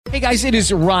Hey guys, it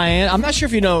is Ryan. I'm not sure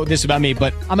if you know this about me,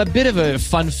 but I'm a bit of a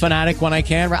fun fanatic when I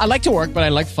can. I like to work, but I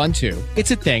like fun too. It's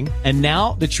a thing. And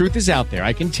now the truth is out there.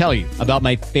 I can tell you about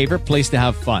my favorite place to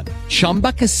have fun.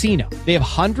 Chumba Casino. They have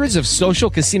hundreds of social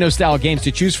casino style games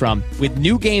to choose from with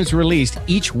new games released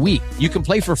each week. You can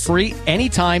play for free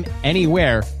anytime,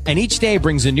 anywhere. And each day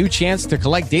brings a new chance to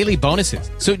collect daily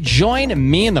bonuses. So join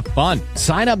me in the fun.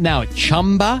 Sign up now at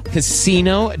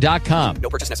ChumbaCasino.com. No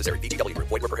purchase necessary. VGW Group.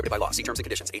 Void where prohibited by law. See terms and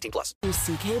conditions. 18+.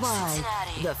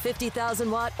 CKY, the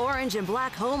 50,000-watt orange and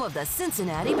black home of the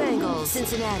Cincinnati Bengals.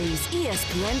 Cincinnati's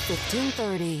ESPN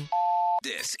 1530.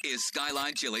 This is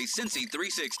Skyline Chili Cincy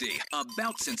 360,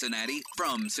 about Cincinnati,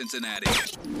 from Cincinnati.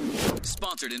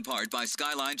 Sponsored in part by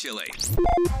Skyline Chili.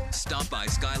 Stop by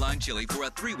Skyline Chili for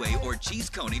a three-way or cheese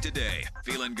coney today.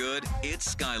 Feeling good? It's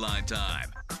Skyline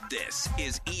time. This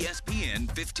is ESPN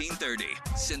 1530,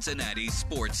 Cincinnati's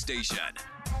sports station.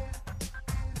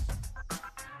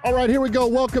 All right, here we go.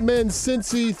 Welcome in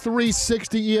Cincy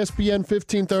 360, ESPN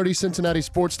 1530, Cincinnati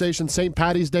Sports Station, St.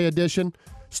 Patty's Day edition.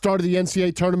 Start of the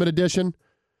NCAA Tournament edition,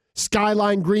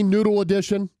 Skyline Green Noodle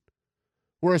edition.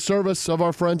 We're a service of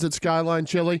our friends at Skyline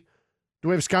Chili. Do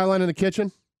we have Skyline in the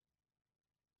kitchen?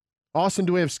 Austin,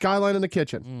 do we have Skyline in the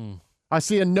kitchen? I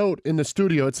see a note in the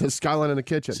studio. It says Skyline in the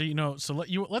kitchen. So,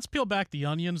 let's peel back the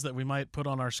onions that we might put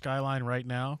on our Skyline right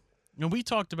now. We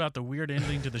talked about the weird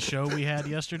ending to the show we had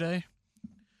yesterday.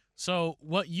 So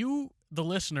what you, the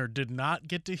listener, did not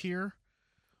get to hear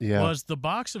was the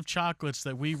box of chocolates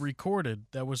that we recorded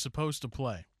that was supposed to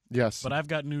play. Yes. But I've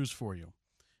got news for you.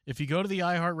 If you go to the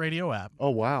iHeartRadio app.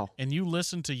 Oh, wow. And you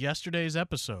listen to yesterday's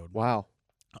episode. Wow.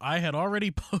 I had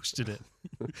already posted it.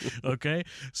 Okay?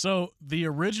 So the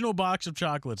original box of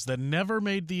chocolates that never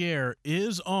made the air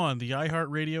is on the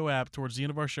iHeartRadio app towards the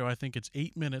end of our show. I think it's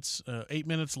 8 minutes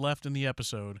left in the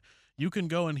episode. You can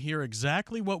go and hear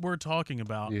exactly what we're talking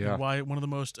about and why one of the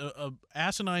most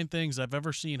asinine things I've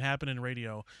ever seen happen in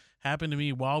radio happened to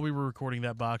me while we were recording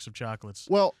that box of chocolates.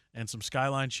 Well, and some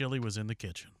Skyline Chili was in the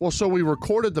kitchen. Well, so we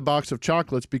recorded the box of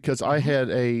chocolates because I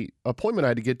had a appointment I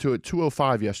had to get to at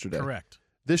 2:05 yesterday. Correct.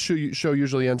 This show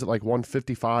usually ends at like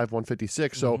 1:55,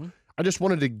 1:56. So I just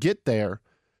wanted to get there.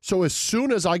 So as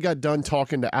soon as I got done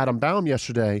talking to Adam Baum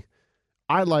yesterday,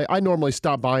 I normally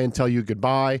stop by and tell you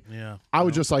goodbye. Yeah. I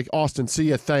was just like, Austin, see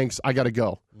ya, thanks, I got to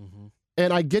go.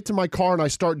 And I get to my car and I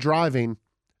start driving,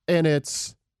 and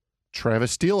it's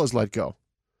Travis Steele has let go.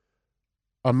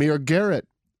 Amir Garrett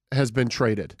has been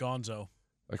traded. Gonzo.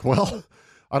 Like, well,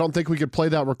 I don't think we could play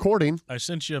that recording. I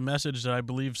sent you a message that I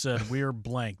believe said, we're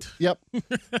blanked. Yep.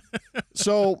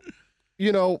 So,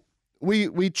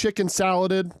 we chicken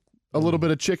saladed, a little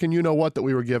bit of chicken you-know-what that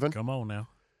we were given. Come on now.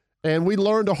 And we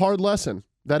learned a hard lesson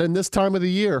that in this time of the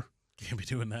year, Can't be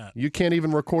doing that. you can't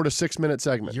even record a 6-minute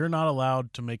segment. You're not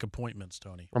allowed to make appointments,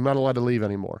 Tony. I'm not allowed to leave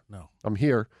anymore. No. I'm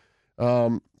here.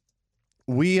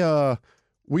 We are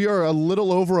a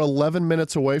little over 11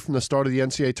 minutes away from the start of the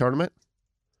NCAA tournament.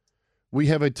 We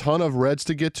have a ton of Reds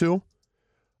to get to.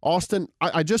 Austin,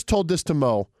 I just told this to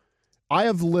Mo. I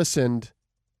have listened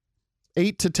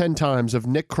 8 to 10 times of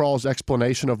Nick Krall's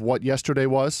explanation of what yesterday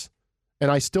was, and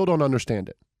I still don't understand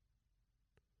it.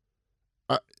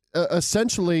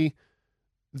 Essentially,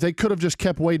 they could have just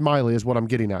kept Wade Miley is what I'm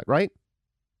getting at, right?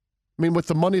 I mean, with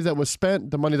the money that was spent,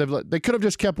 they could have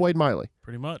just kept Wade Miley.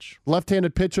 Pretty much.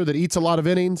 Left-handed pitcher that eats a lot of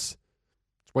innings.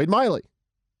 It's Wade Miley.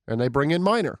 And they bring in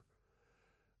Minor.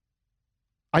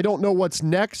 I don't know what's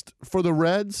next for the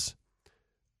Reds.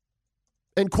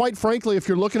 And quite frankly, if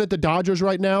you're looking at the Dodgers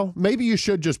right now, maybe you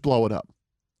should just blow it up.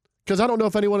 Because I don't know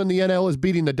if anyone in the NL is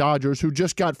beating the Dodgers, who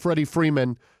just got Freddie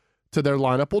Freeman to their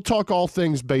lineup. We'll talk all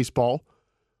things baseball.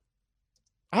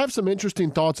 I have some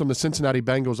interesting thoughts on the Cincinnati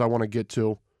Bengals I want to get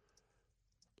to.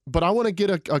 But I want to get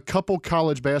a couple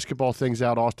college basketball things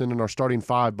out, Austin, in our starting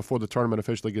five before the tournament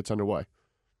officially gets underway.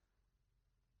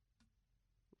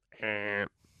 There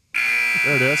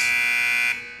it is.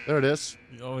 There it is.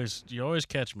 You always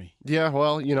catch me. Yeah,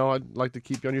 well, I'd like to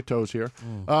keep you on your toes here.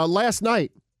 Last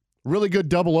night, really good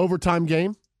double overtime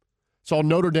game. Saw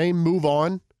Notre Dame move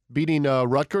on, beating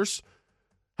Rutgers.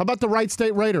 How about the Wright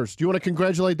State Raiders? Do you want to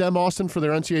congratulate them, Austin, for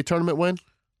their NCAA tournament win?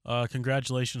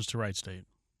 Congratulations to Wright State.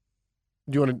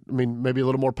 Do you want to, maybe a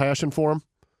little more passion for them?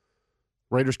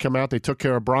 Raiders come out, they took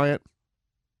care of Bryant.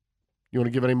 You want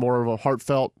to give any more of a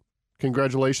heartfelt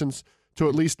congratulations to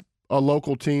at least a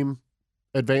local team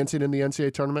advancing in the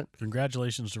NCAA tournament?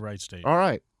 Congratulations to Wright State. All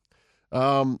right.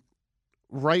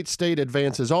 Wright State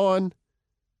advances on.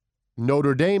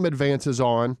 Notre Dame advances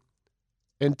on.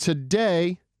 And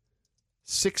today,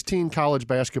 16 college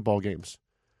basketball games.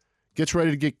 Gets ready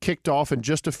to get kicked off in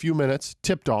just a few minutes,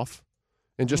 tipped off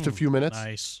in just a few minutes.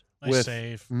 Nice with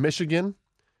save. Michigan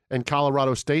and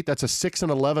Colorado State. That's a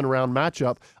 6-11 round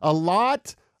matchup. A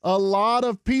lot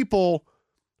of people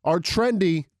are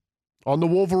trendy on the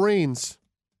Wolverines.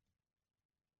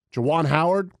 Juwan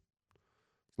Howard,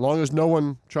 as long as no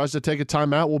one tries to take a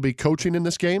timeout, will be coaching in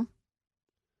this game.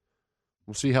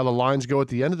 We'll see how the lines go at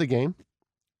the end of the game.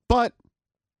 But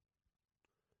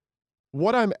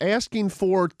what I'm asking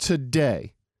for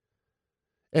today,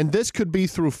 and this could be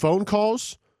through phone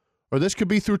calls or this could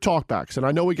be through talkbacks, and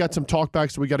I know we got some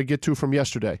talkbacks that we got to get to from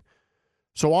yesterday.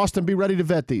 So, Austin, be ready to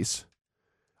vet these.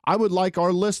 I would like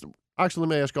our list. Actually,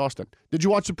 let me ask Austin. Did you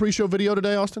watch the pre-show video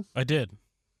today, Austin? I did.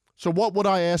 So what would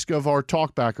I ask of our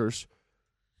talkbackers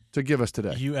to give us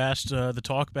today? You asked the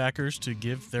talkbackers to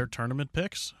give their tournament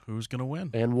picks. Who's going to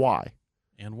win? And why?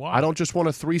 And why? I don't just want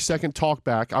a 3-second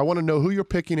talkback. I want to know who you're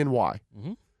picking and why.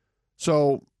 Mm-hmm.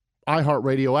 So,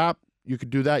 iHeartRadio app, you could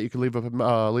do that. You could leave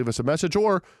us a message,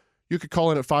 or you could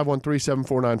call in at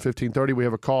 513-749-1530. We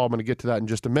have a call. I'm going to get to that in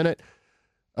just a minute.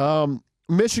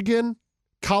 Michigan,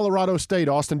 Colorado State.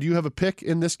 Austin, do you have a pick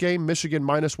in this game? Michigan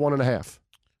minus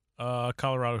 1.5.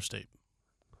 Colorado State.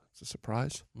 It's a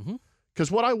surprise. Mm-hmm.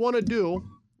 Because what I want to do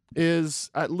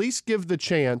is at least give the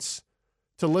chance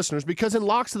to listeners, because in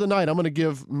Locks of the Night, I'm going to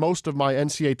give most of my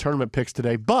NCAA tournament picks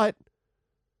today, but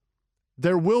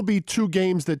there will be 2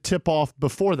 games that tip off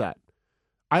before that.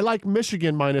 I like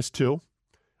Michigan minus 2.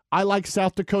 I like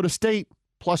South Dakota State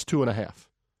plus 2.5.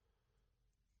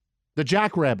 The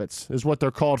Jackrabbits is what they're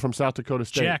called from South Dakota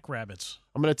State. Jackrabbits.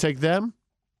 I'm going to take them,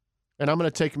 and I'm going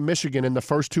to take Michigan in the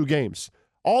first 2 games.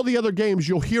 All the other games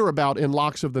you'll hear about in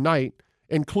Locks of the Night,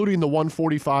 including the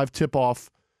 145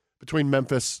 tip-off between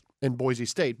Memphis and Boise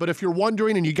State. But if you're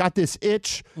wondering and you got this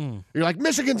itch, you're like,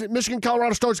 Michigan,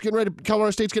 Colorado State's getting ready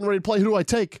to play. Who do I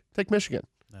take? Take Michigan.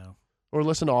 No. Or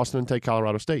listen to Austin and take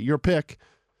Colorado State. Your pick.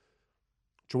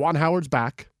 Juwan Howard's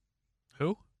back.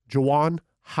 Who? Juwan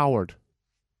Howard.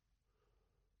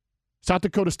 South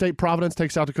Dakota State, Providence. Take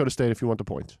South Dakota State if you want the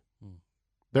points.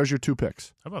 There's your 2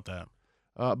 picks. How about that?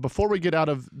 Before we get out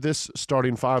of this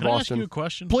starting 5, Can I Austin. ask you a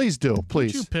question? Please do.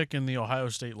 Please. Who'd you pick in the Ohio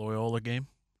State Loyola game?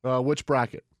 Which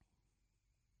bracket?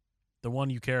 The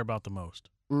one you care about the most.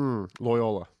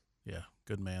 Loyola. Yeah,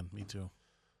 good man. Me too.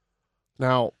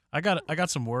 Now, I got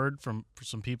some word from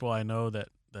some people I know that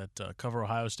cover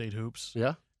Ohio State hoops.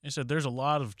 yeah? They said there's a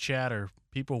lot of chatter.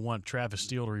 People want Travis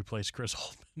Steele to replace Chris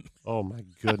Holtman. Oh, my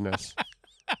goodness.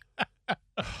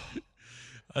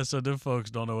 I said them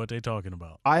folks don't know what they're talking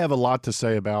about. I have a lot to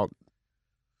say about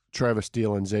Travis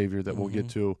Steele and Xavier that we'll get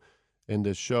to in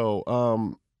this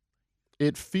show.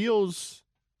 It feels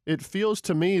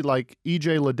to me like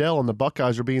E.J. Liddell and the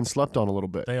Buckeyes are being slept on a little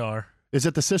bit. They are. Is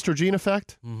it the Sister Jean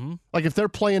effect? Mm-hmm. Like if they're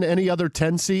playing any other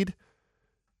 10 seed,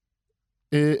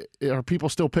 are people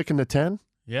still picking the 10?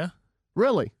 Yeah.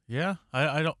 Really? Yeah.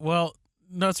 I don't. Well,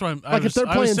 that's what I'm. Like if they're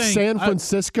playing San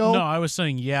Francisco? No, I was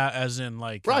saying yeah, as in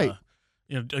like right.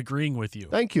 Agreeing with you.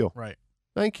 Thank you. Right.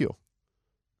 Thank you.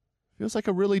 Feels like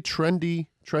a really trendy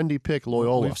pick,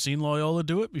 Loyola. We've seen Loyola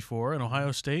do it before in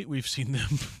Ohio State. We've seen them.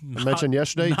 I mentioned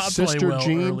yesterday, Sister play well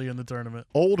Jean early in the tournament.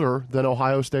 Older than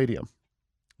Ohio Stadium.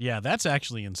 Yeah, that's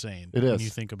actually insane. It when is. you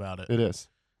think about it. It is.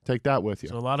 Take that with you.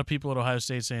 So a lot of people at Ohio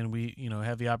State saying we,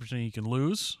 have the opportunity you can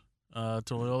lose to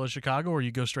Loyola Chicago, or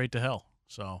you go straight to hell.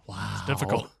 So It's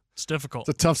difficult. It's difficult.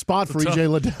 It's a tough spot for E.J.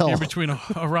 Liddell. You're between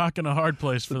a rock and a hard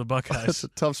place for the Buckeyes. It's a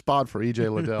tough spot for E.J.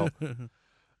 Liddell.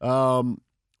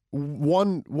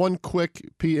 One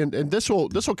quick and this will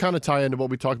kind of tie into what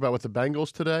we talked about with the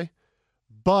Bengals today.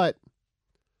 But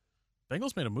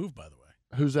Bengals made a move, by the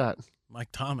way. Who's that? Mike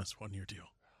Thomas, 1-year deal.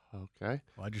 Okay.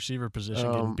 Wide receiver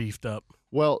position getting beefed up.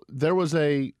 Well, there was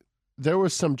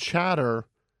some chatter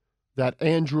that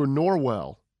Andrew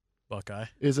Norwell, Buckeye,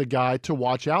 is a guy to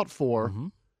watch out for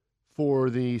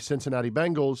the Cincinnati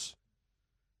Bengals.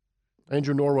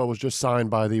 Andrew Norwell was just signed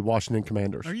by the Washington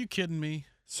Commanders. Are you kidding me?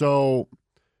 So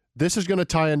this is going to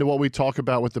tie into what we talk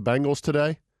about with the Bengals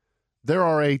today. There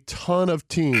are a ton of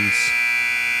teams,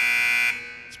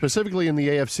 specifically in the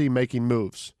AFC, making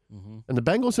moves. And the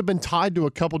Bengals have been tied to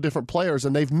a couple different players,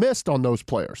 and they've missed on those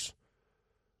players.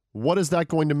 What is that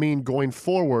going to mean going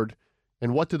forward,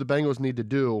 and what do the Bengals need to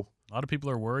do? A lot of people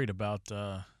are worried about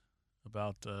those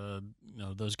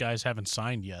guys haven't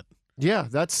signed yet. Yeah,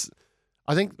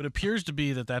 I think. But it appears to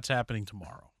be that's happening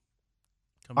tomorrow.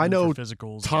 I know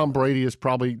physicals. Tom Brady is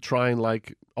probably trying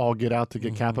like all get out to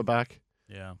get Kappa back.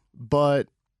 Yeah. But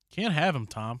can't have him,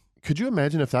 Tom. Could you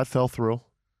imagine if that fell through?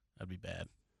 That'd be bad.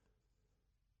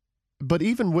 But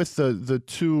even with the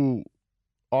 2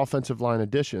 offensive line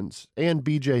additions and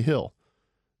B.J. Hill,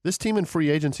 this team in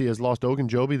free agency has lost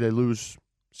Ogunjobi. They lose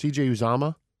C.J.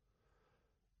 Uzama.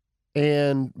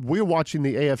 and we're watching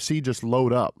the AFC just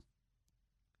load up.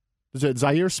 Is it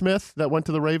Zaire Smith that went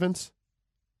to the Ravens?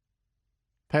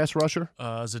 Pass rusher?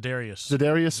 Zadarius Smith?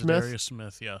 Zadarius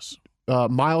Smith, yes.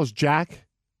 Miles Jack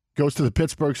goes to the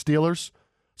Pittsburgh Steelers.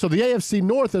 So the AFC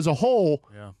North as a whole,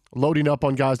 loading up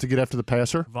on guys to get after the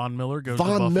passer. Von Miller goes to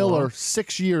Buffalo. Von Miller,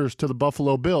 6 years to the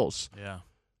Buffalo Bills. Yeah.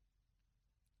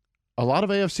 A lot of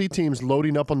AFC teams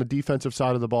loading up on the defensive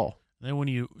side of the ball. Then when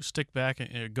you stick back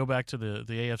and go back to the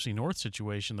AFC North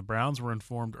situation, the Browns were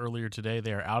informed earlier today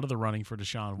they are out of the running for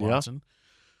Deshaun Watson.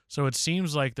 So it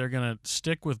seems like they're going to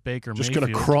stick with Baker Mayfield. Just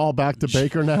going to crawl back to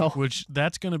Baker now? Which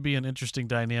that's going to be an interesting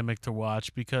dynamic to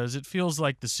watch because it feels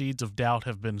like the seeds of doubt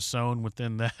have been sown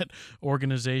within that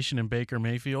organization in Baker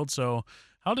Mayfield. So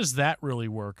how does that really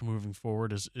work moving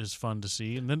forward is fun to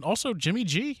see. And then also Jimmy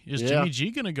G. Is Jimmy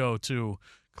G going to go to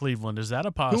Cleveland? Is that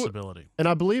a possibility? And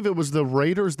I believe it was the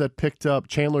Raiders that picked up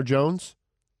Chandler Jones.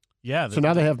 Yeah. So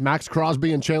now they have Max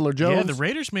Crosby and Chandler Jones. Yeah, the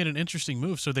Raiders made an interesting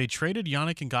move. So they traded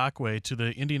Yannick Ngakoue to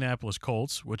the Indianapolis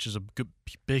Colts, which is a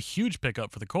big, huge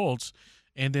pickup for the Colts,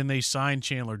 and then they signed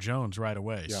Chandler Jones right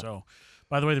away. Yeah. So,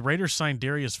 by the way, the Raiders signed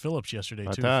Darius Phillips yesterday,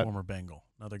 too, a former Bengal.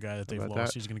 Another guy that they've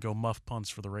lost. He's going to go muff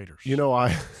punts for the Raiders. You know,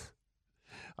 I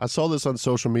saw this on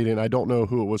social media, and I don't know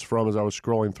who it was from as I was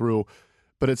scrolling through,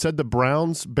 but it said the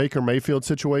Browns-Baker Mayfield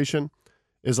situation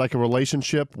is like a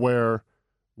relationship where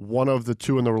one of the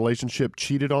two in the relationship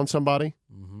cheated on somebody,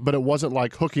 but it wasn't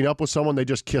like hooking up with someone. They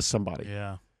just kissed somebody.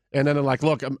 Yeah. And then they're like,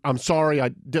 look, I'm sorry. I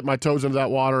dipped my toes into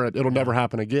that water. It'll never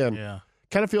happen again. Yeah.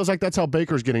 Kind of feels like that's how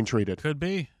Baker's getting treated. Could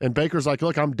be. And Baker's like,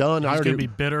 look, I'm done. He's going to be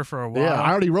bitter for a while. Yeah, I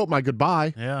already wrote my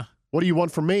goodbye. Yeah. What do you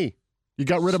want from me? You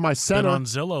got rid of my center. Been on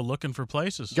Zillow looking for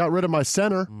places. Got rid of my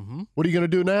center. Mm-hmm. What are you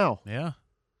going to do now? Yeah.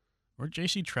 Where's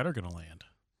J.C. Treader going to land?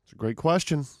 It's a great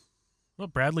question. What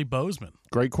about Bradley Bozeman?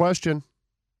 Great question.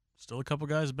 Still a couple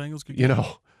guys the Bengals could get. You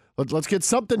know, let's get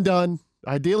something done,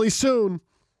 ideally soon,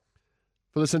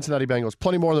 for the Cincinnati Bengals.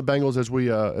 Plenty more on the Bengals as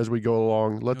we go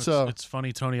along. Let's. It's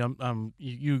funny, Tony.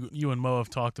 You and Mo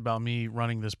have talked about me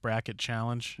running this bracket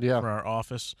challenge for our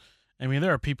office. I mean,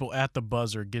 there are people at the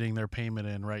buzzer getting their payment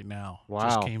in right now. Wow.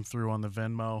 Just came through on the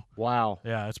Venmo. Wow.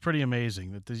 Yeah, it's pretty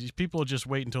amazing that these people just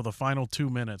wait until the final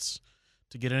 2 minutes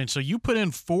to get in. So you put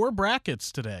in 4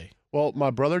 brackets today. Well,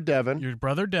 my brother Devin. Your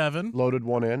brother Devin. Loaded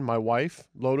one in. My wife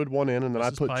loaded one in, and then I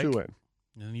put Pike. 2 in.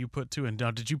 And you put 2 in.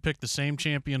 Now, did you pick the same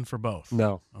champion for both?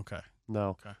 No. Okay.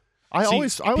 No. Okay. I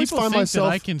always people find think myself.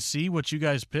 that I can see what you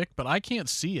guys pick, but I can't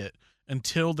see it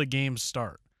until the games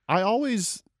start. I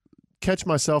always catch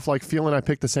myself like feeling I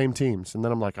pick the same teams, and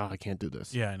then I'm like, oh, I can't do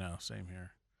this. Yeah, I know. Same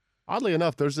here. Oddly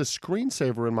enough, there's this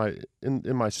screensaver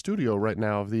in my studio right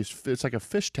now of these. It's like a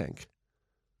fish tank.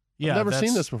 Yeah, I've never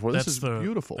seen this before. This is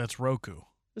beautiful. That's Roku.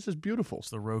 This is beautiful.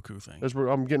 It's the Roku thing.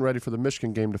 I'm getting ready for the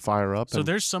Michigan game to fire up. So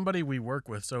there's somebody we work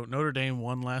with. So Notre Dame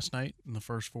won last night in the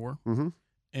first 4. Mm-hmm.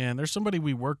 And there's somebody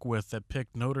we work with that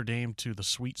picked Notre Dame to the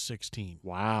Sweet 16.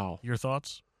 Wow. Your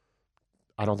thoughts?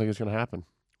 I don't think it's going to happen.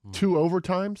 2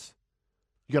 overtimes?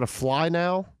 You got to fly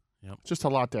now? Yep. It's just a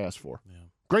lot to ask for. Yeah.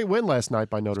 Great win last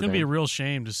night by Notre Dame. It's going to be a real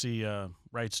shame to see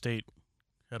Wright State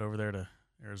head over there to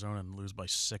Arizona and lose by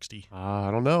 60.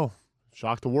 I don't know.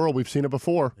 Shock the world. We've seen it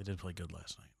before. They did play good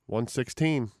last night.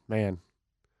 116. Man,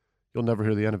 you'll never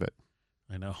hear the end of it.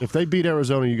 I know. If they beat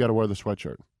Arizona, you got to wear the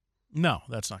sweatshirt. No,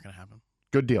 that's not going to happen.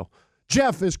 Good deal.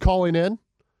 Jeff is calling in.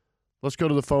 Let's go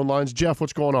to the phone lines. Jeff,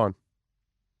 what's going on?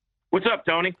 What's up,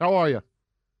 Tony? How are you?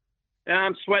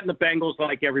 I'm sweating the Bengals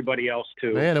like everybody else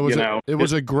too. Man, it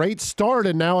was a great start,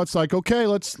 and now it's like, okay,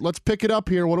 let's pick it up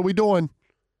here. What are we doing?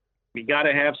 We got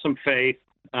to have some faith.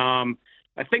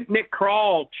 I think Nick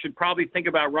Kroll should probably think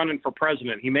about running for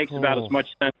president. He makes about as much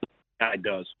sense as the guy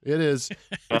does. It is.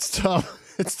 It's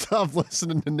tough. It's tough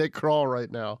listening to Nick Kroll right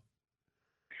now.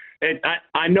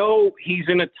 I know he's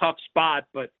in a tough spot,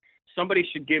 but somebody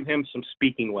should give him some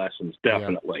speaking lessons,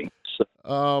 definitely. Yeah.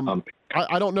 So,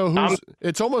 I don't know who's.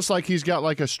 It's almost like he's got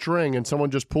like a string, and someone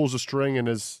just pulls a string, and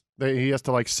he has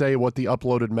to like say what the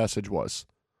uploaded message was.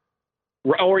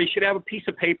 Or he should have a piece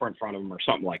of paper in front of him or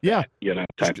something like that. You know.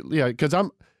 Because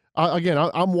I'm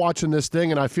watching this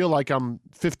thing, and I feel like I'm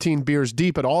 15 beers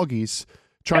deep at Augie's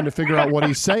trying to figure out what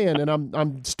he's saying, and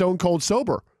I'm stone cold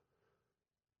sober.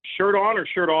 Shirt on or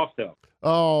shirt off, though?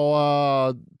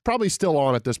 Oh, probably still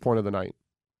on at this point of the night.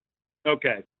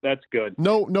 Okay, that's good.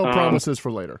 No promises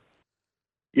for later.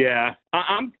 Yeah,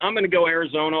 I'm going to go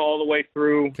Arizona all the way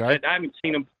through. Okay. I haven't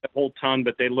seen them a whole ton,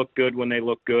 but they look good when they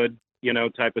look good,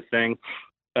 type of thing.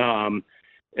 And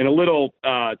a little,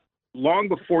 long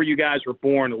before you guys were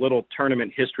born, a little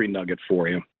tournament history nugget for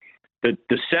you. The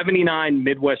 79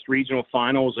 Midwest Regional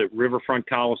Finals at Riverfront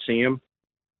Coliseum,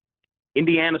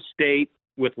 Indiana State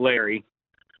with Larry,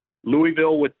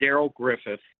 Louisville with Darrell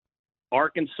Griffith,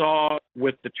 Arkansas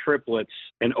with the triplets,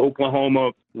 and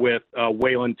Oklahoma with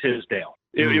Waylon Tisdale.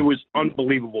 It was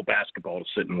unbelievable basketball to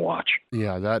sit and watch.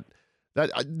 Yeah,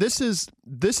 this is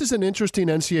an interesting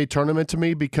NCAA tournament to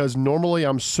me because normally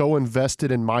I'm so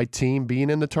invested in my team being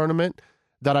in the tournament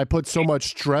that I put so much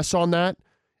stress on that.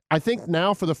 I think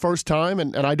now for the first time,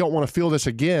 and I don't want to feel this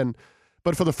again,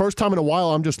 but for the first time in a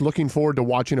while, I'm just looking forward to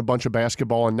watching a bunch of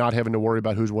basketball and not having to worry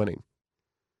about who's winning.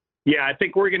 Yeah, I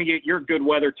think we're going to get your good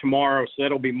weather tomorrow, so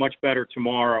that'll be much better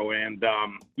tomorrow. And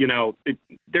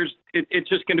it's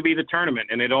just going to be the tournament,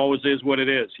 and it always is what it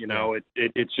is.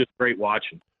 It's just great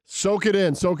watching. Soak it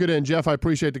in, Jeff. I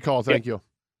appreciate the call. Thank you.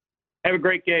 Have a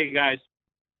great day, guys.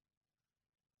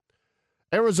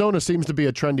 Arizona seems to be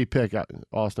a trendy pick,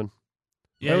 Austin.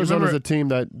 Yeah, Arizona's a team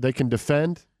that they can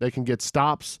defend, they can get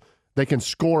stops, they can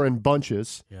score in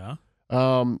bunches. Yeah.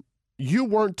 You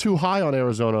weren't too high on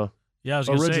Arizona. Yeah, I was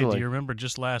going to say, originally. do you remember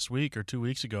just last week or 2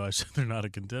 weeks ago I said they're not a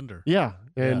contender? Yeah,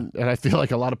 and I feel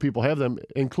like a lot of people have them,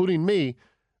 including me.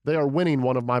 They are winning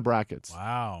one of my brackets.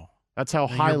 Wow. That's how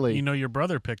And highly. your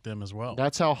brother picked them as well.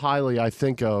 That's how highly I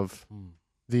think of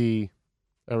the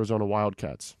Arizona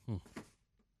Wildcats.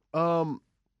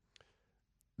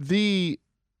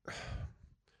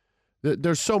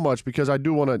 There's so much because I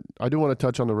do want to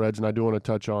touch on the Reds and I do want to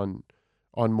touch on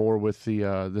more with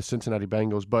the Cincinnati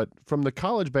Bengals, but from the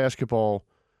college basketball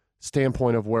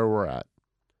standpoint of where we're at,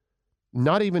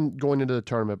 not even going into the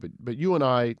tournament, but you and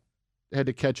I had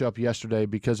to catch up yesterday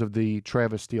because of the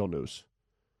Travis Steele news.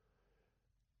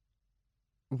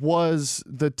 Was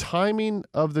the timing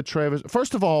of the Travis?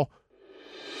 First of all,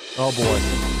 oh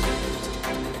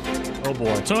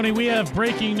boy, Tony, we have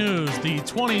breaking news. The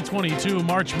 2022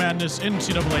 March Madness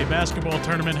NCAA basketball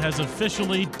tournament has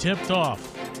officially tipped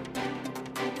off.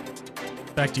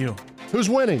 Back to you. Who's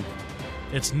winning?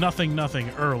 It's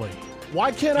 0-0 early.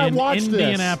 Why can't I watch this?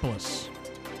 Indianapolis.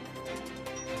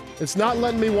 It's not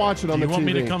letting me watch it on the TV. You want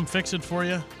me to come fix it for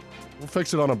you? We'll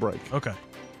fix it on a break. Okay.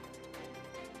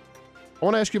 I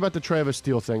want to ask you about the Travis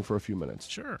Steele thing for a few minutes.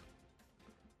 Sure.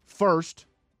 First,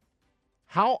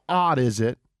 how odd is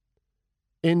it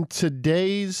in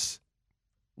today's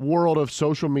world of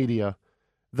social media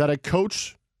that a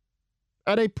coach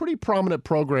at a pretty prominent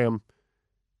program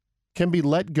can be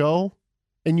let go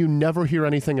and you never hear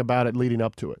anything about it leading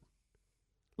up to it?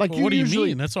 Like, well, what do you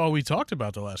mean? That's all we talked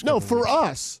about the last couple No, for weeks.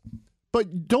 us.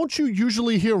 But don't you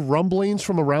usually hear rumblings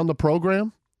from around the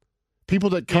program? People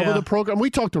that cover the program. We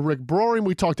talked to Rick Broering.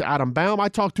 We talked to Adam Baum. I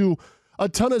talked to a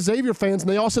ton of Xavier fans, and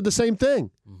they all said the same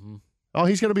thing. Mm-hmm. Oh,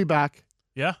 he's going to be back.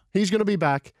 Yeah. He's going to be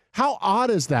back. How odd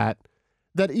is that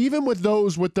even with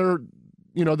those with their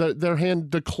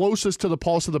hand the closest to the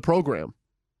pulse of the program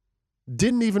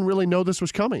didn't even really know this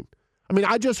was coming? I mean,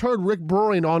 I just heard Rick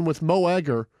Broering on with Mo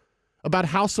Egger about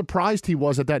how surprised he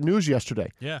was at that news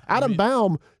yesterday. Yeah. Adam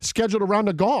Baum scheduled a round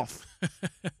of golf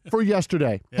for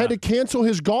yesterday. Yeah. Had to cancel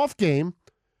his golf game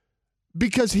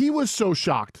because he was so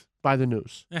shocked by the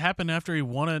news. It happened after he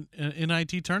won an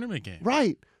NIT tournament game.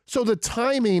 Right. So the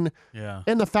timing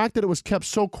and the fact that it was kept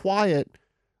so quiet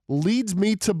leads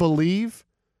me to believe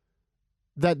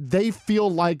that they feel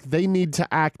like they need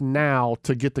to act now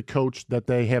to get the coach that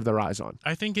they have their eyes on.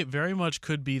 I think it very much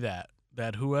could be that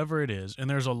whoever it is, and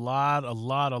there's a lot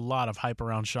of hype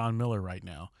around Sean Miller right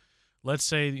now. Let's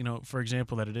say, for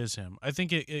example, that it is him. I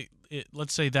think it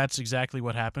let's say that's exactly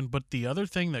what happened. But the other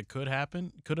thing that could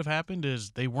have happened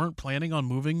is they weren't planning on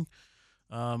moving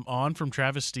on from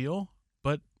Travis Steele.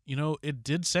 But, it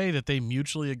did say that they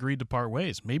mutually agreed to part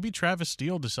ways. Maybe Travis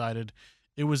Steele decided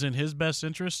it was in his best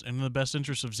interest and in the best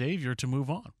interest of Xavier to move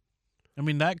on. I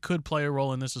mean, that could play a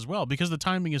role in this as well because the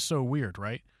timing is so weird,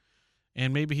 right?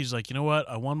 And maybe he's like, you know what?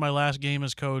 I won my last game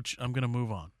as coach. I'm going to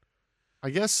move on.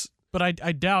 I guess. But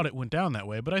I doubt it went down that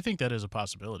way, but I think that is a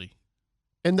possibility.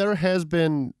 And there has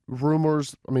been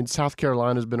rumors. I mean, South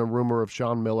Carolina has been a rumor of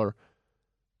Sean Miller.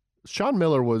 Sean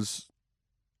Miller was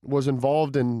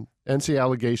involved in NCAA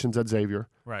allegations at Xavier.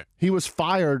 Right. He was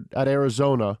fired at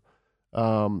Arizona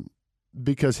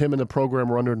because him and the program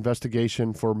were under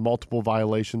investigation for multiple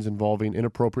violations involving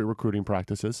inappropriate recruiting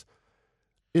practices.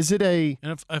 Is it a...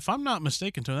 And if I'm not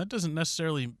mistaken, Tony, that doesn't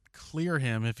necessarily clear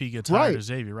him if he gets hired as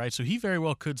Xavier, right? So he very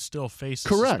well could still face a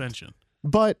suspension.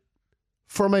 But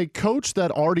from a coach that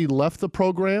already left the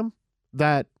program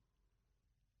that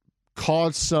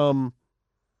caused some,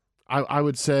 I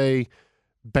would say,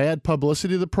 bad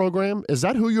publicity to the program, is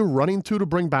that who you're running to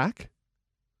bring back?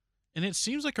 And it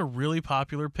seems like a really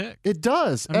popular pick. It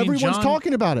does. I mean, Everyone's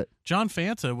talking about it. John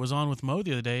Fanta was on with Mo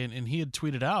the other day, and he had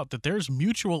tweeted out that there's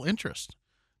mutual interest.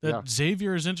 that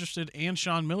Xavier is interested and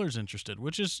Sean Miller's interested,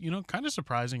 which is, kind of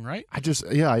surprising, right?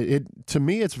 To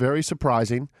me, it's very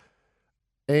surprising.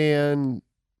 And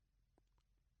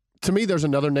to me, there's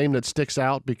another name that sticks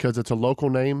out because it's a local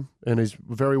name and is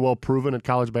very well proven at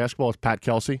college basketball. It's Pat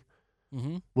Kelsey.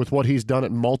 Mm-hmm. With what he's done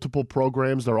at multiple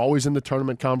programs. They're always in the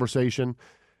tournament conversation.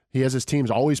 He has his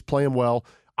teams always playing well.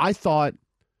 I thought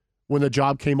when the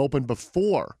job came open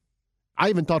before, I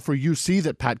even thought for UC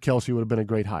that Pat Kelsey would have been a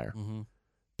great hire. Mm-hmm.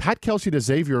 Pat Kelsey to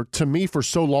Xavier, to me, for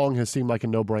so long has seemed like a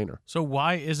no-brainer. So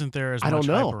why isn't there as much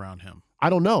hype around him? I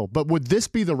don't know, but would this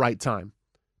be the right time?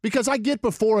 Because I get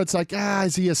before it's like,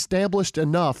 is he established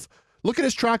enough? Look at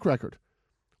his track record.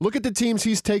 Look at the teams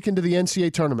he's taken to the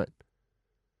NCAA tournament.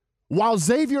 While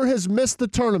Xavier has missed the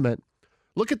tournament,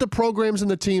 look at the programs and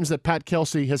the teams that Pat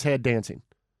Kelsey has had dancing.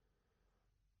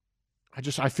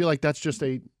 I feel like that's just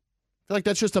a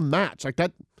match. Like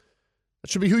that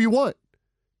should be who you want.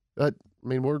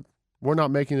 We're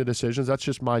not making the decisions. That's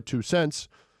just my 2 cents.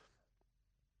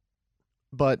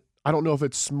 But I don't know if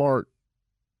it's smart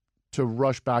to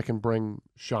rush back and bring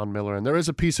Sean Miller in. There is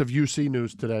a piece of UC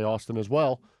news today, Austin, as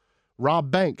well.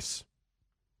 Rob Banks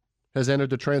has entered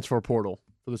the transfer portal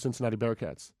for the Cincinnati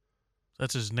Bearcats.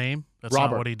 That's his name? That's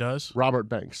not what he does? Robert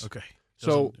Banks. Okay. You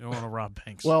don't want to rob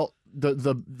Banks. Well,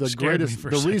 the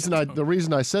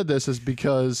reason I said this is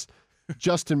because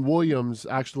Justin Williams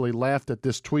actually laughed at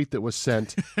this tweet that was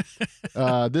sent.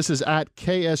 This is at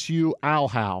KSU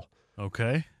Alhow.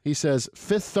 Okay. He says,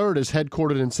 Fifth Third is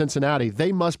headquartered in Cincinnati.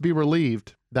 They must be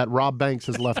relieved that Rob Banks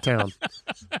has left town.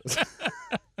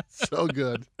 So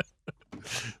good.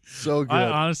 So good. I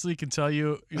honestly can tell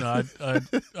you, I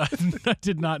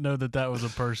did not know that was a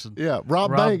person. Yeah,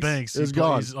 Rob Banks is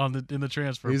gone. He's in the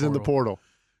transfer portal. He's in the portal.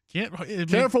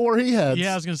 Careful where he heads.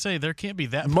 Yeah, I was going to say, there can't be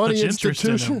that much interest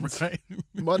in him, right?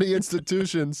 Money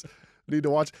institutions need to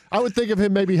watch. I would think of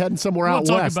him maybe heading somewhere out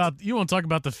west. You won't talk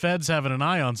about the feds having an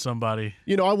eye on somebody.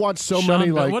 I watch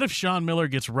many what if Sean Miller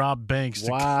gets Rob Banks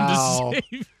to come to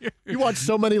Xavier? You watch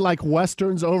so many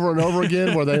Westerns over and over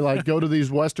again where they go to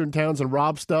these Western towns and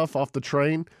rob stuff off the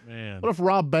train. Man. What if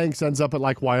Rob Banks ends up at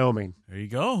Wyoming? There you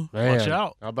go. Man, watch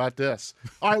out. How about this?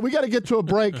 All right, we got to get to a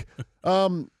break.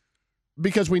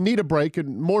 Because we need a break,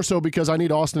 and more so because I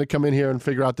need Austin to come in here and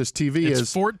figure out this TV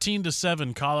It's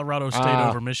 14-7 Colorado State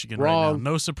over Michigan right now.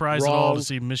 No surprise at all to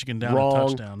see Michigan down a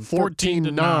touchdown.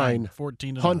 14-9.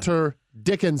 14-9. Hunter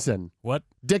Dickinson. What?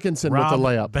 Dickinson Rob with the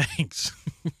layup. Banks.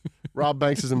 Rob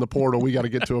Banks is in the portal. We got to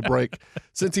get to a break.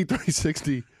 Cincy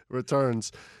 360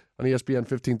 returns on ESPN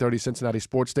 1530 Cincinnati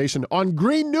Sports Station on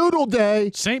Green Noodle Day.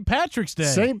 St. Patrick's Day.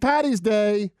 St. Patty's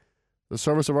Day. The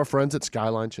service of our friends at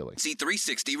Skyline Chili.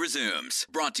 C360 resumes.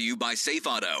 Brought to you by Safe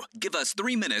Auto. Give us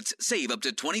 3 minutes, save up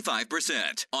to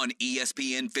 25% on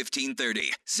ESPN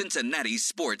 1530, Cincinnati's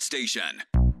sports station.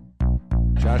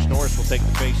 Josh Norris will take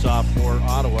the face-off for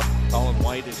Ottawa. Colin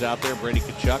White is out there. Brady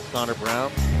Tkachuk, Connor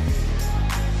Brown.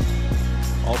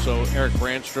 Also Eric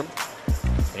Brandstrom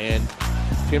and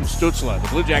Tim Stützle. The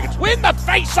Blue Jackets win the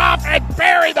face-off and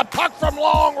bury the puck from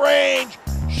long range.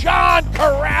 Sean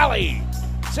Kuraly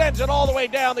sends it all the way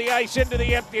down the ice into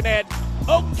the empty net.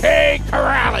 Okay,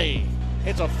 Kuraly.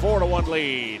 It's a 4-1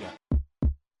 lead.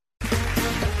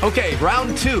 Okay,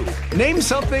 round 2. Name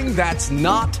something that's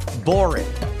not boring.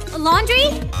 A laundry?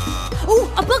 Ooh,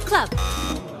 a book club.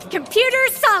 Computer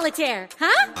solitaire,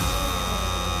 huh?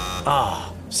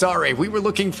 Ah, sorry. We were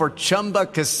looking for Chumba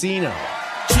Casino.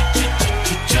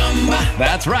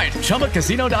 That's right.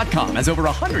 ChumbaCasino.com has over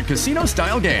 100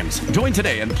 casino-style games. Join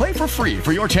today and play for free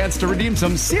for your chance to redeem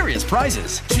some serious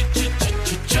prizes.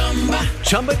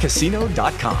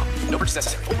 ChumbaCasino.com. No purchase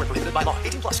necessary. Void where prohibited by law.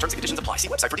 18+. Terms and conditions apply. See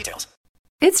website for details.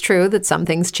 It's true that some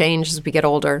things change as we get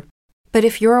older. But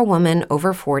if you're a woman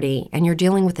over 40 and you're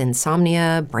dealing with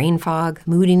insomnia, brain fog,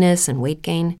 moodiness, and weight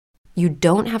gain, you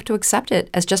don't have to accept it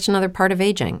as just another part of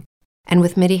aging. And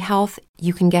with MIDI Health,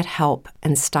 you can get help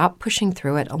and stop pushing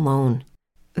through it alone.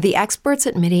 The experts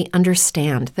at MIDI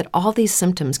understand that all these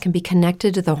symptoms can be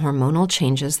connected to the hormonal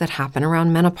changes that happen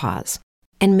around menopause,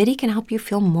 and MIDI can help you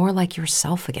feel more like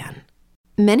yourself again.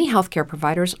 Many healthcare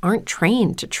providers aren't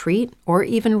trained to treat or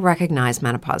even recognize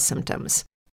menopause symptoms.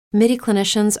 MIDI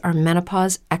clinicians are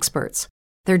menopause experts.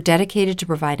 They're dedicated to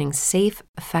providing safe,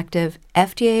 effective,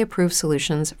 FDA-approved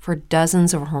solutions for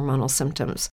dozens of hormonal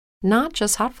symptoms, not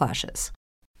just hot flashes.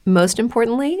 Most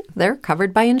importantly, they're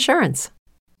covered by insurance.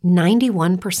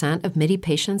 91% of MIDI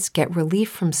patients get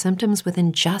relief from symptoms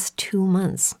within just 2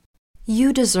 months.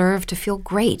 You deserve to feel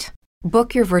great.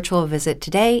 Book your virtual visit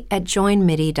today at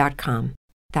joinmidi.com.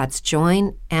 That's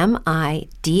joinmidi.com.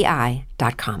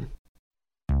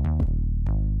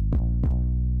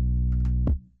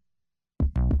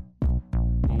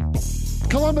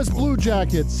 Columbus Blue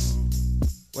Jackets.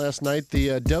 Last night,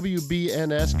 the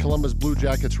WBNS Columbus Blue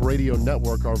Jackets radio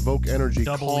network, our Voke Energy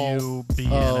call of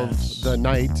the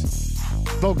night.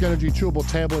 Voke Energy chewable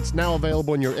tablets now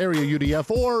available in your area UDF,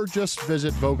 or just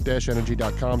visit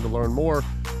voke-energy.com to learn more.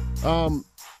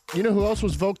 You know who else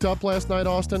was voked up last night,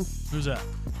 Austin? Who's that?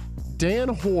 Dan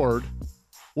Hoard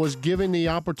was given the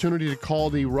opportunity to call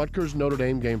the Rutgers-Notre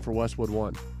Dame game for Westwood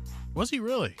One. Was he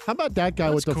really? How about that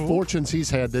guy with the fortunes he's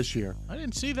had this year? I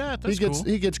didn't see that. That's cool.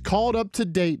 He gets called up to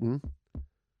Dayton,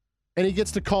 and he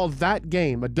gets to call that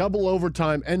game, a double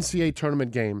overtime NCAA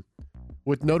tournament game,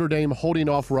 with Notre Dame holding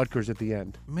off Rutgers at the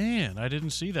end. Man, I didn't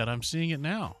see that. I'm seeing it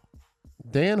now.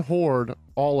 Dan Hoard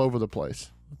all over the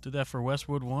place. Did that for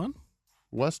Westwood 1?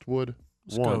 Westwood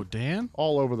 1. Let's go, Dan.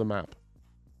 All over the map.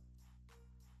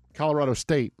 Colorado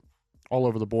State, all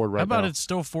over the board right now. How about it's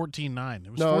still 14-9?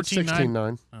 It was no, 14-9? it's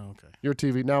 16-9. Oh, okay. Your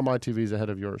TV, now my TV's ahead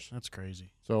of yours. That's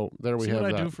crazy. So there we See have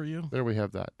what that. I do for you? There we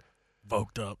have that.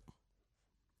 Voked up.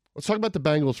 Let's talk about the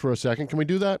Bengals for a second. Can we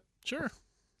do that? Sure.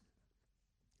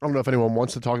 I don't know if anyone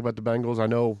wants to talk about the Bengals. I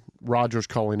know Roger's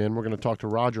calling in. We're going to talk to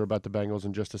Roger about the Bengals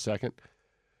in just a second.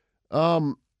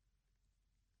 How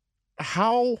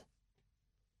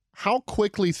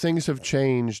quickly things have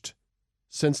changed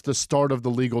since the start of the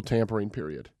legal tampering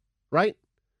period, right?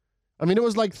 I mean, it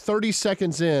was like 30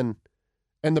 seconds in,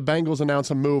 and the Bengals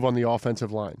announced a move on the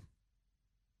offensive line.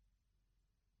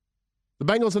 The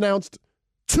Bengals announced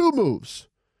 2 moves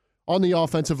on the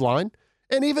offensive line.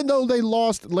 And even though they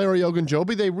lost Larry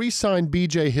Ogunjobi, they re-signed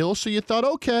B.J. Hill. So you thought,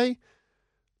 okay,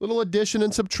 little addition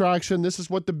and subtraction. This is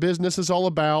what the business is all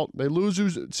about. They lose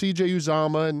C.J.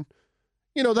 Uzomah, and,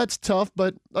 you know, that's tough.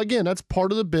 But, again, that's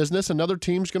part of the business. Another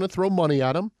team's going to throw money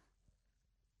at them.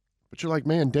 But you're like,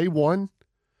 man, day one,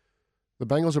 the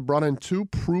Bengals have brought in 2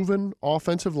 proven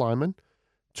offensive linemen,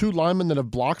 2 linemen that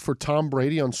have blocked for Tom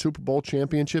Brady on Super Bowl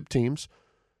championship teams,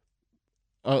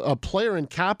 a player in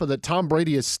Kappa that Tom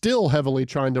Brady is still heavily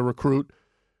trying to recruit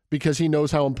because he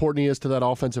knows how important he is to that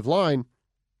offensive line.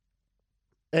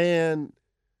 And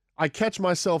I catch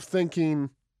myself thinking,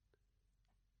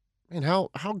 man,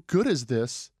 how good is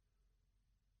this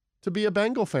to be a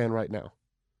Bengal fan right now?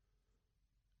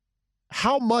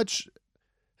 How much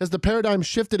has the paradigm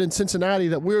shifted in Cincinnati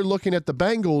that we're looking at the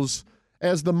Bengals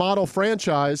as the model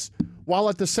franchise, while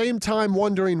at the same time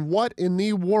wondering what in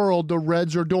the world the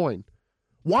Reds are doing?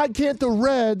 Why can't the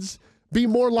Reds be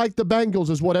more like the Bengals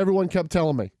is what everyone kept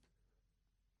telling me.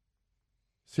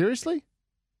 Seriously?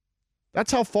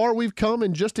 That's how far we've come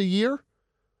in just a year?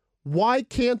 Why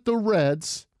can't the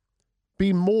Reds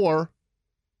be more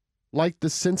like the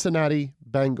Cincinnati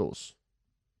Bengals?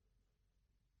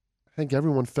 I think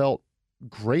everyone felt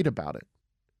great about it.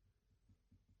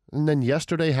 And then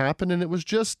yesterday happened, and it was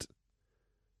just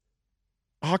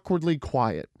awkwardly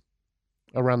quiet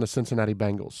around the Cincinnati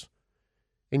Bengals.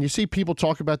 And you see people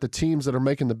talk about the teams that are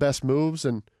making the best moves,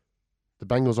 and the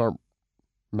Bengals aren't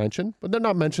mentioned, but they're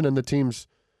not mentioning the teams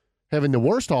having the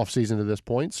worst offseason to this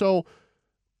point. So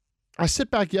I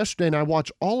sit back yesterday and I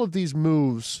watch all of these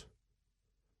moves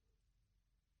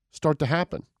start to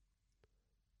happen.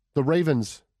 The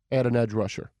Ravens add an edge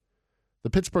rusher. The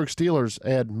Pittsburgh Steelers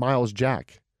add Miles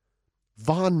Jack.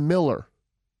 Von Miller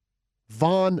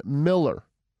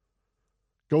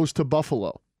goes to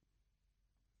Buffalo.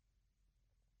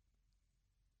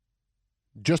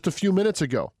 Just a few minutes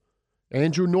ago,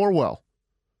 Andrew Norwell,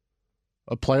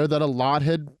 a player that a lot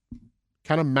had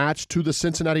kind of matched to the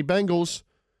Cincinnati Bengals,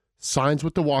 signs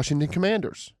with the Washington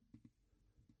Commanders.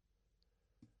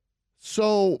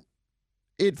 So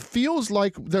it feels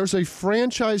like there's a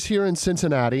franchise here in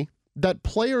Cincinnati that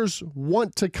players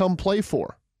want to come play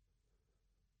for.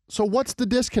 So what's the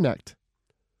disconnect?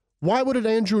 Why would it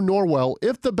Andrew Norwell,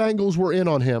 if the Bengals were in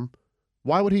on him,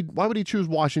 why would he choose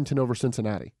Washington over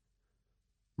Cincinnati?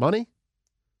 Money?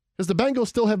 Because the Bengals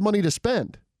still have money to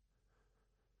spend.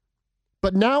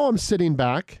 But now I'm sitting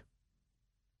back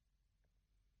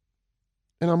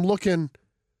and I'm looking,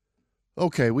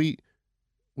 okay, we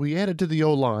added to the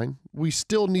O-line. We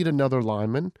still need another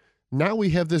lineman. Now we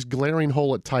have this glaring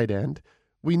hole at tight end.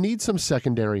 We need some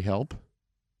secondary help.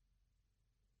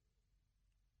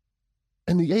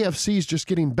 And the AFC is just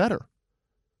getting better.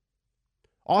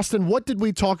 Austin, what did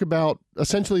we talk about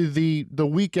essentially the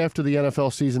week after the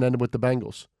NFL season ended with the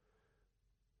Bengals?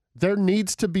 There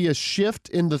needs to be a shift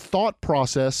in the thought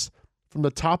process from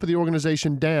the top of the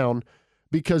organization down,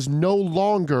 because no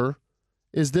longer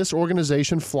is this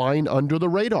organization flying under the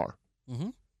radar. Mm-hmm.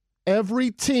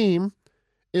 Every team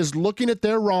is looking at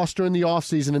their roster in the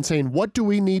offseason and saying, what do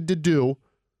we need to do,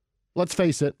 let's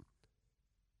face it,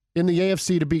 in the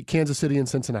AFC to beat Kansas City and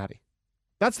Cincinnati?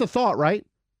 That's the thought, right?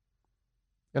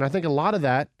 And I think a lot of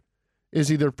that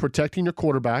is either protecting your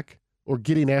quarterback or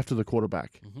getting after the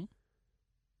quarterback. Mm-hmm.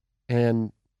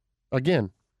 And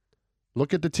again,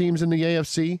 look at the teams in the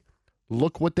AFC.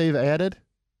 Look what they've added.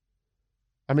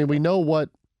 I mean, we know what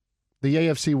the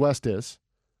AFC West is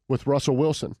with Russell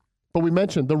Wilson. But we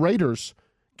mentioned the Raiders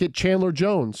get Chandler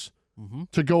Jones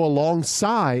to go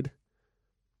alongside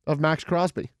of Max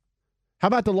Crosby. How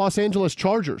about the Los Angeles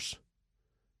Chargers?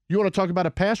 You want to talk about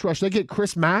a pass rush? They get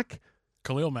Khalil Mack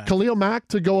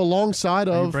to go alongside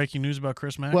Are you of. breaking news about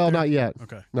Chris Mack? Well, there? not yet.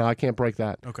 Okay. No, I can't break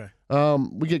that. Okay.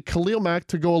 We get Khalil Mack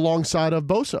to go alongside of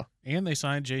Bosa. And they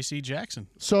signed J.C. Jackson.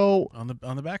 So on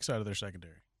the backside of their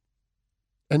secondary.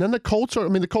 And then the Colts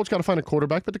the Colts got to find a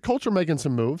quarterback, but the Colts are making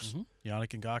some moves.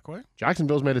 Yannick Ngakoue.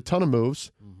 Jacksonville's made a ton of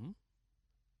moves.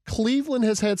 Cleveland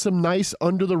has had some nice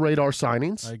under-the-radar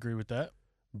signings. I agree with that.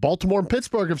 Baltimore and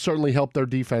Pittsburgh have certainly helped their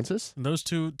defenses. And those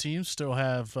two teams still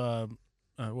have,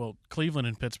 Cleveland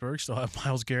and Pittsburgh still have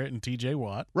Myles Garrett and T.J.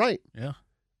 Watt. Right. Yeah.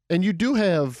 And you do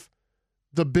have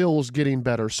the Bills getting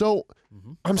better. So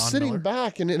I'm sitting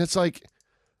back, and it's like,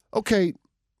 okay,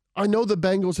 I know the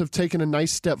Bengals have taken a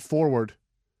nice step forward,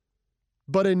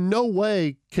 but in no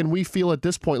way can we feel at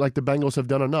this point like the Bengals have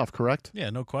done enough, correct? Yeah,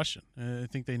 no question. I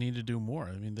think they need to do more.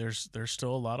 I mean, there's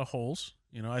still a lot of holes.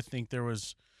 You know, I think there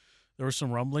were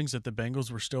some rumblings that the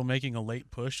Bengals were still making a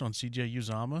late push on C.J.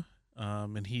 Uzomah,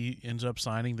 and he ends up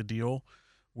signing the deal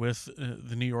with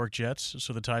the New York Jets,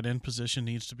 so the tight end position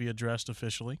needs to be addressed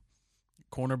officially.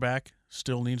 Cornerback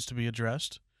still needs to be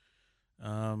addressed.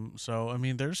 So, I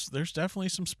mean, there's definitely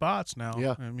some spots now.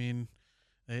 Yeah. I mean,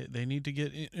 they need to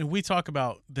get – and we talk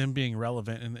about them being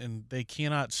relevant, and they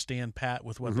cannot stand pat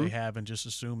with what they have and just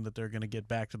assume that they're going to get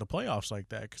back to the playoffs like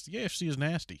that because the AFC is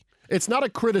nasty. It's not a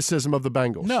criticism of the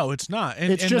Bengals. No, it's not.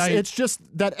 It's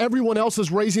just that everyone else is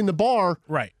raising the bar.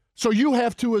 Right. So you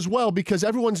have to as well because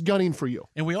everyone's gunning for you.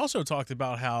 And we also talked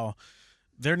about how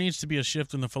there needs to be a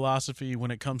shift in the philosophy when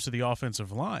it comes to the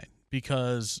offensive line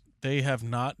because they have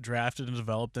not drafted and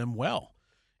developed them well.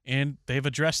 And they've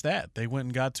addressed that. They went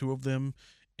and got two of them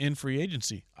in free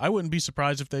agency. I wouldn't be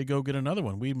surprised if they go get another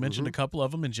one. We mentioned a couple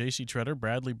of them in J.C. Tretter,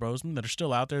 Bradley Bozeman that are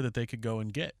still out there that they could go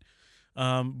and get.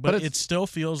 But it still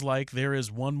feels like there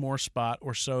is one more spot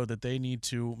or so that they need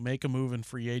to make a move in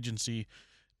free agency,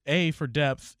 A, for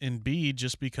depth, and B,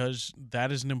 just because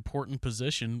that is an important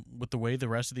position with the way the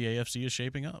rest of the AFC is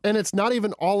shaping up. And it's not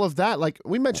even all of that. Like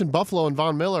we mentioned Buffalo and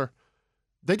Von Miller.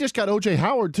 They just got O.J.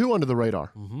 Howard, too, under the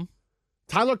radar.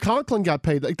 Tyler Conklin got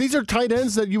paid. Like, these are tight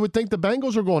ends that you would think the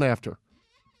Bengals are going after.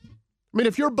 I mean,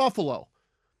 if you're Buffalo,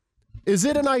 is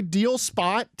it an ideal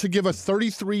spot to give a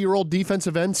 33-year-old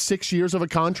defensive end 6 years of a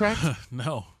contract?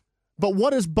 No. But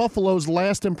what is Buffalo's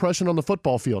last impression on the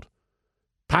football field?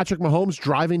 Patrick Mahomes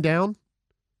driving down?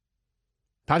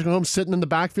 Patrick Mahomes sitting in the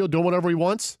backfield doing whatever he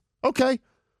wants? Okay,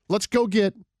 let's go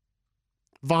get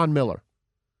Von Miller.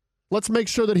 Let's make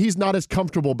sure that he's not as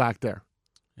comfortable back there.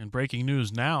 And breaking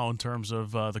news now in terms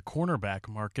of the cornerback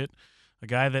market, a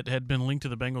guy that had been linked to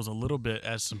the Bengals a little bit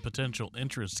as some potential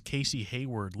interest, Casey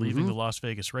Hayward, leaving the Las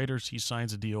Vegas Raiders. He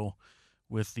signs a deal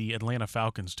with the Atlanta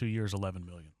Falcons, 2 years, $11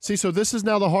 million. See, so this is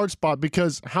now the hard spot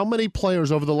because how many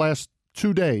players over the last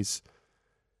 2 days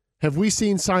have we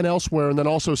seen sign elsewhere and then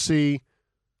also see,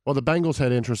 well, the Bengals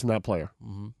had interest in that player,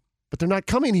 but they're not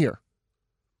coming here.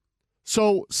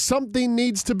 So something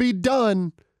needs to be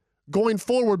done going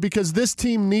forward because this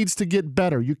team needs to get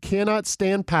better. You cannot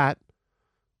stand pat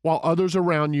while others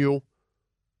around you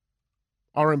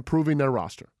are improving their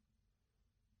roster.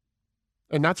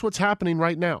 And that's what's happening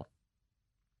right now.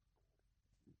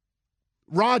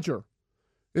 Roger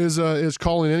is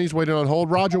calling in. He's waiting on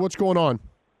hold. Roger, what's going on?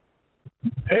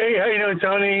 Hey, how you doing,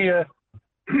 Tony?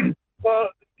 Well,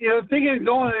 thinking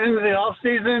going into the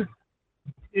offseason,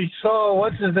 you saw,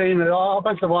 what's his name, the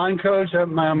offensive line coach.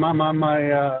 My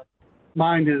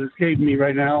mind is escaping me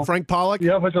right now. Frank Pollock?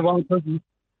 The offensive line coach.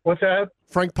 What's that?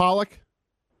 Frank Pollock?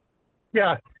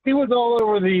 Yeah, he was all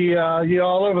over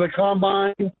the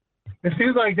combine. It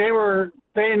seems like they were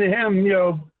saying to him,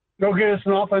 go get us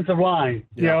an offensive line.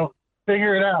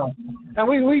 Figure it out.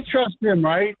 And we trust him,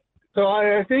 right? So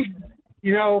I think,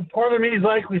 part of me is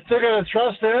like, we still got to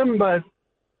trust him, but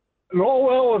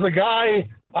Norwell was a guy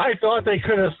I thought they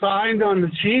could have signed on the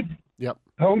cheap. Yep.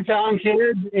 Hometown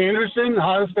kid, Anderson,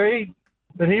 Ohio State,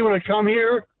 that he would have come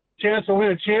here, chance to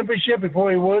win a championship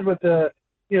before he would with the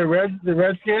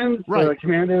Redskins, right. The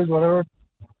Commanders, whatever.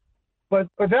 But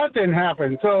that didn't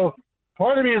happen. So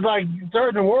part of me is like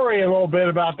starting to worry a little bit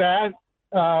about that.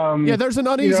 There's an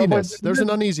uneasiness. There's an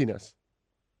uneasiness.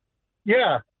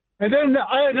 Yeah. And then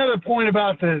I had another point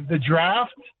about the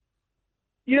draft.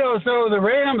 So the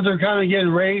Rams are kind of getting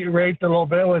raped a little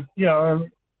bit with,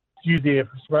 excuse the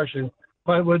expression,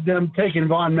 but with them taking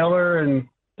Von Miller and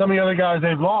some of the other guys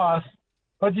they've lost.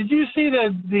 But did you see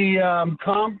the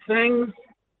comp things,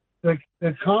 the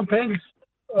comp picks?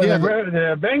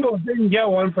 The Bengals didn't get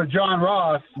one for John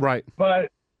Ross. Right.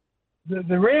 But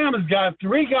the Rams got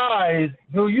 3 guys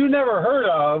who you never heard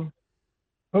of,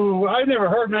 who I never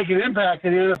heard make an impact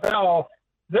in the NFL.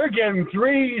 They're getting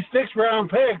 3 6th-round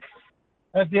picks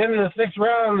at the end of the 6th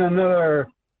round, another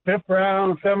 5th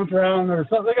round, 7th round, or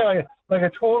something. They got like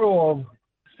a total of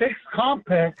 6 comp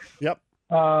picks. Yep.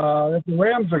 That the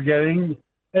Rams are getting.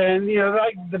 And,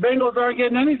 the Bengals aren't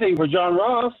getting anything for John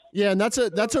Ross. Yeah, and that's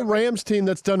a Rams team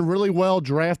that's done really well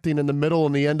drafting in the middle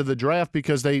and the end of the draft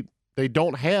because they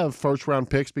don't have first-round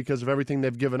picks because of everything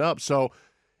they've given up. So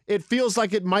it feels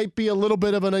like it might be a little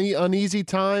bit of an uneasy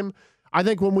time. I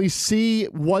think when we see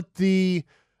what the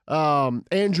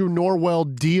Andrew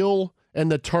Norwell deal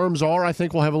and the terms are, I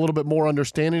think we'll have a little bit more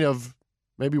understanding of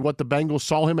maybe what the Bengals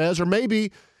saw him as, or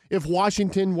maybe if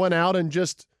Washington went out and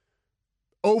just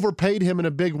overpaid him in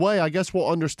a big way. I guess we'll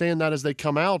understand that as they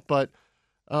come out. But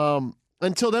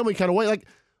until then, we kind of wait. Like,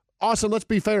 Austin, let's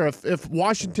be fair. If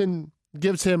Washington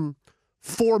gives him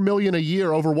 $4 million a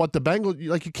year over what the Bengals,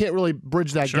 you can't really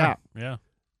bridge that gap. Yeah.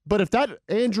 But if that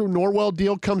Andrew Norwell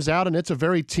deal comes out and it's a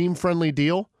very team-friendly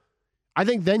deal, I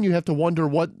think then you have to wonder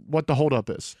what the holdup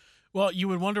is. Well, you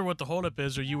would wonder what the holdup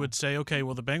is, or you would say, okay,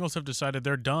 well, the Bengals have decided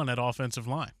they're done at offensive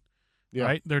line. Yeah.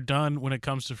 Right? They're done when it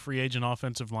comes to free agent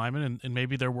offensive linemen, and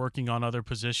maybe they're working on other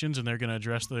positions, and they're going to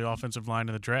address the offensive line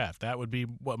in the draft. That would be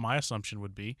what my assumption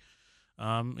would be.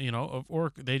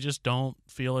 Or they just don't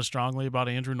feel as strongly about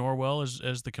Andrew Norwell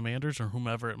as the Commanders or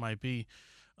whomever it might be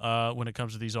when it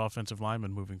comes to these offensive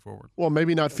linemen moving forward. Well,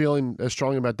 maybe not feeling as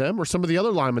strong about them or some of the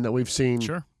other linemen that we've seen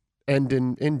end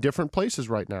in different places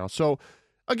right now. So,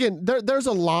 again, there's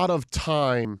a lot of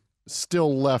time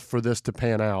still left for this to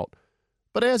pan out.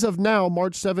 But as of now,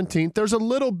 March 17th, there's a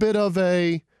little bit of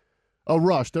a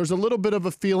rush. There's a little bit of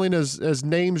a feeling as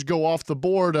names go off the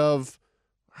board of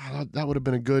that would have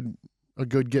been a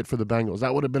good get for the Bengals.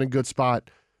 That would have been a good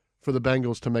spot for the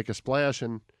Bengals to make a splash,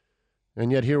 and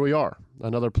yet here we are,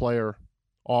 another player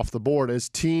off the board as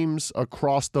teams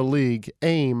across the league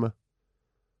aim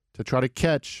to try to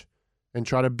catch and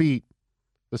try to beat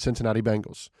the Cincinnati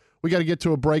Bengals. We got to get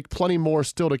to a break. Plenty more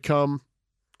still to come.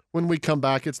 When we come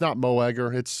back, it's not Mo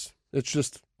Egger. It's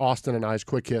just Austin and I's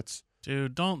quick hits.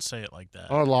 Dude, don't say it like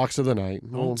that. Our locks of the night.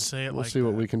 Don't say it like that. We'll see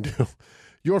what we can do.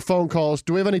 Your phone calls.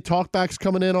 Do we have any talkbacks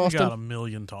coming in, Austin? We got a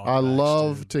million talkbacks. I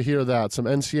love to hear that. Some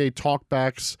NCAA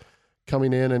talkbacks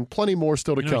coming in and plenty more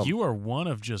still to come. You are one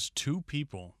of just 2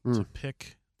 people to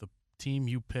pick the team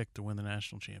you picked to win the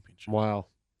national championship. Wow.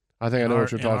 I think I know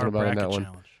what you're talking about in that one.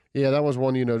 Challenge. Yeah, that was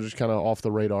one, just kind of off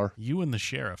the radar. You and the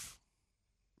sheriff.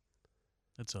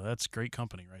 That's great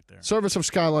company right there. Service of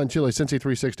Skyline Chili, Cincy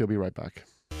 360. We'll be right back.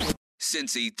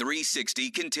 Cincy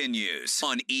 360 continues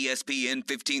on ESPN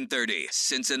 1530,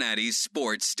 Cincinnati's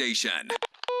sports station.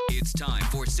 It's time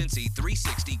for Cincy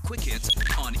 360 Quick Hits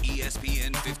on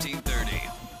ESPN 1530.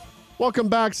 Welcome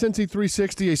back, Cincy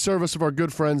 360, a service of our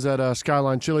good friends at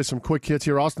Skyline Chili. Some quick hits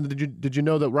here. Austin, did you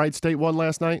know that Wright State won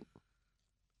last night?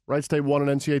 Wright State won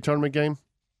an NCAA tournament game.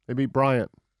 They beat Bryant.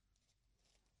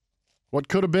 What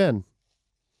could have been?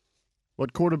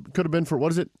 What could have been for,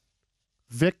 what is it?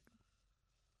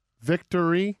 Victor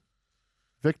Lee?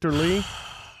 Victor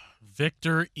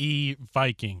E.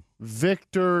 Viking.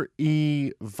 Victor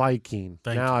E. Viking.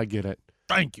 Now I get it.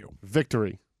 Thank you.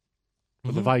 Victory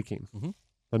for the Viking.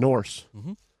 The Norse.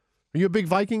 Are you a big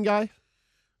Viking guy?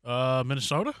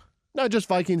 Minnesota? No, just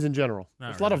Vikings in general.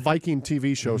 There's a lot of Viking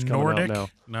TV shows coming out now.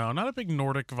 No, not a big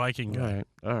Nordic Viking guy.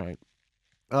 All right.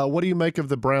 What do you make of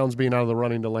the Browns being out of the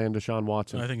running to land Deshaun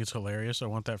Watson? I think it's hilarious. I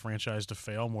want that franchise to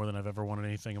fail more than I've ever wanted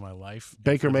anything in my life.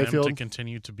 Baker Mayfield to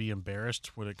continue to be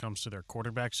embarrassed when it comes to their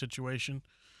quarterback situation.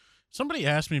 Somebody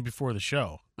asked me before the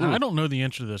show. I don't know the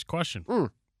answer to this question.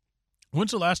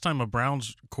 When's the last time a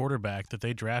Browns quarterback that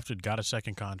they drafted got a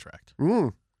second contract?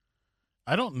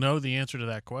 I don't know the answer to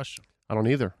that question. I don't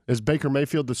either. Is Baker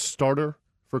Mayfield the starter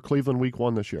for Cleveland Week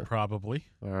 1 this year? Probably.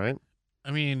 All right.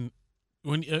 I mean,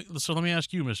 so let me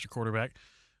ask you, Mr. Quarterback.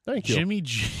 Thank you.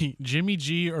 Jimmy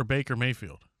G or Baker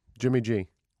Mayfield? Jimmy G.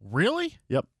 Really?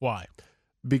 Yep. Why?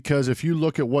 Because if you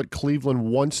look at what Cleveland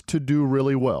wants to do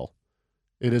really well,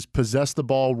 it is possess the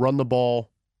ball, run the ball,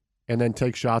 and then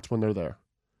take shots when they're there.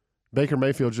 Baker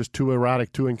Mayfield's just too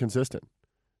erratic, too inconsistent.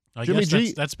 I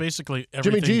guess that's basically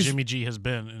everything Jimmy G has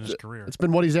been in his career. It's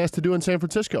been what he's asked to do in San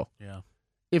Francisco. Yeah.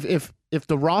 If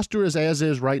the roster is as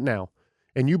is right now,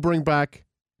 and you bring back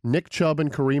Nick Chubb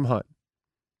and Kareem Hunt,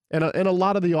 and a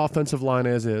lot of the offensive line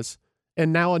as is,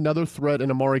 and now another threat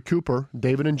in Amari Cooper,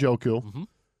 David Njoku. Mm-hmm.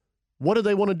 What do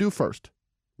they want to do first?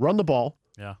 Run the ball.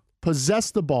 Yeah.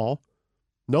 Possess the ball.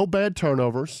 No bad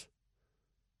turnovers.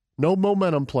 No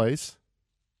momentum plays.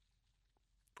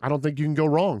 I don't think you can go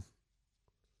wrong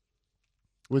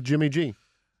with Jimmy G.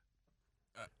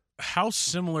 How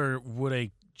similar would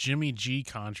a Jimmy G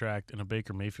contract and a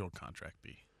Baker Mayfield contract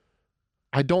be?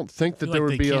 I don't think that there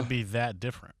would be can't be that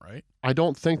different, right? I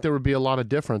don't think there would be a lot of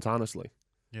difference, honestly.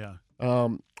 Yeah.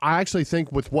 I actually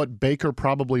think with what Baker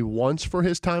probably wants for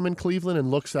his time in Cleveland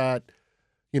and looks at,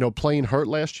 playing hurt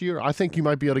last year, I think you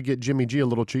might be able to get Jimmy G a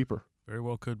little cheaper. Very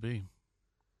well could be.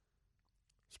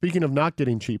 Speaking of not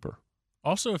getting cheaper.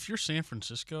 Also, if you're San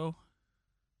Francisco,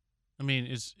 I mean,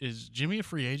 is Jimmy a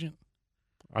free agent?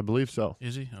 I believe so.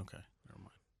 Is he? Okay. Never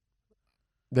mind.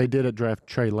 They did draft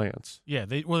Trey Lance. Yeah,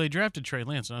 they drafted Trey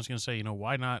Lance, and I was going to say,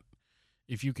 why not,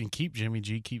 if you can keep Jimmy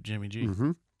G, keep Jimmy G.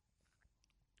 Mm-hmm.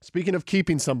 Speaking of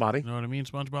keeping somebody. You know what I mean,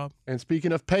 SpongeBob? And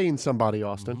speaking of paying somebody,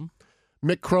 Austin, Mm-hmm.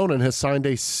 Mick Cronin has signed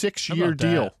a 6-year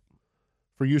deal that?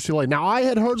 for UCLA. Now, I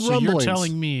had heard rumblings. So you're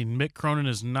telling me Mick Cronin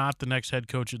is not the next head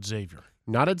coach at Xavier?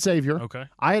 Not at Xavier. Okay.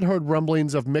 I had heard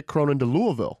rumblings of Mick Cronin to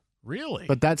Louisville. Really?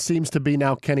 But that seems to be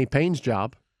now Kenny Payne's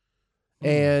job.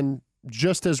 And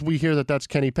just as we hear that that's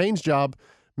Kenny Payne's job,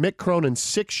 Mick Cronin's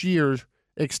 6-year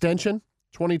extension,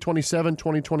 2027,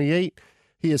 2028,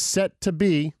 he is set to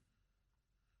be,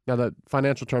 now the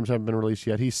financial terms haven't been released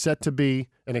yet, he's set to be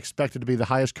and expected to be the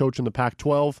highest coach in the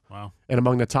Pac-12 and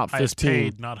among the top highest 15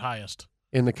 paid, not highest.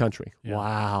 in the country. Yeah.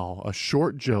 Wow, a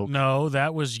short joke. No,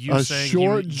 that was you a saying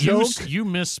short joke you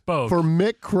misspoke. for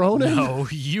Mick Cronin? No,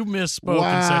 you misspoke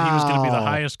and said he was going to be the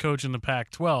highest coach in the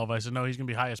Pac-12. I said, no, he's going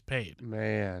to be highest paid.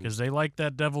 Man. Because they like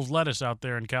that devil's lettuce out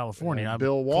there in California. Yeah, I'm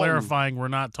Bill Walton. clarifying we're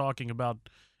not talking about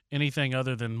anything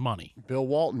other than money. Bill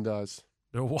Walton does.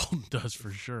 Bill Walton does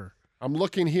for sure. I'm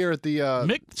looking here at the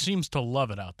Mick seems to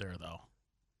love it out there, though.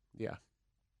 Yeah.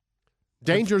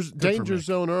 Danger Mick.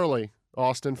 zone early,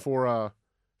 Austin, for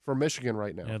Michigan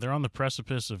right now. Yeah, they're on the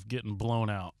precipice of getting blown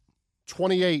out.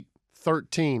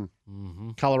 28-13,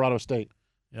 Colorado State.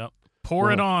 Yep.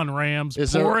 Pour it on, Rams.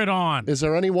 It on. Is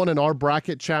there anyone in our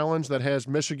bracket challenge that has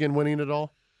Michigan winning it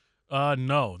all?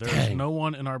 No, there's no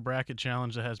one in our bracket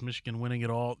challenge that has Michigan winning it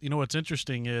all. You know what's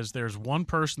interesting is there's one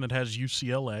person that has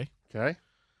UCLA. Okay.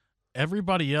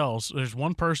 Everybody else, there's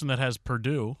one person that has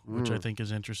Purdue, which I think is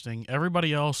interesting.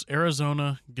 Everybody else,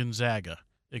 Arizona, Gonzaga,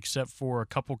 except for a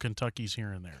couple Kentuckys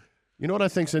here and there. You know what I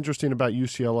think's interesting about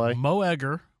UCLA? Mo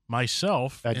Egger,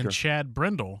 myself, and Chad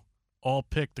Brendel all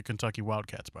picked the Kentucky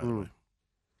Wildcats, by the way.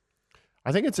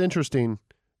 I think it's interesting.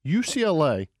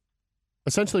 UCLA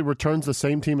essentially returns the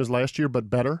same team as last year, but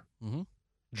better. Mm-hmm.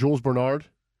 Jules Bernard,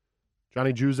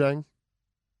 Johnny Juzang.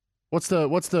 What's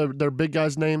their big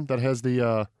guy's name that has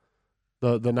the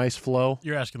nice flow?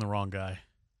 You're asking the wrong guy.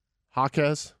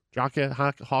 Hawkes?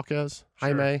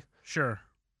 Jaime? Sure.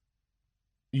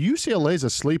 UCLA's a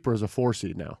sleeper as a 4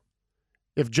 seed now.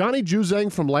 If Johnny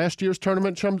Juzang from last year's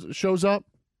tournament shows up,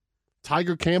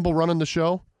 Tiger Campbell running the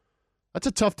show, that's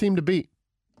a tough team to beat.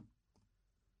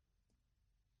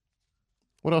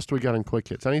 What else do we got in quick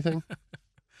hits? Anything?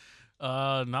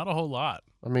 Not a whole lot.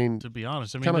 I mean, to be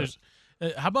honest, there's.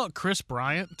 How about Chris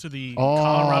Bryant to the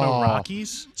Colorado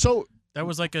Rockies? So that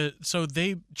was so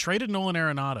they traded Nolan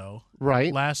Arenado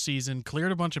last season,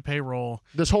 cleared a bunch of payroll.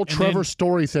 This whole Trevor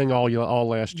Story thing all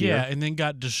last year. Yeah, and then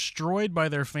got destroyed by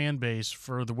their fan base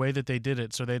for the way that they did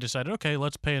it. So they decided, okay,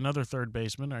 let's pay another third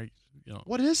baseman.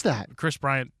 What is that? Chris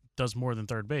Bryant does more than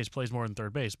third base, plays more than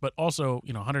third base, but also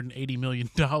 $180 million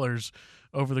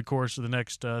over the course of the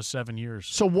next 7 years.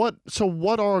 So what's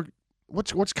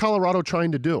Colorado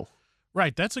trying to do?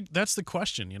 Right, that's the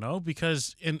question,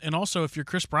 because and also if you're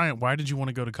Chris Bryant, why did you want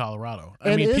to go to Colorado?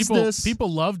 I mean, people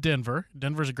love Denver.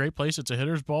 Denver's a great place. It's a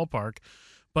hitter's ballpark,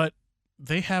 but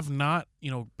they have not,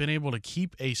 been able to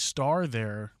keep a star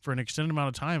there for an extended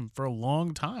amount of time for a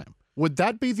long time. Would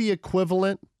that be the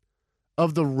equivalent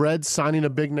of the Reds signing a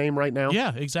big name right now?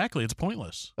 Yeah, exactly. It's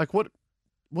pointless. Like what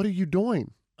are you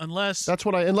doing? Unless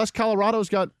Colorado's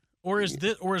got or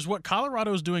is what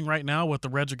Colorado's doing right now what the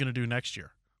Reds are going to do next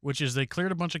year? Which is they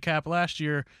cleared a bunch of cap last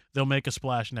year, they'll make a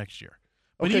splash next year.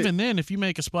 But even then, if you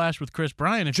make a splash with Chris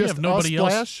Bryant, if you have nobody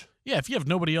else, if you have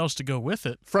nobody else to go with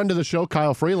it, friend of the show,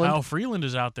 Kyle Freeland. Kyle Freeland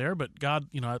is out there, but God,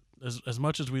 as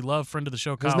much as we love friend of the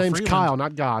show, Kyle Freeland. His name's Freeland, Kyle,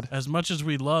 not God. As much as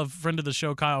we love friend of the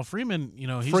show, Kyle Freeman,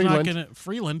 he's Freeland. not going to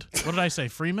Freeland. What did I say,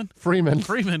 Freeman?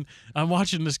 Freeman. I'm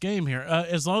watching this game here.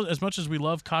 As much as we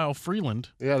love Kyle Freeland,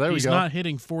 he's not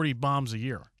hitting 40 bombs a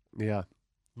year. Yeah,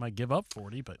 might give up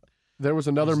 40, but. There was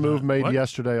another move made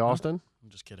yesterday, Austin.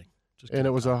 I'm just kidding. and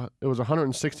it was a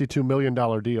 $162 million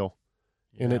deal,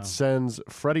 and Yeah. it sends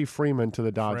Freddie Freeman to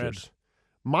the Dodgers.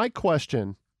 My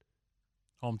question: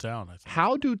 Hometown, I think.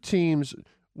 how do teams?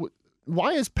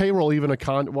 Why is payroll even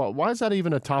why is that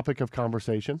even a topic of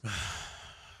conversation?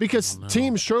 Because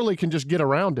teams surely can just get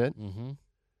around it. Mm-hmm.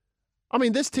 I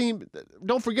mean, this team.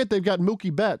 Don't forget they've got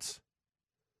Mookie Betts.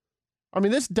 I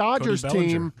mean, this Dodgers Cody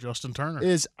Bellinger, team Justin Turner.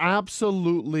 is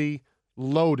absolutely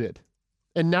loaded.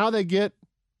 And now they get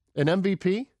an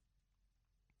MVP?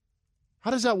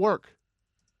 How does that work?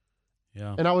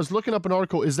 Yeah. And I was looking up an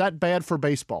article. Is that bad for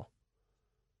baseball?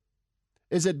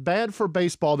 Is it bad for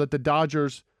baseball that the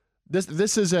Dodgers,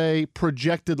 this is a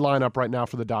projected lineup right now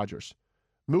for the Dodgers.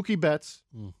 Mookie Betts,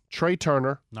 Trey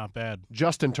Turner. Not bad.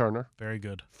 Justin Turner. Very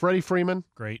good. Freddie Freeman.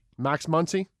 Great. Max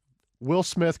Muncy. Will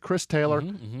Smith, Chris Taylor.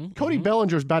 Cody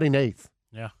Bellinger's batting 8th.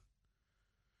 Yeah.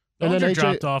 And then Bellinger AJ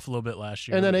dropped off a little bit last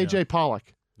year. And then AJ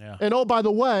Pollock. Yeah. And oh, by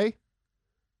the way,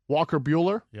 Walker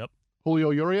Buehler. Yep. Julio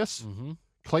Urias. Mm-hmm.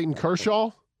 Clayton Kershaw.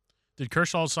 Did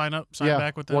Kershaw sign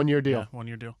back with them? 1 year deal. Yeah, 1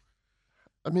 year deal.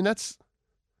 I mean, it's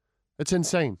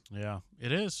insane. Yeah,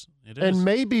 it is. It is. And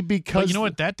maybe because But you know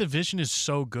what? That division is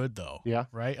so good, though. Yeah.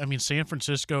 Right? I mean, San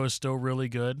Francisco is still really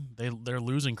good. They're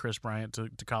losing Chris Bryant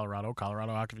to Colorado.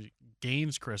 Colorado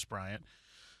gains Chris Bryant.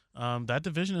 That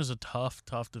division is a tough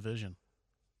division.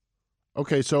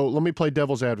 Okay, so let me play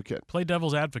devil's advocate. Play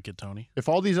devil's advocate, Tony. If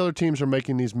all these other teams are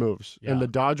making these moves and the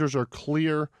Dodgers are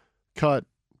clear-cut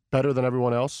better than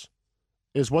everyone else,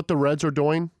 is what the Reds are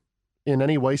doing in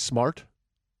any way smart?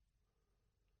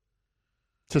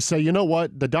 To say, you know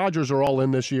what, the Dodgers are all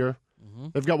in this year. Mm-hmm.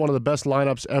 They've got one of the best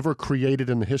lineups ever created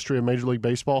in the history of Major League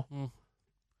Baseball.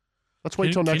 Let's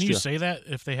wait till next year. Can you say that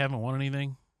if they haven't won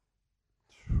anything?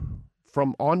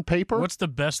 From on paper? What's the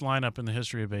best lineup in the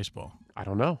history of baseball? I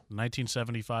don't know.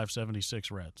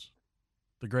 1975-76 Reds.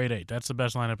 The Great Eight. That's the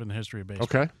best lineup in the history of baseball.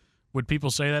 Okay. Would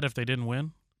people say that if they didn't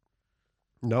win?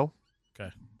 No.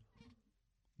 Okay.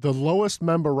 The lowest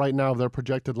member right now of their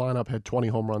projected lineup had 20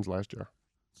 home runs last year.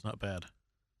 It's not bad.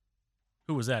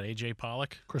 Who was that? AJ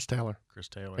Pollock? Chris Taylor.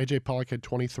 AJ Pollock had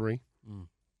 23. Mm. Do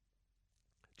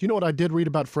you know what I did read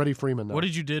about Freddie Freeman, though? What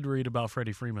did you read about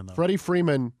Freddie Freeman, though? Freddie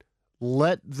Freeman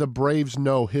let the Braves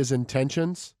know his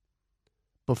intentions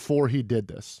before he did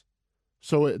this.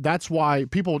 So that's why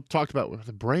people talked about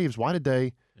the Braves. Why did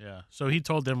they? Yeah. So he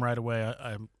told them right away,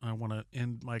 I want to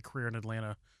end my career in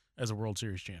Atlanta as a World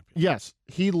Series champion. Yes.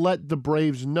 He let the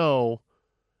Braves know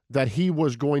that he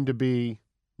was going to be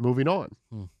moving on.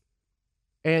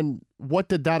 And what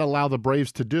did that allow the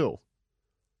Braves to do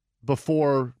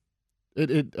before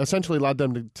it essentially allowed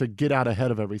them to get out ahead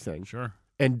of everything? Sure.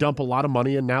 And dump a lot of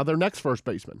money in now their next first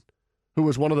baseman, who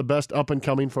was one of the best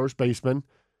up-and-coming first basemen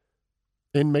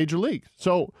in Major League.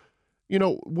 So, you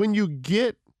know, when you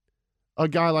get a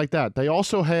guy like that, they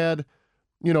also had,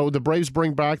 you know, the Braves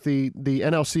bring back the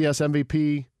NLCS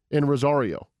MVP in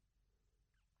Rosario.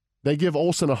 They give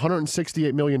Olsen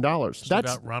 $168 million. Still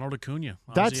got Ronald Acuna.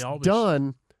 That's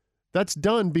done. That's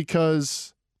done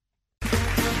because.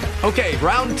 Okay,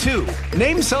 round two.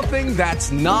 Name something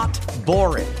that's not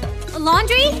boring. A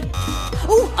laundry?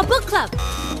 Ooh, a book club.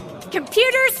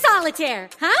 Computer solitaire,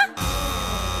 huh?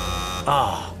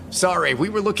 Ah, sorry, we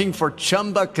were looking for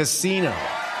Chumba Casino.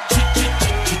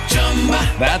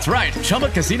 That's right.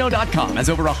 ChumbaCasino.com has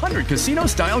over 100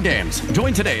 casino-style games.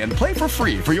 Join today and play for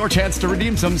free for your chance to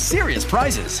redeem some serious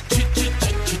prizes.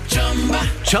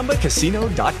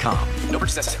 ChumbaCasino.com. No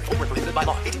purchase necessary. Void where prohibited by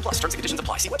law. 18+. Terms and conditions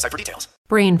apply. See website for details.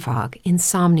 Brain fog,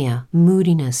 insomnia,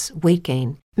 moodiness, weight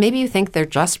gain. Maybe you think they're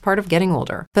just part of getting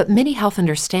older, but MIDI Health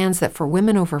understands that for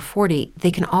women over 40,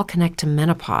 they can all connect to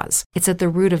menopause. It's at the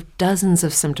root of dozens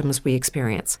of symptoms we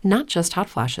experience, not just hot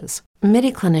flashes.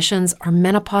 MIDI clinicians are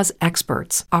menopause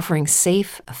experts, offering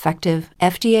safe, effective,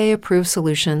 FDA-approved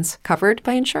solutions covered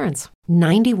by insurance.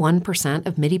 91%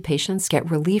 of MIDI patients get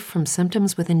relief from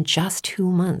symptoms within just 2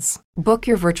 months. Book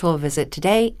your virtual visit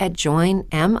today at joinmidi.com.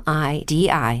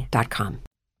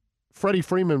 Freddie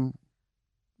Freeman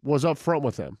was up front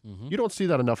with them. You don't see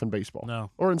that enough in baseball.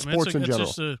 No. Or in sports in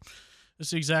general.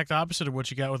 It's the exact opposite of what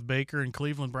you got with Baker and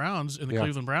Cleveland Browns. And the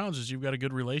Cleveland Browns is you've got a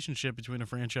good relationship between a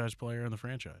franchise player and the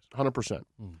franchise. 100%.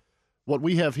 What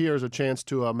we have here is a chance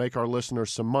to make our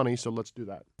listeners some money, so let's do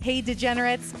that. Hey,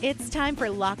 degenerates, it's time for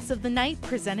Locks of the Night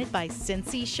presented by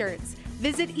Cincy Shirts.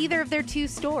 Visit either of their 2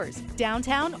 stores,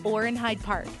 downtown or in Hyde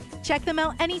Park. Check them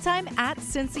out anytime at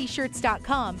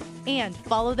cincyshirts.com and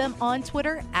follow them on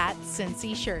Twitter at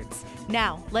Cincy Shirts.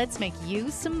 Now, let's make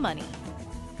you some money.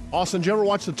 Austin, did you ever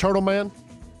watch The Turtle Man?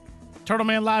 Turtle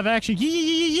Man live action.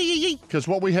 Because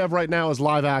what we have right now is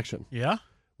live action. Yeah?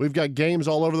 We've got games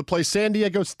all over the place. San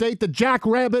Diego State, the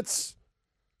Jackrabbits,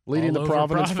 leading All the over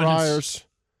Providence Friars.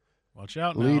 Watch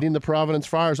out now. Leading the Providence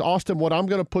Friars. Austin, what I'm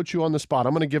going to put you on the spot.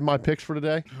 I'm going to give my picks for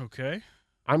today. Okay.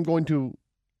 I'm going to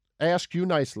ask you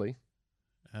nicely.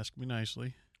 Ask me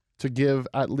nicely. To give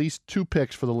at least 2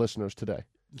 picks for the listeners today.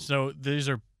 So these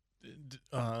are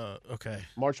okay.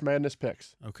 March Madness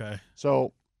picks. Okay.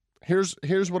 So here's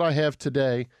what I have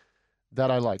today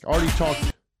that I like. Already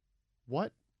talked.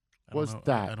 What was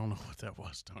that? I don't know what that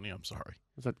was, Tony. I'm sorry.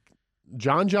 Was that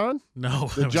John? No.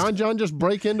 Did John just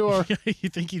break into our? You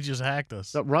think he just hacked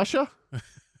us? Russia?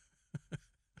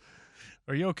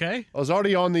 Are you okay? I was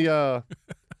already on the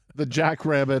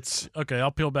Jackrabbits. Okay,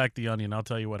 I'll peel back the onion. I'll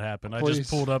tell you what happened. Please. I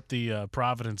just pulled up the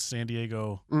Providence, San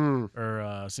Diego,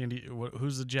 or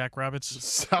who's the Jackrabbits?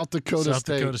 South Dakota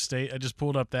State. I just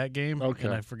pulled up that game, Okay.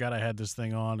 and I forgot I had this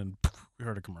thing on, and we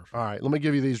heard a commercial. All right, let me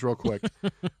give you these real quick.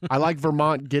 I like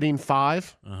Vermont getting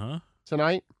 5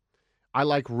 tonight. I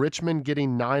like Richmond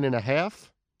getting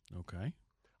 9.5. Okay.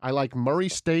 I like Murray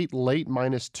State late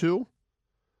 -2.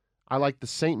 I like the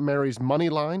St. Mary's money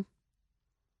line.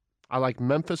 I like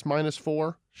Memphis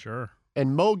 -4. Sure.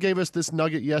 And Mo gave us this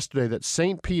nugget yesterday that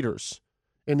St. Peter's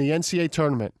in the NCAA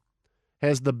tournament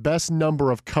has the best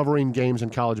number of covering games in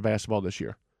college basketball this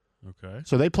year. Okay.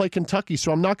 So they play Kentucky.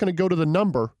 So I'm not going to go to the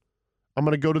number. I'm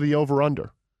going to go to the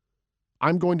over-under.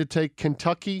 I'm going to take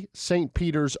Kentucky St.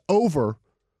 Peter's over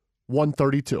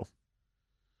 132.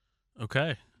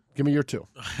 Okay. Give me your 2.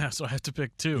 So I have to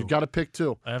pick 2. You got to pick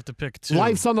 2. I have to pick 2.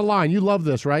 Life's on the line. You love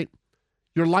this, right?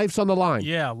 Your life's on the line.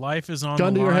 Yeah, life is on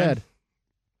Gun the to line. your head.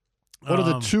 What are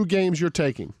the 2 games you're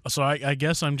taking? So I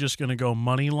guess I'm just going to go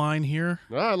money line here.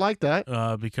 I like that.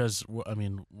 Because I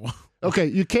mean, okay,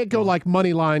 you can't go like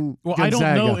money line. Well, Gonzaga.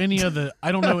 I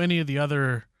don't know any of the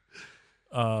other.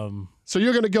 So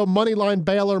you're going to go money line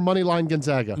Baylor, money line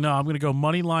Gonzaga. No, I'm going to go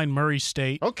money line Murray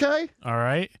State. Okay. All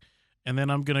right, and then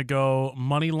I'm going to go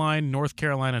money line North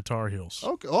Carolina Tar Heels.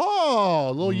 Okay. Oh,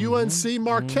 a little UNC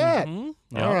Marquette.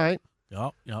 Yep. All right.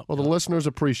 Yep. Well, the listeners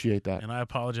appreciate that. And I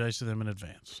apologize to them in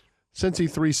advance. Cincy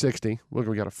 360. Look,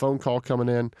 we got a phone call coming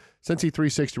in. Cincy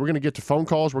 360. We're going to get to phone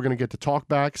calls. We're going to get to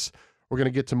talkbacks. We're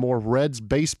going to get to more Reds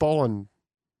baseball and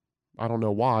I don't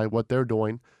know why, what they're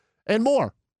doing, and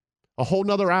more. A whole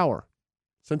nother hour.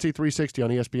 Cincy 360 on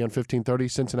ESPN 1530,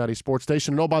 Cincinnati Sports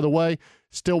Station. And oh, by the way,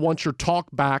 still want your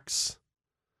talkbacks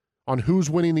on who's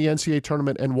winning the NCAA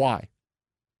tournament and why.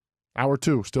 Hour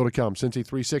 2 still to come. Cincy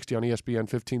 360 on ESPN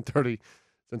 1530,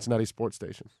 Cincinnati Sports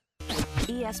Station.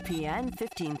 ESPN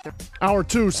 1530. Hour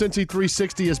 2, Cincy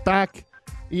 360 is back.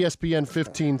 ESPN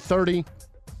 1530.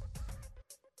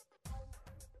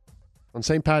 On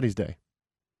St. Paddy's Day,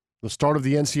 the start of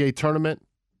the NCAA tournament.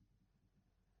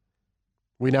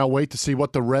 We now wait to see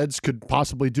what the Reds could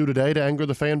possibly do today to anger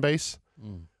the fan base.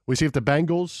 We see if the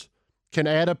Bengals can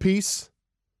add a piece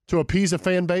to appease a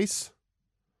fan base.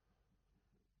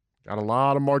 Got a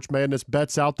lot of March Madness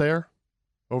bets out there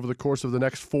over the course of the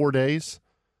next 4 days.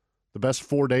 The best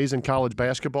 4 days in college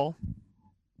basketball.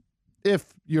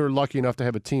 If you're lucky enough to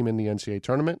have a team in the NCAA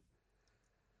tournament.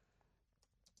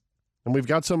 And we've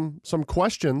got some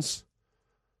questions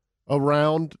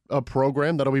around a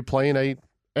program that'll be playing a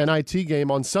NIT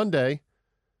game on Sunday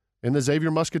in the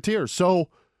Xavier Musketeers. So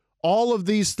all of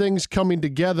these things coming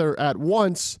together at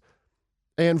once,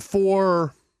 and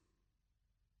for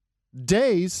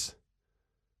days,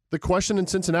 the question in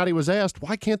Cincinnati was asked,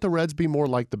 why can't the Reds be more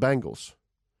like the Bengals?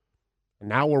 And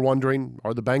now we're wondering,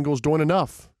 are the Bengals doing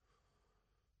enough?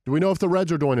 Do we know if the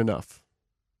Reds are doing enough?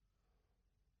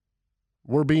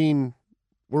 We're being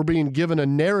given a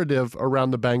narrative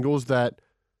around the Bengals that,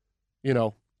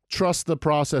 trust the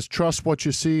process, trust what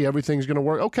you see, everything's going to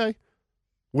work. Okay.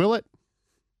 Will it?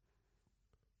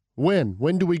 When?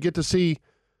 When do we get to see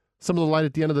some of the light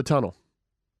at the end of the tunnel?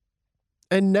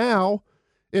 And now,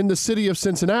 in the city of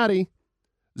Cincinnati,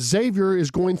 Xavier is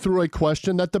going through a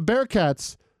question that the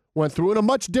Bearcats went through in a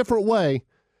much different way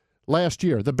last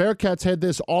year. The Bearcats had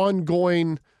this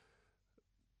ongoing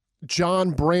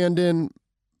John Brandon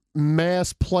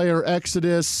mass player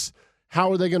exodus. How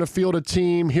are they going to field a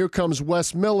team? Here comes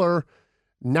Wes Miller.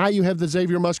 Now you have the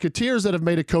Xavier Musketeers that have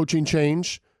made a coaching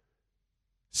change,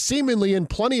 seemingly in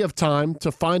plenty of time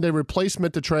to find a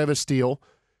replacement to Travis Steele,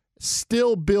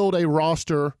 still build a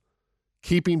roster,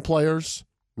 keeping players,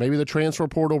 maybe the transfer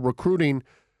portal, recruiting.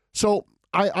 So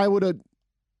I would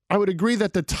agree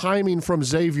that the timing from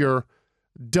Xavier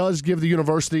does give the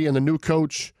university and the new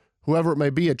coach, whoever it may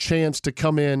be, a chance to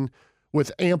come in with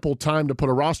ample time to put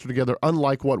a roster together,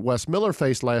 unlike what Wes Miller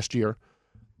faced last year.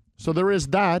 So there is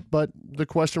that, but the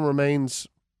question remains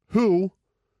who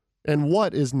and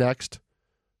what is next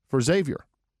for Xavier.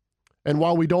 And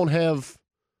while we don't have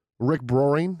Rick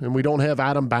Broering and we don't have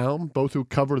Adam Baum, both who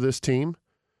cover this team,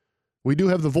 we do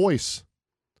have the voice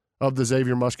of the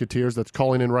Xavier Musketeers that's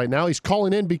calling in right now. He's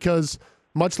calling in because,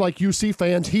 much like UC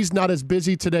fans, he's not as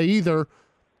busy today either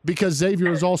because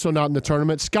Xavier is also not in the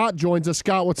tournament. Scott joins us.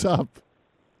 Scott, what's up?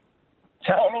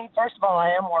 Tony, first of all, I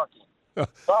am working.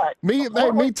 But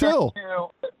me too.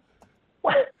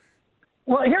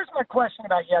 Well, here's my question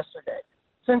about yesterday.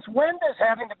 Since when does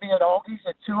having to be at Aldi's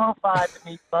at 2:05 to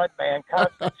meet Budman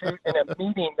constitute in a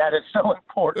meeting that is so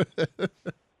important?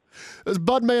 It's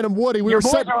Budman and Woody. Your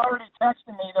boys are already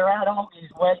texting me. They're at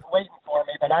Aldi's waiting for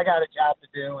me, but I got a job to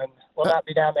do, and we'll not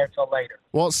be down there till later.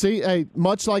 Well, see, hey,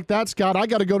 much like that, Scott, I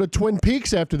got to go to Twin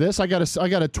Peaks after this. I got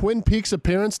a Twin Peaks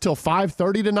appearance till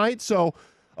 5:30 tonight, so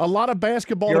a lot of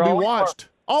basketball to be watched.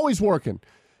 Always working.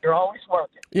 You're always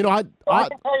working. You know, I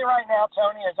can tell you right now,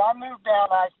 Tony, as I move down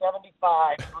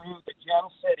I-75 through the Gem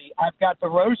City, I've got the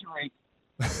rosary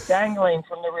dangling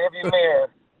from the rearview mirror,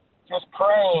 just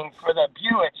praying for the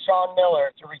Buick Sean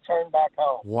Miller to return back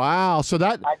home. Wow. So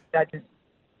I'm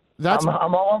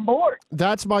all on board.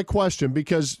 That's my question,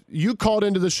 because you called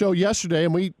into the show yesterday,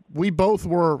 and we both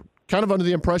were kind of under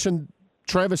the impression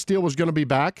Travis Steele was going to be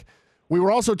back. We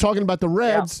were also talking about the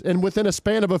Reds, and within a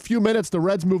span of a few minutes, the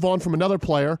Reds move on from another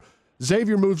player.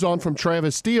 Xavier moves on from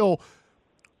Travis Steele.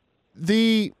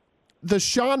 The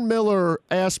Sean Miller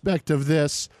aspect of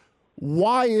this,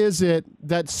 why is it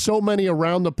that so many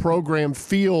around the program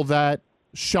feel that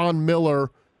Sean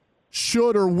Miller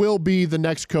should or will be the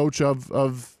next coach of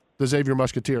the Xavier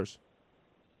Musketeers?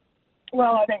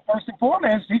 Well, I think first and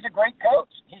foremost, he's a great coach.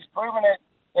 He's proven it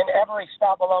in every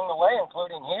stop along the way,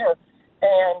 including here.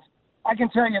 And I can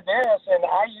tell you this, and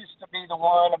I used to be the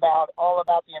one all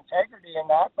about the integrity and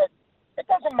that, but it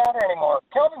doesn't matter anymore.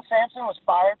 Kelvin Sampson was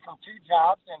fired from 2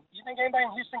 jobs, and you think anybody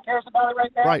in Houston cares about it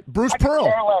right now? Right. Bruce I could Pearl.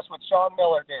 care less what Sean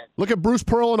Miller did. Look at Bruce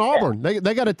Pearl in Auburn. Yeah.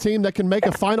 They got a team that can make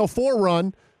a Final Four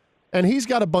run, and he's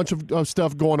got a bunch of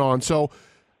stuff going on. So,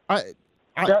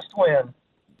 just win.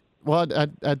 Well,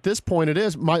 at this point it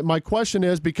is. My question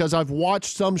is, because I've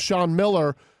watched some Sean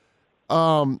Miller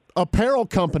apparel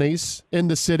companies in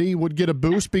the city would get a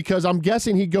boost because I'm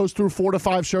guessing he goes through 4 to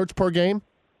 5 shirts per game.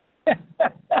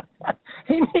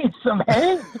 He needs some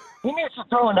hands. He needs to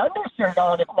throw an undershirt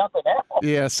on, if nothing else.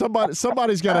 Yeah,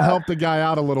 somebody's got to help the guy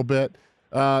out a little bit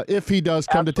if he does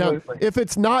come to town. If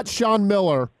it's not Sean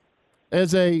Miller,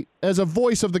 as a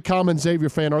voice of the common Xavier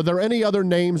fan, are there any other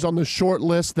names on the short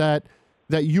list that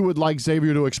you would like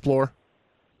Xavier to explore?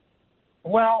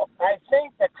 Well, I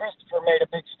think that Christopher made a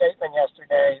big statement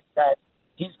yesterday that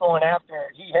he's going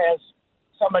after. He has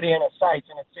somebody in his sights,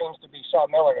 and it seems to be Sean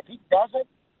Miller. If he doesn't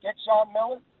get Sean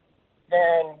Miller,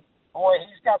 then, boy,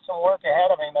 he's got some work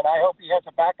ahead of him, and I hope he has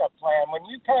a backup plan. When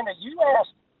you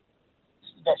asked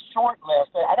the short list,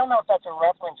 I don't know if that's a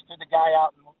reference to the guy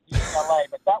out in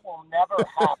UCLA, but that will never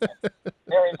happen.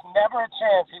 There is never a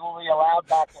chance he will be allowed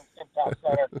back in Simcox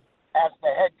Center as the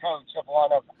head coach of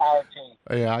one of our teams.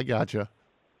 Yeah, I gotcha.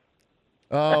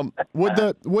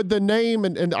 Would the name,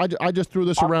 and I just threw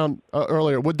this around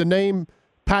earlier, would the name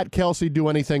Pat Kelsey do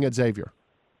anything at Xavier?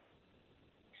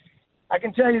 I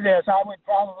can tell you this, I would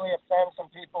probably offend some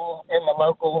people in the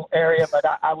local area, but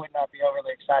I would not be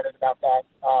overly excited about that.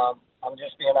 I'm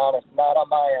just being honest, not on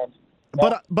my end.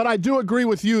 No. But I do agree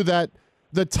with you that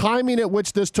the timing at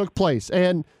which this took place,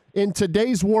 and in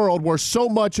today's world where so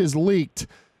much is leaked,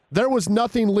 there was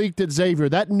nothing leaked at Xavier.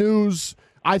 That news,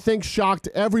 I think, shocked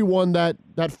everyone that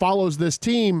follows this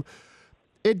team.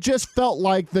 It just felt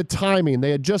like the timing.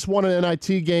 They had just won an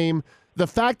NIT game. The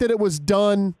fact that it was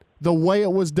done the way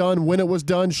it was done, when it was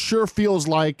done, sure feels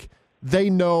like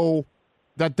they know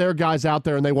that their guy's out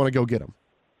there and they want to go get him.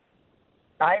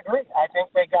 I agree. I think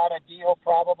they got a deal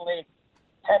probably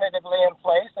tentatively in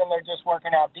place, and they're just working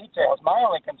out details. My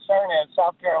only concern is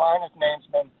South Carolina's name's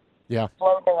been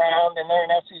floating around, and they're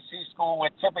an SEC school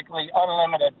with typically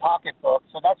unlimited pocketbooks,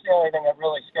 so that's the only thing that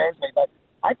really scares me. But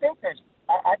I think there's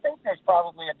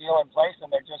probably a deal in place,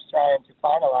 and they're just trying to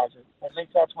finalize it. At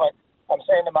least that's what I'm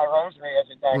saying to my rosary as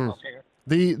it dangles here.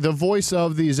 The voice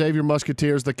of the Xavier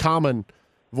Musketeers, the common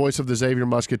voice of the Xavier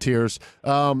Musketeers,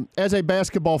 as a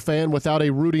basketball fan without a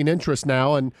rooting interest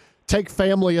now, and take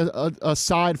family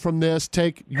aside from this,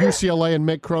 take UCLA and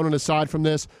Mick Cronin aside from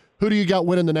this, who do you got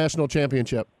winning the national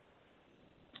championship?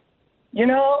 You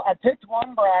know, I picked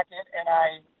one bracket,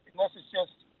 and this is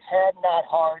just head, not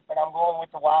heart, but I'm going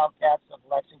with the Wildcats of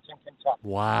Lexington, Kentucky.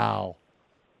 Wow.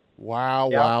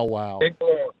 Big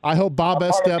blue. I hope Bob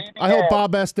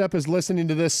Estep is listening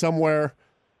to this somewhere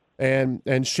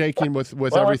and shaking with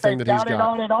well, everything that he's got. Well,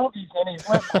 got. it on it, Augies, and he's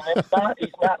listening. If not, he's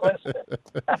not listening.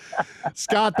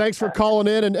 Scott, thanks for calling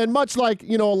in. And much like,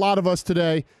 a lot of us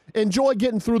today, enjoy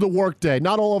getting through the workday.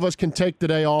 Not all of us can take the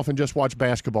day off and just watch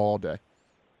basketball all day.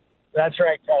 That's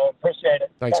right, Colin. Appreciate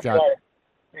it. Thanks, Scott.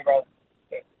 See you, brother.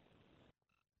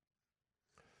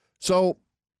 So,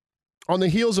 on the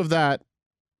heels of that,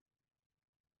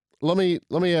 let me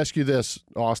ask you this,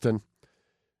 Austin.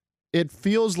 It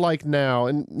feels like now,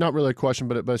 and not really a question,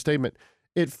 but a statement.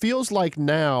 It feels like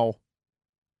now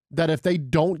that if they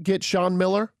don't get Sean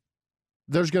Miller,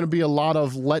 there's going to be a lot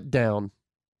of letdown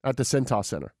at the Cintas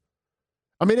Center.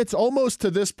 I mean, it's almost to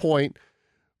this point.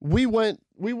 We went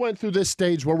through this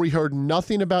stage where we heard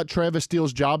nothing about Travis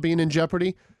Steele's job being in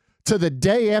jeopardy to the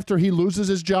day after he loses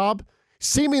his job.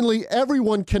 Seemingly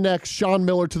everyone connects Sean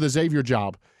Miller to the Xavier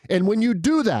job. And when you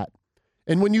do that,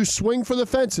 and when you swing for the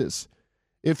fences,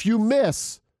 if you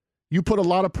miss, you put a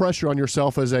lot of pressure on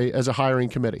yourself as a hiring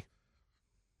committee.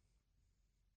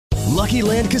 Lucky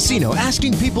Land Casino,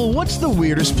 asking people, what's the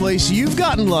weirdest place you've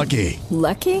gotten lucky?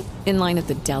 Lucky? In line at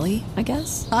the deli, I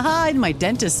guess? Aha, in my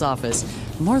dentist's office.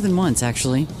 More than once,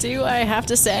 actually. Do I have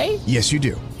to say? Yes, you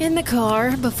do. In the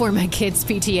car before my kids'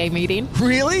 PTA meeting.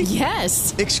 Really?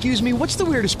 Yes. Excuse me, what's the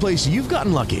weirdest place you've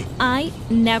gotten lucky? I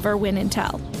never win and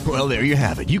tell. Well, there you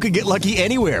have it. You can get lucky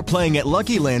anywhere, playing at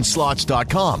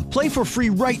LuckyLandSlots.com. Play for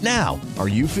free right now. Are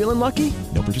you feeling lucky?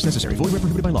 No purchase necessary. Void where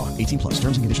prohibited by law. 18+.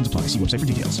 Terms and conditions apply. See website for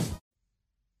details.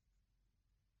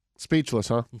 Speechless,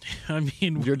 huh? I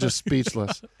mean, you're just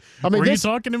speechless. I mean, were you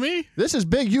talking to me? This is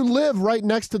big. You live right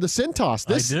next to the Cintas.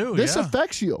 This, I do. This yeah.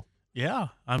 affects you. Yeah,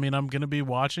 I mean, I'm going to be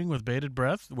watching with bated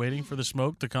breath, waiting for the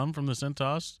smoke to come from the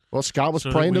Cintas. Well, Scott was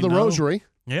praying to the rosary.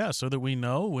 Yeah, so that we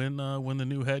know when the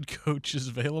new head coach is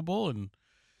available, and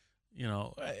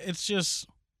it's just.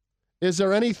 Is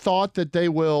there any thought that they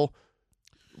will,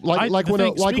 when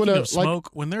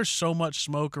there's so much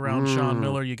smoke around Sean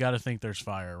Miller, you got to think there's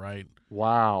fire, right?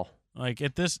 Wow. Like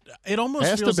it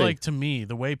almost feels like to me,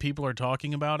 the way people are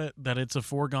talking about it, that it's a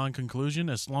foregone conclusion.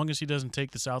 As long as he doesn't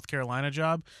take the South Carolina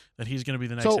job, that he's going to be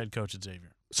the next head coach at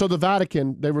Xavier. So the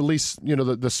Vatican, they release,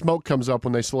 the smoke comes up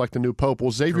when they select a new pope.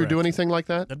 Will Xavier do anything like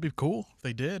that? That'd be cool if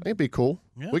they did. It'd be cool.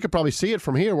 Yeah. We could probably see it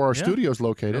from here where our studio's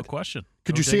located. No question.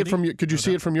 Could you see it from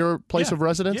see it from your place of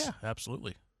residence? Yeah,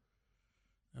 absolutely.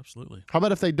 Absolutely. How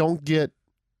about if they don't get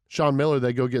Sean Miller,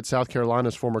 they go get South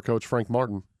Carolina's former coach Frank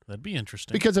Martin? That'd be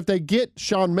interesting. Because if they get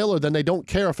Sean Miller, then they don't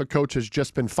care if a coach has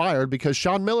just been fired because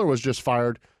Sean Miller was just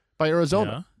fired by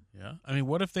Arizona. Yeah. I mean,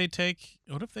 what if they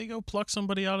go pluck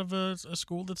somebody out of a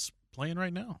school that's playing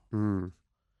right now? One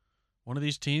of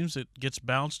these teams that gets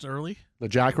bounced early? The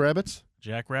Jackrabbits?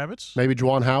 Jackrabbits? Maybe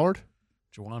Juwan Howard?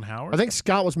 Juwan Howard? I think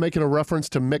Scott was making a reference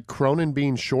to Mick Cronin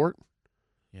being short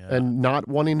and not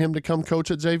wanting him to come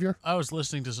coach at Xavier. I was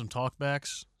listening to some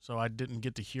talkbacks, so I didn't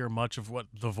get to hear much of what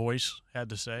the voice had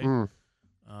to say.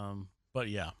 But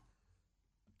yeah,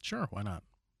 sure, why not?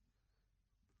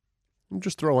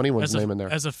 Just throw anyone's name in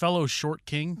there. As a fellow short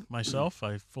king myself,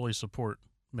 I fully support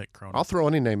Mick Cronin. I'll throw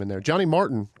any name in there. Johnny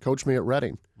Martin coached me at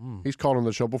Reading. He's called on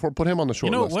the show before. Put him on the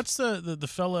short list. What's the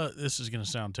fella? This is going to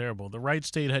sound terrible. The Wright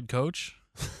State head coach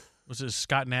was it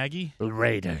Scott Nagy? The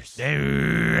Raiders. The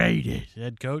Raiders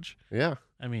head coach. Yeah.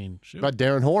 I mean, shoot. About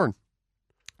Darren Horn.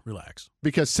 Relax.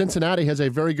 Because Cincinnati has a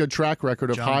very good track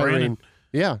record of hiring. Brannon.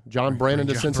 Yeah, John Brannon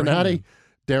to Cincinnati,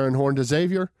 Darren Horn to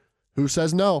Xavier. Who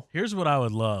says no? Here's what I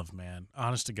would love, man.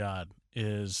 Honest to God,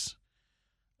 is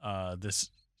this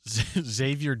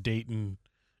Xavier Dayton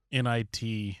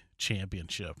NIT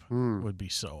championship would be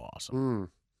so awesome.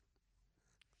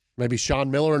 Maybe Sean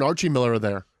Miller and Archie Miller are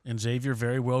there. And Xavier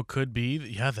very well could be.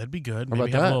 Yeah, that'd be good. How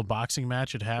Maybe about have that? a little boxing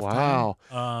match at halftime. Wow.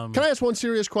 Can I ask one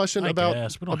serious question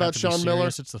about Sean Miller?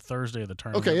 It's the Thursday of the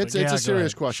tournament. Okay, it's a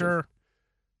serious question. Sure.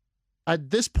 At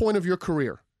this point of your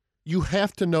career, you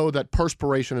have to know that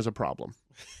perspiration is a problem.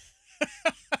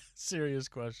 Serious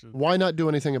question. Why not do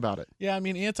anything about it? Yeah, I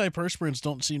mean, antiperspirants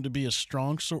don't seem to be a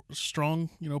strong,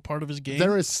 part of his game.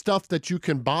 There is stuff that you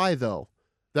can buy though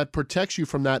that protects you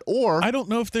from that. Or I don't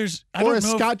know if there's. Or as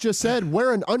Scott just said,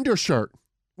 wear an undershirt.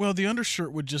 Well, the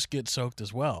undershirt would just get soaked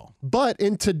as well. But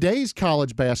in today's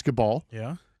college basketball,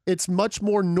 it's much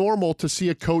more normal to see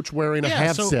a coach wearing a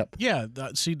half zip. Yeah,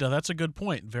 that's a good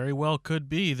point. Very well could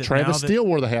be that Travis Steele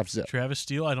wore the half zip. Travis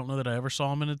Steele, I don't know that I ever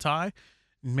saw him in a tie.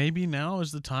 Maybe now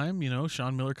is the time,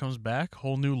 Sean Miller comes back,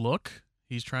 whole new look.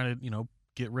 He's trying to,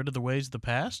 get rid of the ways of the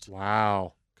past.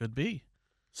 Wow. Could be.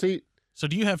 See. So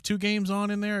do you have 2 games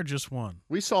on in there or just one?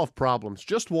 We solve problems.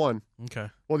 Just one. Okay.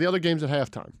 Well, the other game's at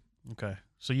halftime. Okay.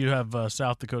 So you have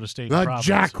South Dakota State. The Providence.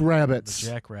 Jackrabbits.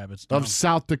 The Jackrabbits. Of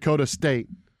South Dakota State.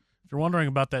 If you're wondering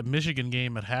about that Michigan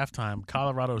game at halftime,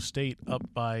 Colorado State up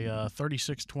by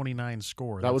 36-29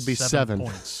 score. That would be 7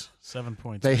 points. 7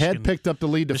 points. They Michigan, had picked up the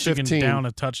lead to Michigan 15. down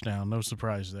a touchdown. No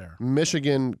surprise there.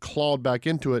 Michigan clawed back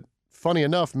into it. Funny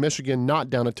enough, Michigan not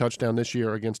down a touchdown this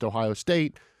year against Ohio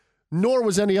State, nor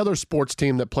was any other sports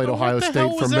team that played Ohio what the State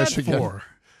hell from was that Michigan. for?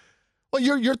 Well,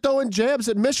 you're throwing jabs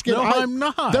at Michigan. No, I'm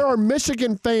not. There are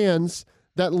Michigan fans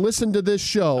that listen to this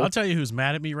show. I'll tell you who's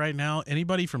mad at me right now.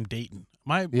 Anybody from Dayton.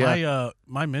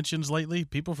 My mentions lately,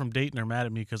 people from Dayton are mad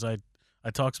at me because I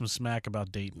talk some smack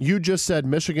about Dayton. You just said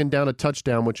Michigan down a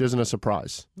touchdown, which isn't a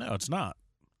surprise. No, it's not.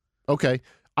 Okay.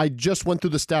 I just went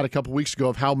through the stat a couple weeks ago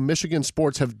of how Michigan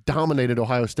sports have dominated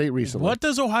Ohio State recently. What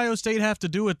does Ohio State have to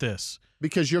do with this?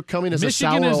 Because you're coming as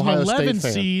Michigan a sour is Ohio an 11 State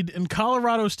fan. seed and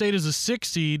Colorado State is a 6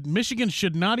 seed. Michigan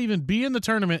should not even be in the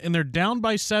tournament, and they're down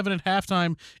by 7 at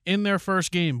halftime in their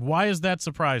first game. Why is that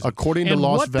surprising? According to and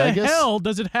Las what Vegas, the hell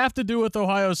does it have to do with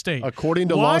Ohio State? According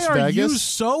to Why Las are Vegas, you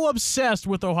so obsessed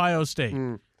with Ohio State?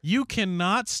 You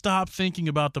cannot stop thinking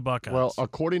about the Buckeyes. well,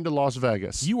 according to Las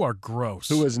Vegas, You are gross.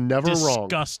 who is never wrong,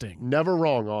 Disgusting. never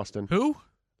wrong, Austin. Who?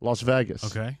 Las Vegas.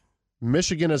 Okay.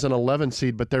 Michigan is an 11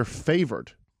 seed, but they're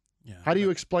favored. Yeah. How do you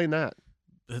explain that?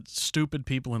 It's stupid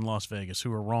people in Las Vegas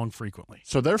who are wrong frequently.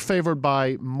 So they're favored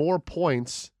by more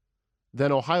points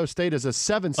than Ohio State as a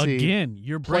 7 seed. Again,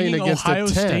 you're playing bringing against Ohio a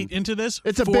 10. State into this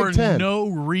It's a for Big Ten. no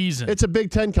reason. It's a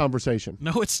Big Ten conversation.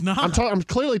 No, it's not. I'm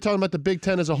clearly talking about the Big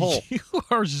Ten as a whole. You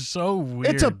are so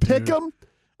weird. It's a pick 'em,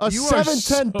 a You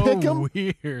 7-10 are so pick 'em.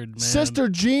 Weird, man. Sister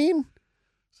Jean.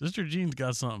 Sister Jean's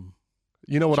got something.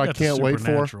 You know what She I got the can't wait for?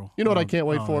 supernatural. You know what I can't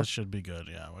wait for? That should be good.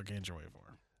 Yeah, what can't you wait for?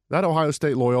 That Ohio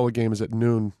State Loyola game is at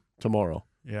noon tomorrow.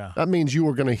 Yeah. That means you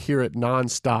are going to hear it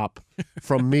nonstop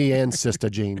from me and Sister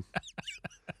Jean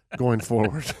going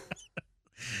forward.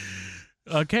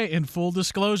 Okay, in full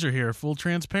disclosure here, full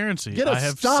transparency. Get a I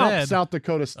have stop, said, South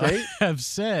Dakota State. I have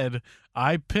said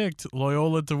I picked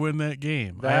Loyola to win that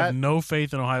game. I have no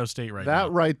faith in Ohio State right now.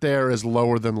 That right there is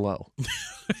lower than low.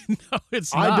 No,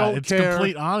 it's not. I don't it's care.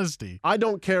 complete honesty. I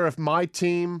don't care if my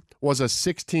team was a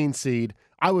 16 seed.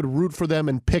 I would root for them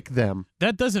and pick them.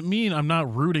 That doesn't mean I'm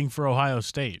not rooting for Ohio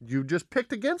State. You just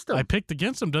picked against them. I picked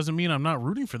against them doesn't mean I'm not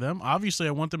rooting for them. Obviously,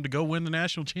 I want them to go win the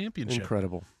national championship.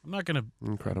 Incredible. I'm not going to.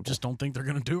 Incredible. Just don't think they're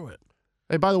going to do it.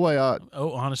 Hey, by the way,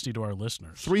 honesty to our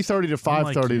listeners. 3:30 to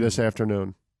 5:30 this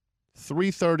afternoon.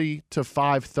 3:30 to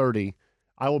 5:30.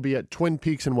 I will be at Twin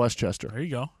Peaks in Westchester. There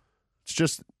you go. It's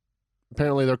just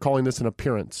apparently they're calling this an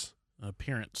appearance.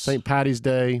 St. Patty's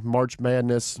Day, March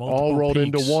Madness, all rolled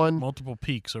into one. Multiple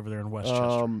peaks over there in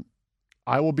Westchester.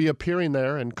 I will be appearing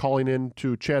there and calling in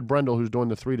to Chad Brendel, who's doing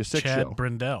the 3 to 6 Chad show.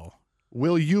 Brendel.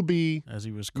 Will you be as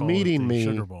he was called meeting at the me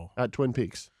Sugar Bowl. at Twin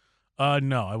Peaks?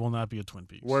 No, I will not be at Twin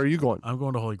Peaks. Where are you going? I'm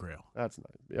going to Holy Grail. That's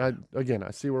nice. I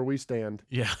see where we stand.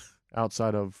 Yeah.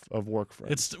 Outside of work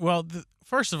friends.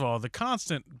 First of all, the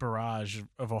constant barrage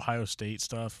of Ohio State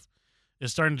stuff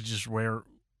is starting to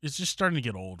it's just starting to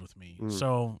get old with me.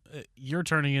 So you're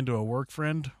turning into a work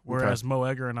friend, whereas Mo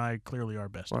Egger and I clearly are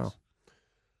besties. Wow.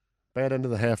 Bad end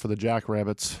of the half for the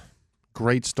Jackrabbits.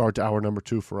 Great start to hour number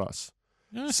 2 for us.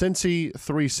 Cincy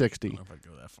 360 I don't know if I'd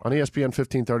go that far. on ESPN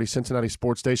 1530 Cincinnati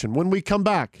Sports Station. When we come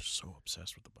back, So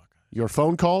obsessed with the Buckeyes. your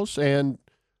phone calls and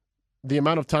the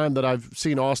amount of time that I've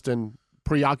seen Austin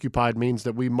preoccupied means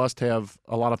that we must have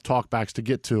a lot of talkbacks to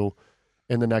get to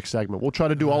in the next segment. We'll try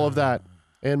to do all of that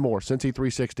and more. Cincy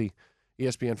 360,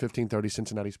 ESPN 1530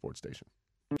 Cincinnati Sports Station.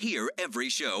 Hear every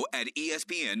show at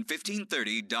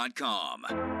ESPN1530.com.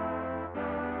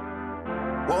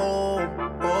 Whoa,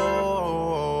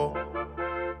 whoa,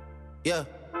 yeah.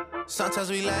 Sometimes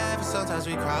we laugh and sometimes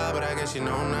we cry, but I guess you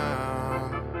know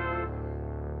now,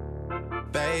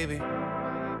 baby.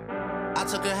 I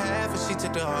took a half and she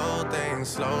took the whole thing.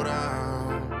 Slow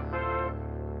down,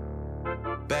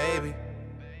 baby.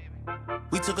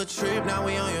 We took a trip, now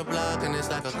we on your block and it's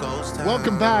like a ghost town.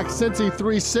 Welcome back, Cincy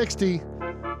 360,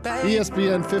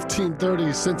 ESPN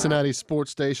 1530 Cincinnati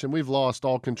Sports Station. We've lost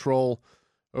all control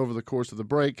over the course of the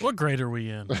break. What grade are we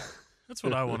in? That's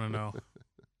what I want to know.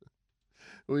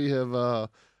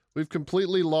 We've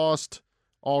completely lost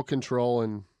all control,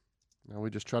 and now we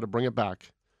just try to bring it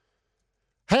back.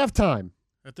 Halftime.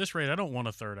 At this rate, I don't want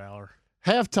a third hour.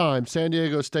 Halftime, San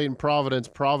Diego State and Providence.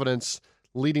 Providence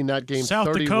leading that game South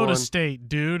 31. Dakota State,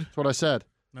 dude. That's what I said.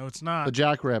 No, it's not. The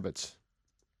Jackrabbits.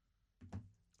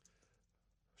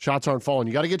 Shots aren't falling.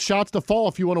 You got to get shots to fall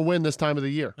if you want to win this time of the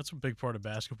year. That's a big part of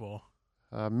basketball.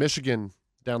 Michigan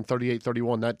down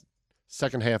 38-31. That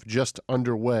second half just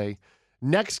underway.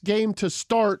 Next game to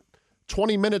start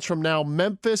 20 minutes from now,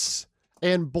 Memphis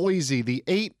and Boise. The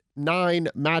 8-9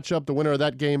 matchup. The winner of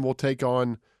that game will take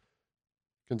on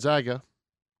Gonzaga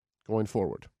going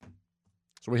forward.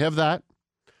 So we have that.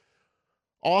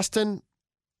 Austin,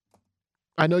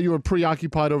 I know you were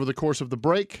preoccupied over the course of the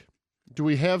break. Do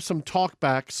we have some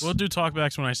talkbacks? We'll do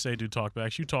talkbacks when I say do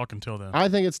talkbacks. You talk until then. I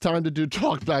think it's time to do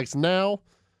talkbacks now.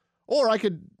 Or I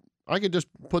could just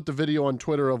put the video on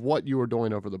Twitter of what you were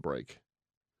doing over the break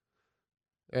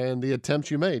and the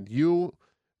attempts you made. You,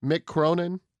 Mick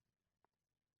Cronin,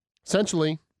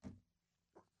 essentially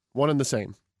one and the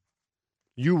same.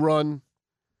 You run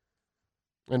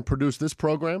and produce this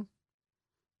program.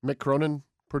 Mick Cronin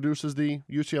produces the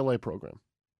UCLA program.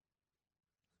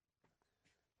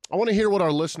 I want to hear what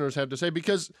our listeners have to say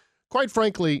because, quite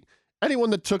frankly, anyone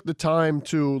that took the time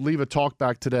to leave a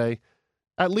talkback today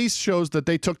at least shows that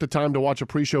they took the time to watch a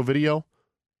pre-show video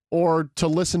or to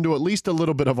listen to at least a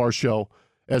little bit of our show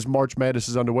as March Madness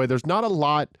is underway. There's not a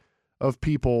lot of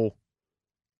people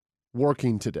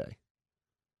working today.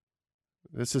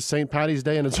 This is St. Patty's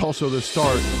Day, and it's also the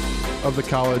start of the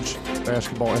college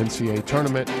basketball NCAA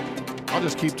tournament. I'll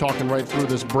just keep talking right through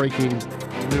this breaking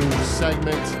news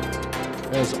segment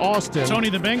as Austin. Tony,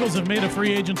 the Bengals have made a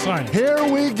free agent signing. Here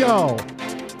we go.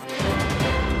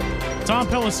 Tom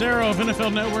Pelissero of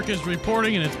NFL Network is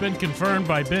reporting, and it's been confirmed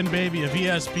by Ben Baby of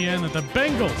ESPN, that the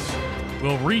Bengals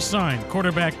will re-sign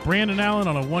quarterback Brandon Allen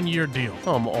on a one-year deal.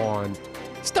 Come on.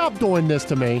 Stop doing this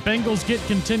to me. Bengals get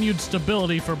continued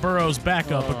stability for Burrow's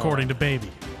backup, according to Baby.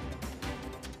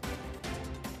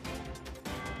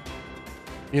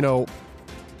 You know,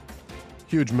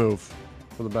 huge move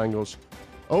for the Bengals.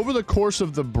 Over the course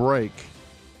of the break,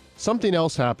 something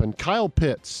else happened. Kyle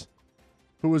Pitts,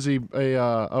 who was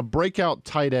a breakout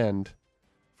tight end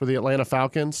for the Atlanta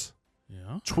Falcons,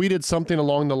 tweeted something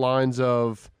along the lines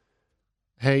of,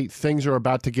 hey, things are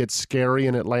about to get scary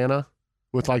in Atlanta,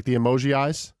 with like the emoji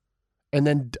eyes, and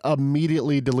then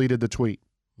immediately deleted the tweet.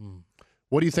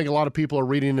 What do you think a lot of people are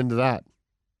reading into that?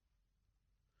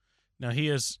 Now, he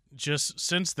has just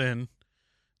since then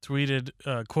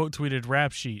quote tweeted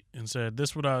Rap Sheet and said, "This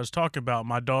is what I was talking about,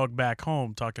 my dog back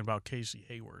home," talking about Casey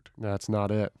Hayward. That's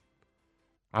not it.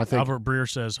 I think Albert Breer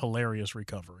says hilarious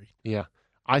recovery. Yeah.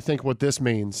 I think what this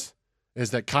means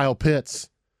is that Kyle Pitts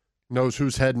knows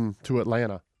who's heading to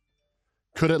Atlanta.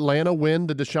 Could Atlanta win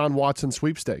the Deshaun Watson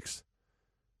sweepstakes?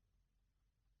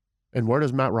 And where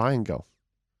does Matt Ryan go?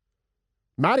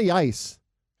 Matty Ice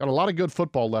got a lot of good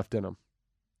football left in him.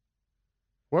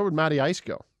 Where would Matty Ice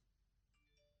go?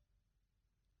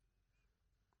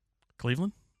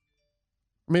 Cleveland?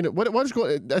 I mean, what is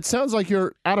going? That sounds like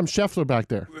you're Adam Scheffler back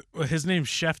there. His name's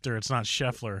Schefter. It's not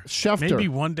Scheffler. Schefter. Maybe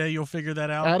one day you'll figure that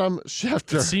out. Adam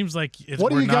Schefter. It seems like it's,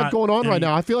 what do you got going on right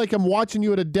now? I feel like I'm watching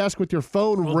you at a desk with your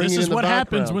phone ringing in the background. This is what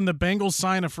happens when the Bengals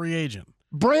sign a free agent.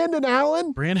 Brandon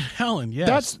Allen? Brandon Allen,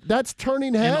 yes. That's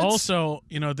turning heads. And also,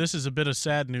 you know, this is a bit of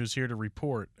sad news here to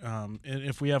report.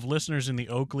 If we have listeners in the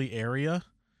Oakley area,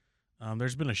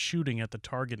 there's been a shooting at the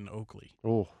Target in Oakley.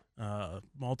 Oh.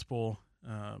 Multiple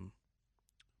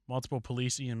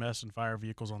police, EMS, and fire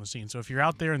vehicles on the scene. So if you're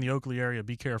out there in the Oakley area,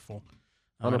 be careful.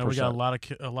 I know we got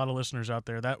a lot of listeners out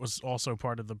there. That was also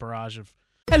part of the barrage of.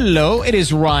 Hello, it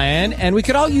is Ryan, and we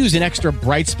could all use an extra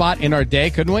bright spot in our day,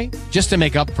 couldn't we? Just to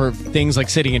make up for things like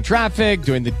sitting in traffic,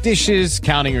 doing the dishes,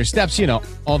 counting your steps, you know,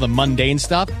 all the mundane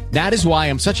stuff. That is why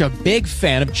I'm such a big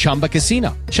fan of Chumba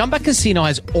Casino. Chumba Casino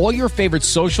has all your favorite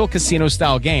social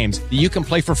casino-style games that you can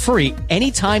play for free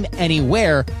anytime,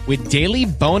 anywhere with daily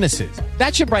bonuses.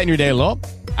 That should brighten your day a little.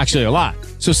 Actually, a lot.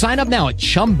 So sign up now at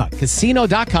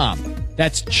ChumbaCasino.com.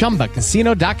 That's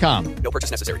ChumbaCasino.com. No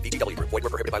purchase necessary. VGW Group. Void where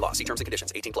prohibited by law. See terms and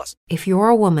conditions. 18+. If you're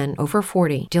a woman over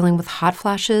 40 dealing with hot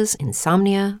flashes,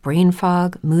 insomnia, brain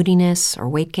fog, moodiness, or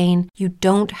weight gain, you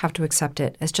don't have to accept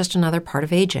it as just another part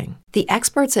of aging. The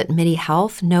experts at MIDI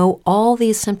Health know all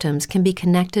these symptoms can be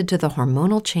connected to the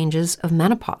hormonal changes of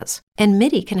menopause. And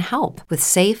MIDI can help with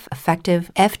safe,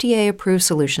 effective, FDA-approved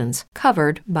solutions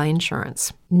covered by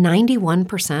insurance.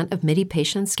 91% of MIDI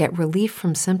patients get relief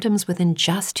from symptoms within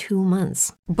just 2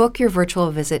 months. Book your virtual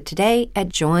visit today at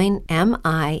joinmidi.com.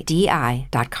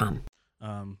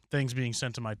 Things being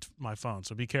sent to my phone,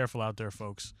 so be careful out there,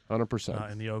 folks.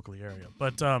 100%. In the Oakley area.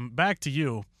 But back to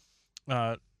you.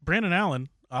 Brandon Allen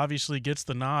obviously gets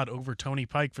the nod over Tony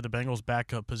Pike for the Bengals'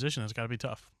 backup position. It's got to be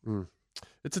tough.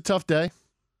 It's a tough day.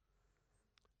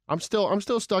 I'm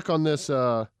still stuck on this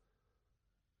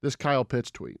this Kyle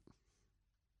Pitts tweet.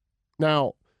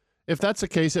 Now, if that's the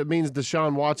case, it means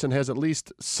Deshaun Watson has at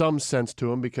least some sense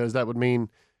to him, because that would mean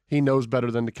he knows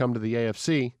better than to come to the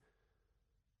AFC.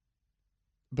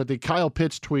 But the Kyle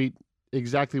Pitts tweet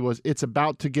exactly was, "It's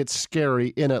about to get scary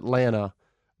in Atlanta. ...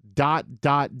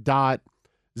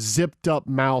 Zipped up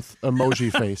mouth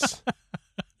emoji face."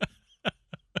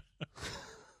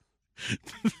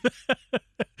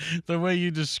 The way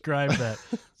you describe that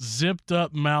zipped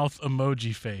up mouth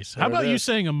emoji face. How about you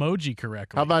saying emoji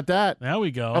correctly? How about that? There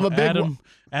we go. I'm a big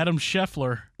Adam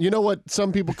Scheffler. You know what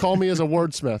some people call me as a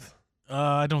wordsmith?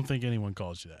 I don't think anyone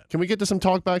calls you that. Can we get to some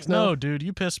talkbacks now? No, dude,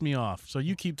 you pissed me off. So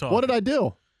you keep talking. What did I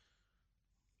do?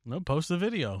 No, post the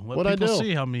video. Let What'd I people do?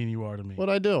 see how mean you are to me.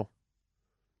 What'd I do?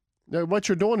 Now, what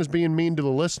you're doing is being mean to the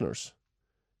listeners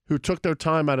who took their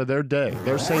time out of their day,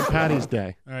 their St. Patty's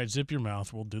Day. All right, zip your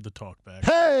mouth. We'll do the talkback.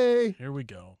 Hey! Here we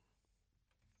go.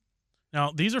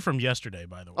 Now, these are from yesterday,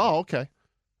 by the way. Oh, okay.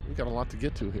 We got a lot to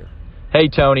get to here. Hey,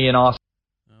 Tony and Austin.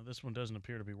 This one doesn't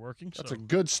appear to be working. That's so a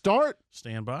good start.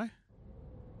 Stand by.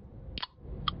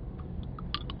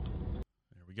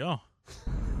 There we go.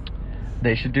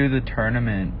 They should do the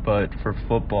tournament, but for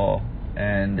football,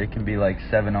 and it can be like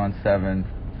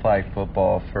 7-on-7 flag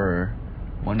football for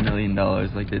 $1 million,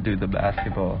 like they do the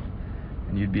basketball,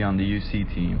 and you'd be on the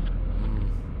UC team.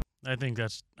 I think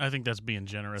that's being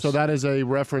generous. So that is a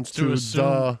reference to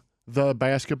the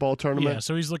basketball tournament? Yeah,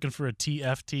 so he's looking for a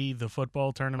TFT, the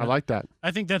football tournament. I like that.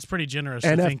 I think that's pretty generous.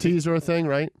 NFTs are a thing,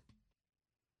 right?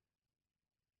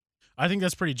 I think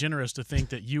that's pretty generous to think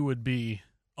that you would be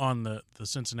on the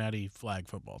Cincinnati flag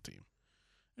football team.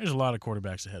 There's a lot of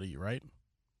quarterbacks ahead of you, right?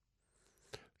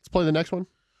 Let's play the next one.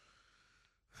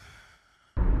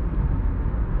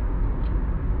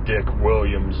 Dick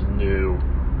Williams knew.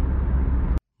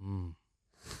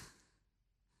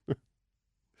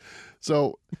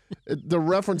 So the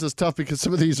reference is tough because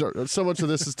so much of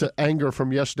this is to anger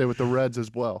from yesterday with the Reds as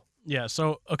well. Yeah.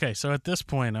 So okay. So at this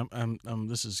point, I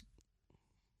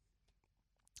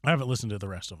haven't listened to the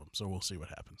rest of them, so we'll see what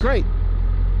happens. Great.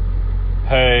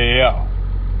 Hey, yo.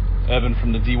 Evan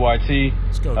from the DYT.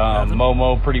 Let's go, Evan.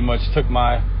 Momo pretty much took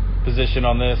my position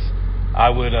on this. I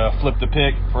would flip the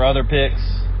pick for other picks.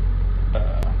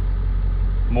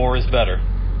 More is better.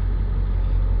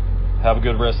 Have a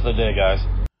good rest of the day, guys.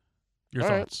 Your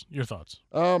thoughts. Your thoughts.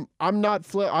 I'm not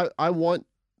I want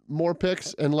more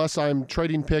picks unless I'm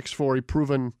trading picks for a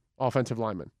proven offensive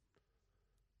lineman.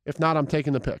 If not, I'm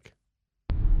taking the pick.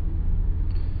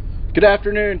 Good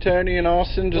afternoon, Tony and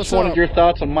Austin. Just wanted your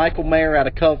thoughts on Michael Mayer out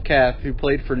of Covcath, who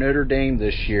played for Notre Dame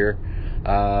this year.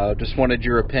 Just wanted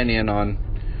your opinion on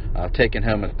taking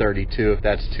him at 32, if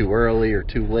that's too early or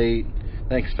too late.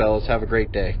 Thanks, fellas. Have a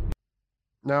great day.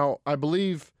 Now, I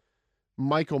believe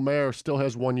Michael Mayer still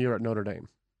has 1 year at Notre Dame.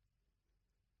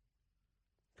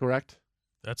 Correct?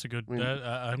 That's a good. I mean,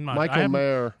 I'm not. Michael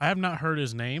Mayer. I have not heard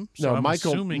his name. So No, I'm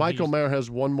Michael assuming Mayer has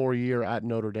one more year at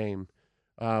Notre Dame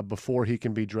before he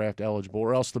can be draft eligible,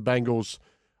 or else the Bengals,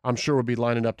 I'm sure, would be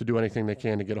lining up to do anything they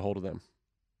can to get a hold of them.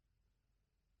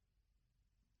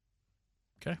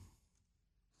 Okay.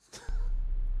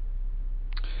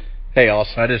 Hey,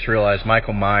 Austin, I just realized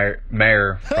Michael Mayer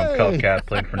from Covcath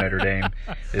playing for Notre Dame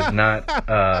is not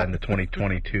in the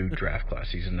 2022 draft class.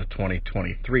 He's in the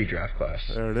 2023 draft class.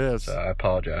 There it is. So I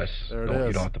apologize. There it You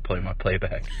is. don't have to play my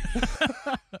playback.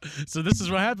 So this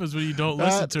is what happens when you don't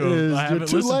listen to him. Is- I you're haven't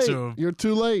too listened late. to him. You're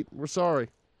too late. We're sorry.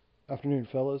 Afternoon,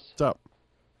 fellas. What's up?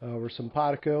 We're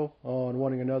simpatico on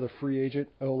wanting another free agent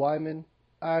O-lineman.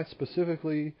 I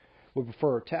specifically would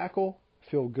prefer a tackle.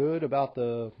 Feel good about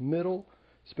the middle,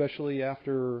 especially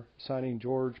after signing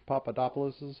George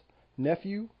Papadopoulos'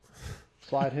 nephew.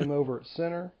 Slide him over at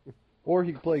center. Or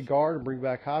he could play guard and bring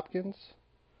back Hopkins.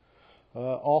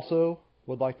 Also,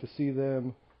 would like to see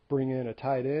them bring in a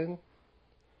tight end.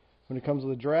 When it comes to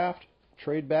the draft,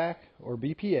 trade back or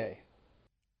BPA.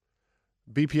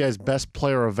 BPA's best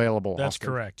player available. That's Austin.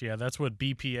 correct. Yeah, that's what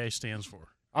BPA stands for.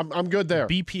 I'm good there.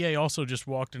 BPA also just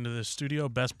walked into this studio.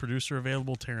 Best producer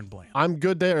available, Taryn Bland. I'm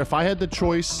good there. If I had the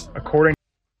choice, According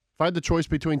if I had the choice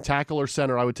between tackle or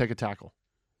center, I would take a tackle.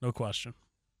 No question.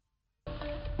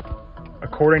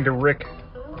 According to Rick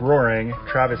Broering,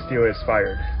 Travis Steele is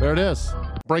fired. There it is.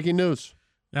 Breaking news.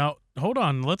 Now, hold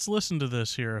on. Let's listen to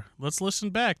this here. Let's listen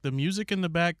back. The music in the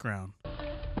background.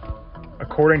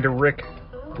 According to Rick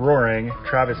Broering,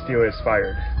 Travis Steele is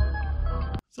fired.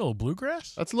 It's a little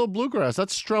bluegrass? That's a little bluegrass.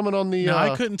 That's strumming on the. Now,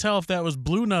 I couldn't tell if that was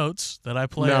Blue Notes that I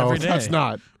play every day. No, that's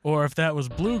not. Or if that was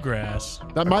bluegrass.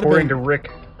 That might have According been. to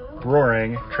Rick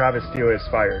Broering, Travis Steele is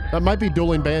fired. That might be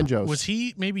dueling banjos. Was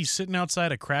he maybe sitting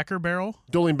outside a Cracker Barrel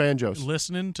dueling banjos?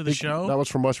 listening to the show? That was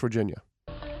from West Virginia.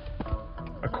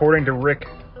 According to Rick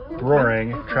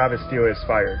Broering, Travis Steele is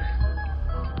fired.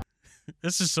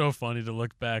 This is so funny to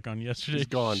look back on yesterday's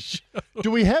gone. show.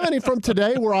 Do we have any from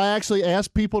today where I actually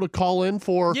asked people to call in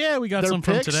for Yeah, we got their some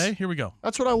picks? from today. Here we go.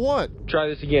 That's what I want. Try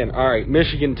this again. All right,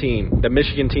 Michigan team. The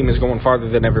Michigan team is going farther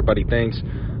than everybody thinks.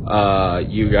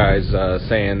 You guys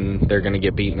saying they're going to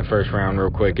get beat in the first round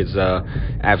real quick is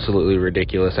absolutely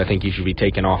ridiculous. I think you should be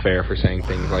taken off air for saying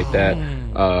things like that.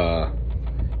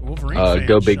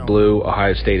 Go Big Blue.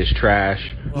 Ohio State is trash.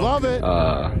 Love it.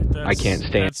 I can't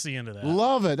stand. That's the end of that.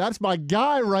 Love it. That's my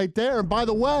guy right there. And by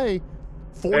the way,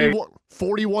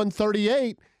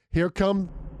 41-38. Here come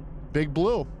Big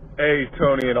Blue. Hey,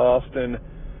 Tony and Austin.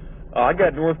 I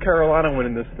got North Carolina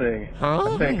winning this thing.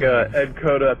 Huh? I think Ed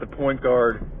Cota at the point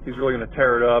guard, he's really going to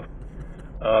tear it up.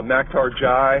 Maktar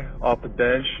Jai off the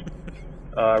bench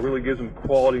really gives him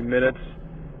quality minutes.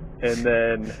 And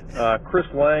then Chris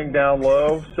Lang down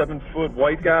low, 7-foot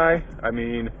white guy. I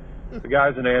mean, the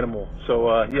guy's an animal.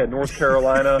 So, yeah, North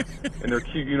Carolina in their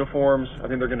cute uniforms. I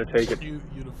think they're going to take it. Cute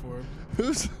uniform.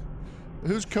 Who's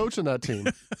coaching that team?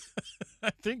 I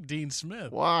think Dean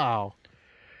Smith. Wow.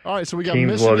 All right, so we got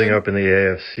Teams Michigan. loading up in the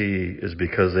AFC is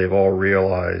because they've all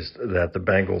realized that the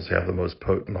Bengals have the most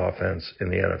potent offense in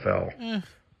the NFL.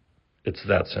 It's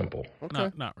that simple. Okay.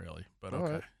 Not really, but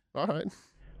okay. All right.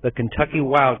 The Kentucky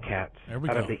Wildcats There we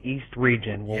out go. of the East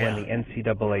region will Yeah. win the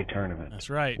NCAA tournament. That's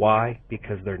right. Why?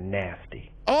 Because they're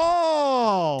nasty.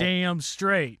 Oh! Damn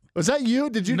straight. Was that you?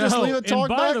 Did you No, just leave a talk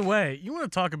and by back? the way, you want to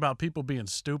talk about people being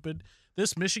stupid?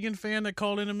 This Michigan fan that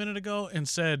called in a minute ago and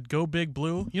said, go Big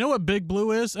Blue. You know what Big Blue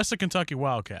is? That's the Kentucky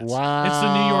Wildcats. Wow. It's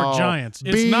the New York Giants.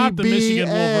 It's not the Michigan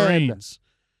BBN. Wolverines.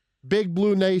 Big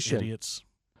Blue Nation. Idiots.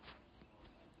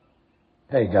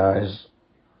 Hey, guys.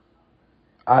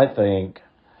 I think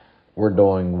we're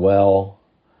doing well.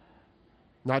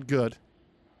 Not good.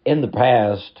 In the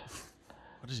past,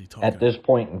 What is he talking at this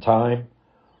point in time,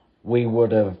 we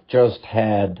would have just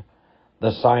had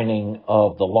the signing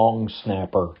of the long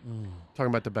snapper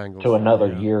Talking about the Bengals. to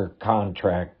another year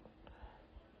contract.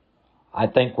 I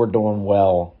think we're doing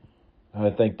well. I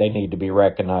think they need to be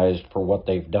recognized for what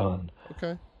they've done.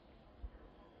 Okay.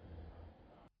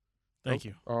 Thank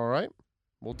you. All right.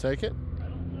 We'll take it.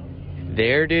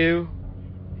 Their due,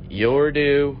 your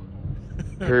due,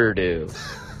 her due.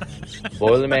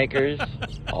 Boilermakers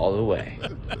all the way.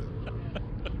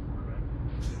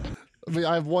 I mean,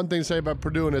 I have one thing to say about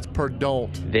Purdue, and it's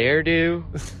Purdon't. Their due,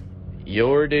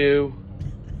 your due,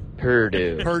 her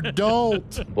due.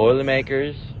 Purdon't.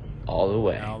 Boilermakers all the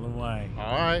way. All the way.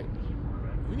 All right.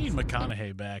 We need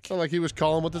McConaughey back. Sound like he was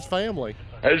calling with his family.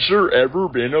 Has there ever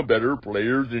been a better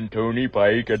player than Tony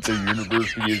Pike at the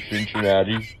University of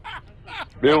Cincinnati?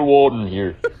 Bill Walden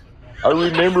here. I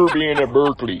remember being at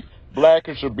Berkeley, black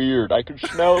as a beard. I could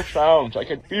smell sounds. I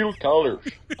could feel colors.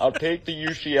 I'll take the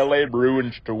UCLA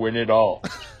Bruins to win it all.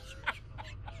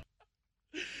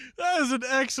 That is an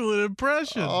excellent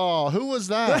impression. Oh, who was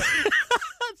that?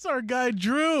 That's our guy,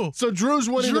 Drew. So Drew's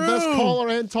winning the best caller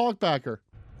and talkbacker.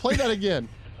 Play that again.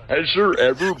 Has there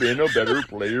ever been a better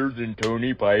player than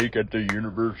Tony Pike at the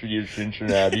University of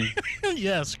Cincinnati?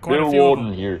 Yes, quite Bill a few of Walden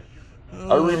them. here.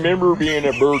 I remember being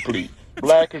at Berkeley,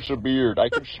 black as a beard. I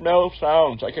could smell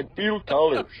sounds. I could feel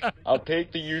colors. I'll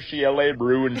take the UCLA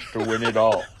Bruins to win it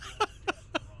all.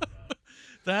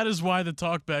 That is why the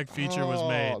talkback feature was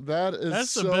made.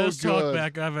 That's the so best good.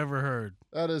 talkback I've ever heard.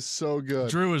 That is so good.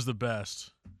 Drew is the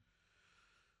best.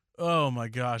 Oh my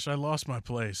gosh, I lost my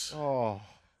place. Oh.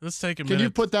 Let's take a Can minute. you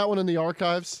put that one in the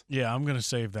archives? Yeah, I'm gonna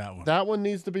save that one. That one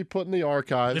needs to be put in the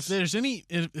archives. If there's any,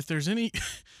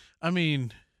 I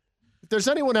mean, if there's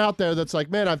anyone out there that's like,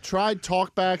 man, I've tried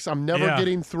talkbacks, I'm never Yeah.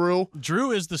 getting through.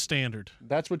 Drew is the standard.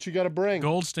 That's what you got to bring.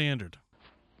 Gold standard.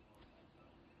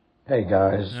 Hey,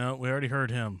 guys. No, we already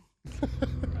heard him.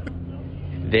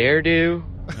 Their due.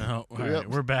 No, all right,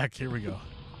 we're back. Here we go.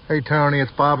 Hey, Tony,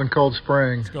 it's Bob in Cold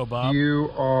Spring. Let's go, Bob.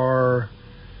 You are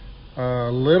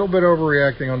a little bit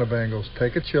overreacting on the Bengals.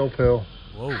 Take a chill pill.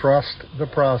 Whoa. Trust the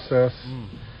process.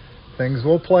 Things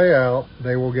will play out.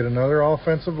 They will get another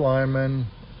offensive lineman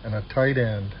and a tight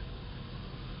end.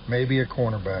 Maybe a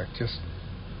cornerback. Just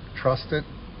trust it.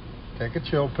 Take a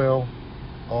chill pill.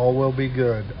 All will be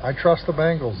good. I trust the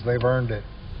Bengals. They've earned it.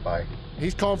 Bye.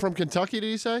 He's calling from Kentucky, did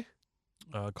he say?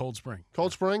 Cold Spring.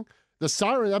 Cold Spring? The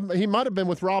siren, he might have been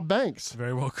with Rob Banks.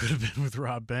 Very well could have been with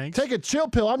Rob Banks. Take a chill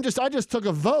pill. I just took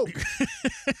a vote.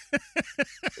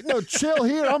 No, chill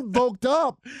here. I'm voked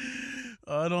up.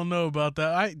 I don't know about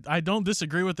that. I don't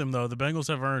disagree with them, though. The Bengals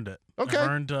have earned it. Okay. Have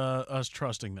earned us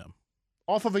trusting them.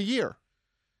 Off of a year.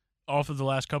 Off of the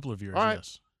last couple of years, All right.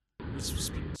 yes.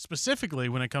 Specifically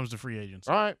when it comes to free agents.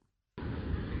 All right.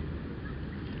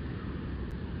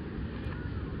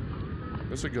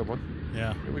 That's a good one.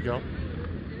 Yeah. Here we go.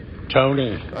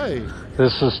 Tony. Hey.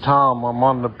 This is Tom. I'm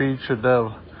on the beach at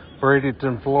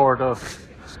Bradenton, Florida.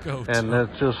 Go, and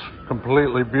it's just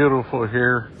completely beautiful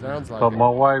here. Sounds like but it. my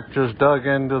wife just dug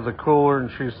into the cooler and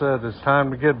she said it's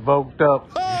time to get voked up.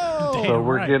 Oh! So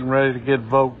we're getting ready to get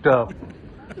voked up.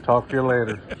 Talk to you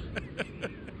later.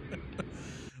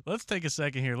 Let's take a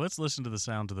second here. Let's listen to the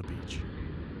sound of the beach.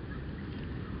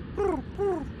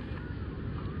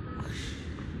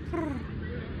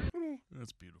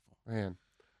 That's beautiful. Man.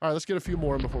 All right, let's get a few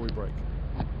more in before we break.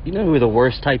 You know who the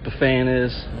worst type of fan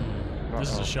is?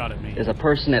 This is a shot at me. Is a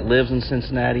person that lives in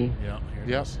Cincinnati. Yeah.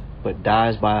 Yep. But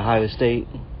dies by Ohio State.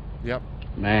 Yep.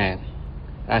 Man,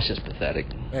 that's just pathetic.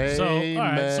 So, all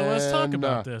right, so let's talk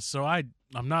about this. So I'm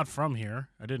not from here.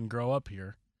 I didn't grow up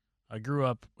here. I grew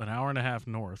up an hour and a half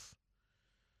north,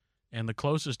 and the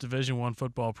closest Division I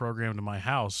football program to my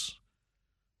house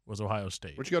was Ohio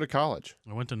State. Where'd you go to college?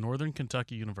 I went to Northern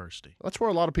Kentucky University. That's where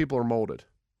a lot of people are molded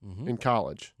in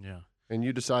college. Yeah. And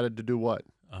you decided to do what?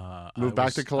 Move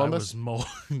back to Columbus? No,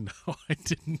 I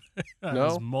didn't. I No?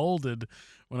 was molded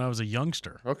when I was a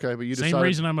youngster. Okay, but you Same decided...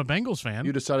 reason I'm a Bengals fan.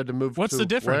 You decided to move What's to the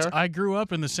difference? where? I grew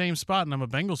up in the same spot, and I'm a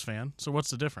Bengals fan, so what's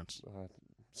the difference?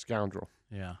 Scoundrel.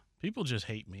 Yeah. People just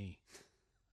hate me.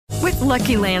 With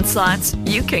Lucky Land Slots,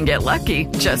 you can get lucky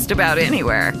just about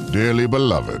anywhere. Dearly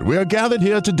beloved, we are gathered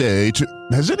here today to...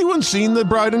 Has anyone seen the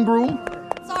bride and groom?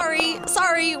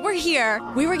 Sorry, we're here.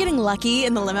 We were getting lucky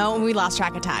in the limo and we lost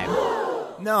track of time.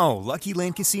 No, Lucky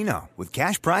Land Casino, with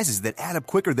cash prizes that add up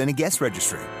quicker than a guest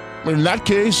registry. In that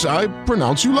case, I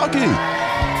pronounce you lucky.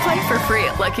 Play for free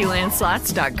at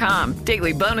LuckyLandSlots.com.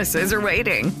 Daily bonuses are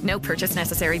waiting. No purchase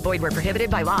necessary. Void where prohibited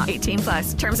by law.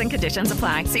 18+. Terms and conditions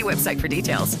apply. See website for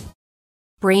details.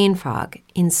 Brain fog,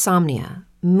 insomnia,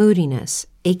 moodiness,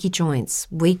 achy joints,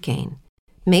 weight gain.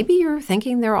 Maybe you're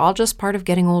thinking they're all just part of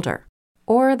getting older.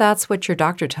 Or that's what your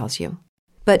doctor tells you.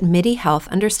 But MIDI Health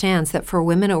understands that for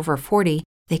women over 40,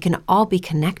 they can all be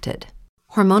connected.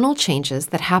 Hormonal changes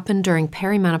that happen during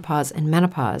perimenopause and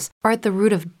menopause are at the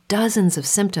root of dozens of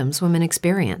symptoms women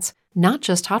experience, not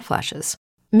just hot flashes.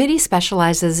 MIDI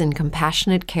specializes in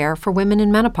compassionate care for women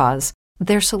in menopause.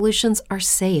 Their solutions are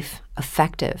safe,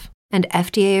 effective, and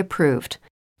FDA approved.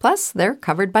 Plus, they're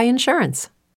covered by insurance.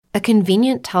 A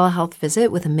convenient telehealth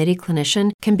visit with a MIDI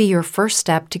clinician can be your first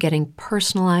step to getting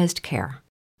personalized care.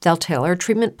 They'll tailor a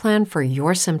treatment plan for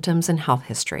your symptoms and health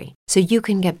history so you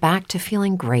can get back to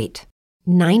feeling great.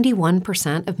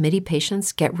 91% of MIDI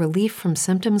patients get relief from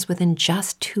symptoms within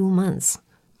just 2 months.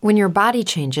 When your body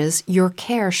changes, your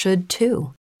care should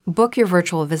too. Book your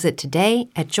virtual visit today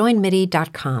at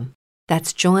joinmidi.com.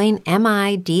 That's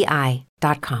joinmidi.com.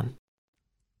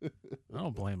 I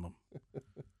don't blame them.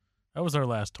 That was our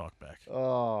last talk back.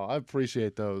 Oh, I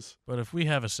appreciate those. But if we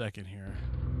have a second here.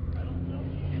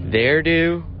 There,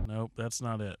 do? Nope, that's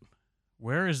not it.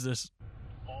 Where is this?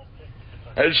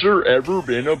 Has there ever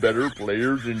been a better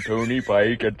player than Tony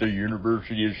Pike at the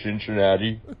University of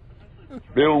Cincinnati?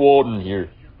 Bill Walton here.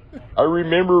 I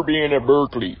remember being at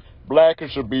Berkeley, black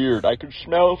as a beard. I could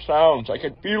smell sounds. I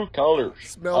could feel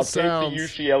colors. I'll take the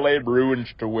UCLA Bruins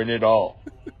to win it all.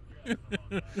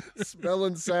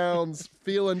 Smelling sounds,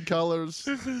 feeling colors.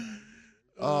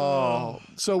 Oh,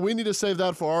 so we need to save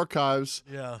that for archives.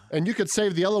 Yeah. And you could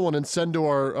save the other one and send to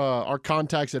our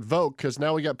contacts at Vogue, because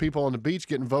now we got people on the beach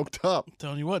getting voked up. I'm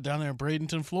telling you what, down there in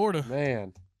Bradenton, Florida.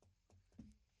 Man.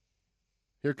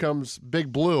 Here comes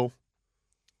Big Blue.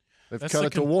 They've cut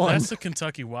it to 1. That's the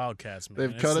Kentucky Wildcats, man.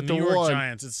 They've cut it to 1. New York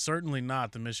Giants. It's certainly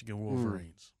not the Michigan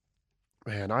Wolverines.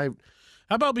 Man, How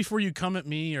about before you come at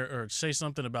me or say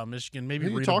something about Michigan, maybe Who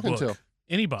are you read talking a book. to?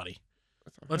 Anybody.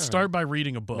 Let's start by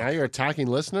reading a book. Now you're attacking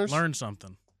listeners? Learn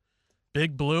something.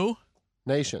 Big Blue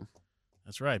Nation.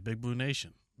 That's right, Big Blue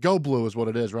Nation. Go Blue is what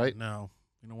it is, right? No,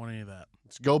 you don't want any of that.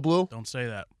 It's Go Blue? Don't say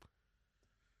that.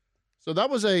 So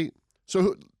that was if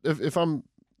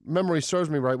memory serves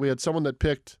me right, we had someone that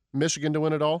picked Michigan to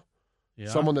win it all. Yeah.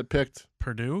 Someone that picked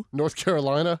Purdue. North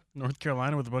Carolina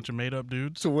with a bunch of made-up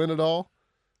dudes. to win it all.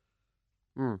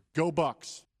 Go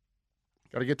Bucks.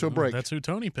 Got to get to a break. That's who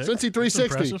Tony picked. Cincy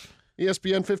 360,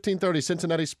 ESPN 1530,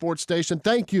 Cincinnati Sports Station.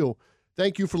 Thank you.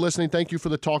 Thank you for listening. Thank you for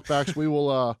the talkbacks. We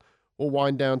will we'll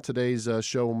wind down today's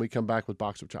show when we come back with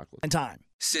Box of Chocolate. And time.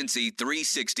 Cincy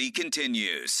 360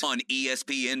 continues on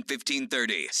ESPN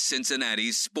 1530,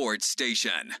 Cincinnati's sports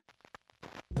station.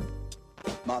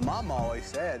 My mom always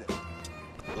said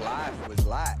life was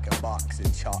like a box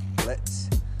of chocolates.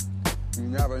 You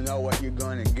never know what you're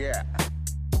going to get.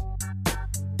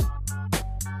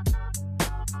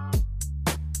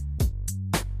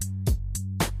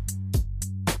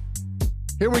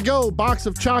 Here we go. Box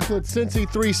of Chocolate, Cincy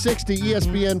 360,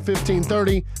 ESPN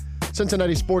 1530.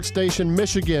 Cincinnati sports station.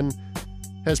 Michigan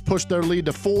has pushed their lead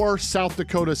to 4. South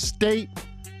Dakota State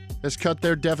has cut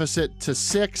their deficit to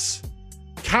 6.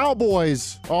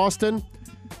 Cowboys, Austin,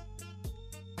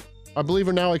 I believe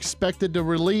are now expected to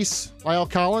release La'el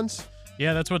Collins.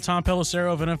 Yeah, that's what Tom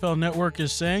Pelissero of NFL Network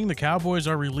is saying. The Cowboys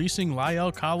are releasing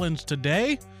La'el Collins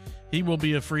today. He will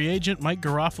be a free agent. Mike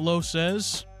Garofalo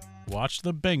says, watch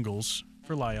the Bengals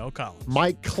for La'el Collins.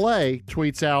 Mike Clay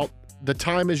tweets out, the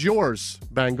time is yours,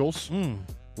 Bengals.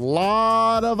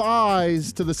 Lot of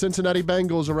eyes to the Cincinnati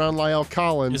Bengals around La'el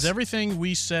Collins. Is everything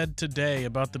we said today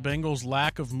about the Bengals'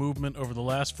 lack of movement over the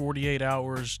last 48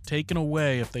 hours taken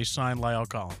away if they sign La'el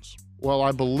Collins? Well,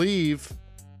 I believe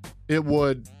it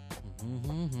would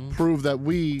prove that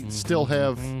we still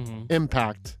have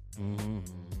impact.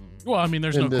 Well, I mean,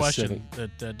 there's no this question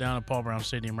city. that down at Paul Brown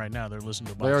Stadium right now, they're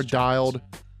listening to They are Box of dialed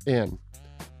in.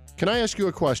 Can I ask you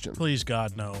a question? Please,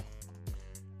 God, no.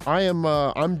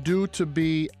 I'm due to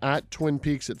be at Twin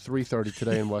Peaks at 3:30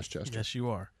 today in Westchester. Yes, you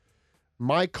are.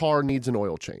 My car needs an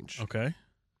oil change. Okay.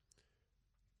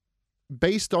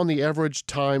 Based on the average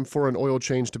time for an oil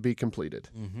change to be completed,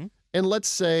 and let's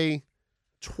say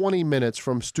 20 minutes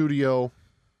from studio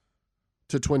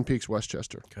to Twin Peaks,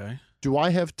 Westchester. Okay. Do I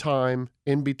have time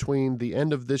in between the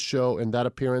end of this show and that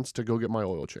appearance to go get my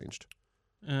oil changed?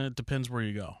 It depends where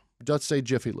you go. Let's say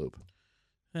Jiffy Lube.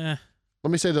 Eh. Let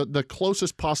me say the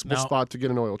closest possible Now, spot to get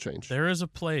an oil change. There is a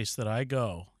place that I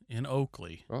go in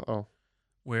Oakley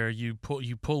where you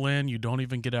pull in, you don't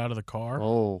even get out of the car.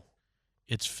 Oh.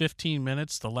 It's 15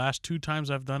 minutes. The last 2 times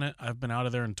I've done it, I've been out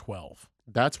of there in 12.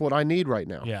 That's what I need right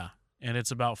now. Yeah. And it's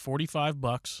about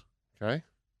 $45. Okay.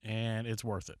 And it's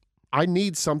worth it. I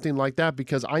need something like that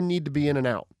because I need to be in and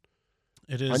out.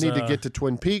 It is. I need to get to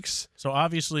Twin Peaks. So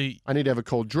obviously, I need to have a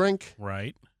cold drink.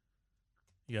 Right.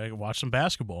 You got to watch some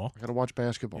basketball. I got to watch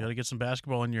basketball. You got to get some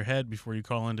basketball in your head before you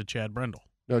call into Chad Brendel.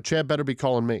 No, Chad better be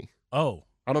calling me. Oh.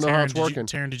 I don't know how it's working.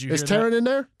 Taryn, did you Is hear Taryn that? in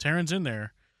there? Taryn's in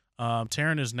there.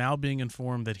 Taryn is now being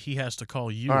informed that he has to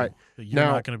call you. All right. That you're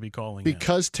Now, not going to be calling in.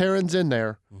 because Taryn's in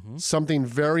there, something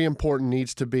very important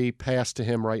needs to be passed to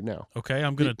him right now. Okay,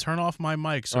 I'm going to turn off my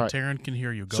mic so All right. Taryn can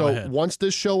hear you. Go so ahead. once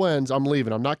this show ends, I'm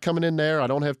leaving. I'm not coming in there. I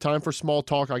don't have time for small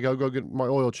talk. I got to go get my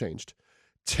oil changed.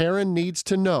 Taryn needs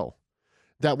to know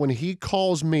that when he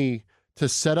calls me to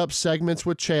set up segments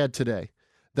with Chad today,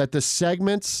 that the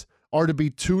segments are to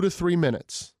be 2 to 3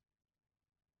 minutes.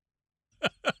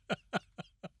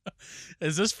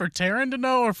 Is this for Taryn to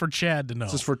know or for Chad to know?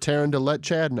 This is for Taryn to let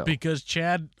Chad know. Because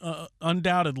Chad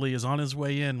undoubtedly is on his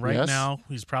way in right Yes. now.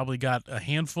 He's probably got a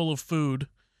handful of food,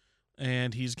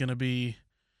 and he's going to be,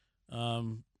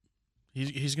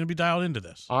 he's going to be dialed into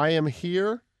this. I am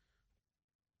here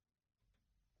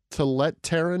to let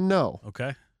Taryn know.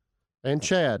 Okay. And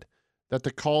Chad that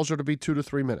the calls are to be 2 to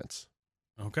 3 minutes.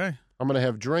 Okay. I'm going to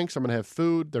have drinks. I'm going to have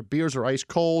food. Their beers are ice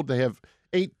cold. They have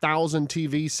 8,000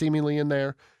 TVs seemingly in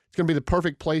there. It's going to be the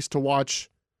perfect place to watch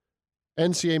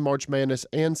NCAA March Madness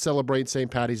and celebrate St.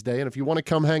 Paddy's Day. And if you want to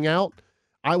come hang out,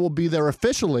 I will be there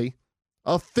officially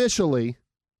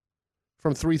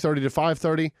from 3:30 to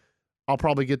 5:30. I'll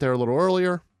probably get there a little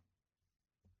earlier.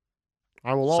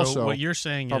 I will also So what you're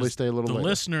saying probably is stay a little the later.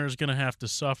 listener is going to have to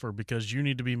suffer because you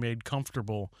need to be made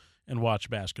comfortable and watch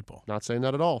basketball. Not saying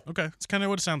that at all. Okay. It's kind of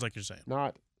what it sounds like you're saying.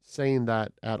 Not saying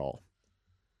that at all.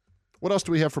 What else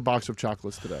do we have for Box of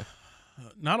Chocolates today?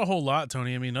 Not a whole lot,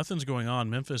 Tony. I mean, nothing's going on.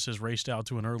 Memphis has raced out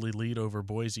to an early lead over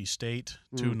Boise State,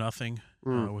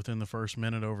 2-0 within the first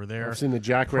minute over there. I've seen the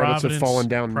Jackrabbits have fallen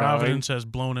down 9. Providence has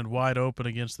blown it wide open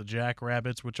against the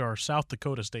Jackrabbits, which are South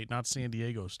Dakota State, not San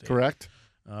Diego State. Correct.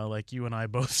 Like you and I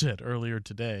both said earlier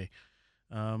today.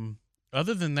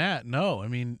 Other than that, no. I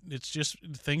mean, it's just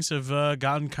things have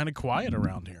gotten kind of quiet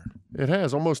around here. It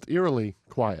has, almost eerily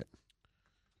quiet.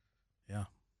 Yeah.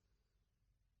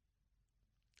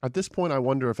 At this point, I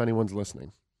wonder if anyone's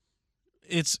listening.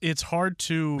 It's hard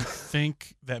to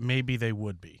think that maybe they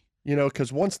would be. You know,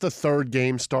 because once the third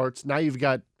game starts, now you've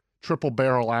got triple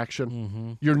barrel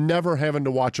action. You're never having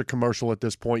to watch a commercial at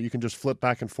this point. You can just flip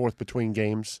back and forth between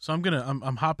games. So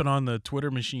I'm hopping on the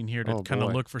Twitter machine here to kind of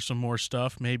boy. look for some more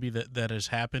stuff maybe that has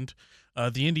happened.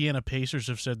 The Indiana Pacers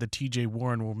have said that T.J.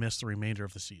 Warren will miss the remainder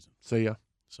of the season. See ya.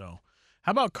 So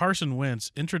how about Carson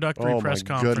Wentz? Introductory press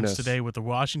conference today with the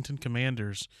Washington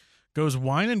Commanders. Goes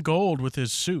wine and gold with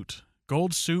his suit.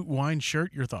 Gold suit, wine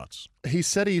shirt. Your thoughts? He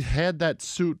said he had that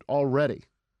suit already.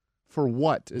 For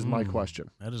what is my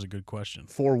question? That is a good question.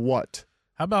 For what?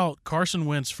 How about Carson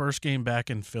Wentz first game back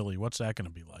in Philly? What's that going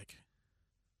to be like?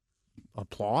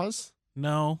 Applause?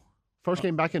 No. First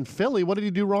game back in Philly? What did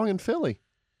he do wrong in Philly?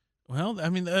 Well, I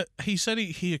mean, he said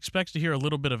he expects to hear a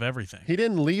little bit of everything. He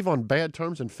didn't leave on bad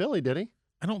terms in Philly, did he?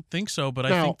 I don't think so, but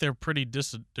I think they're pretty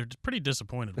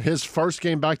disappointed. His first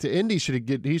game back to Indy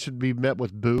he should be met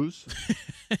with boos.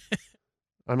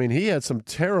 I mean, he had some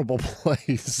terrible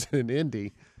plays in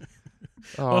Indy.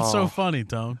 Well, it's so funny,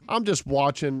 Tone. I'm just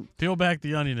watching. Peel back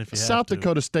the onion if you have to. South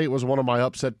Dakota State was one of my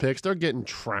upset picks. They're getting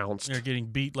trounced. They're getting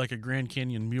beat like a Grand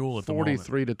Canyon mule at the moment.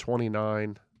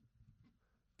 43-29.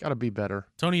 Got to be better.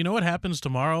 Tony, you know what happens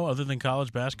tomorrow other than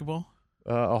college basketball?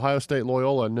 Ohio State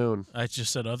Loyola at noon. I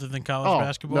just said other than college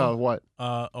basketball. No, what?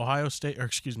 Ohio State, or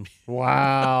excuse me.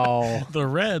 Wow. The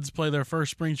Reds play their first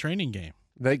spring training game.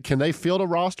 Can they field a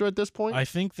roster at this point? I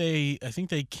think they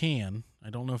can.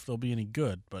 I don't know if they'll be any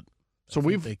good, but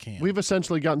they can. We've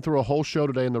essentially gotten through a whole show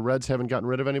today, and the Reds haven't gotten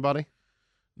rid of anybody.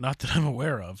 Not that I'm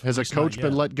aware of. Has a coach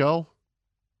been let go?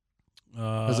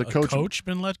 Has a coach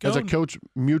been let go? Has a coach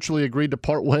mutually agreed to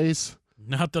part ways?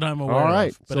 Not that I'm aware All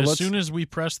right. of. But as soon as we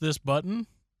press this button,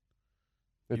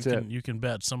 you can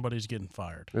bet somebody's getting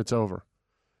fired. It's over.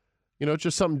 It's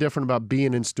just something different about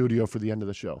being in studio for the end of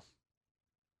the show.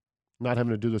 Not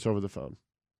having to do this over the phone.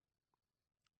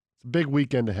 It's a big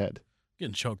weekend ahead.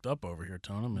 Getting choked up over here,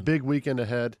 Tony. Big weekend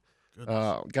ahead.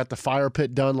 Got the fire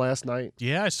pit done last night.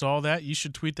 Yeah, I saw that. You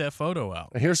should tweet that photo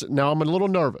out. Now I'm a little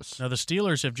nervous. Now the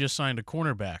Steelers have just signed a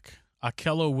cornerback,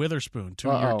 Akello Witherspoon,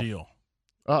 2-year deal.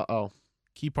 Uh-oh.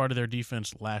 Key part of their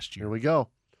defense last year. Here we go.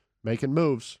 Making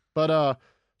moves. But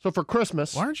so for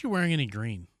Christmas. Why aren't you wearing any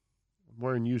green? I'm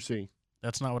wearing UC.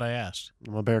 That's not what I asked.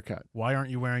 I'm a Bearcat. Why aren't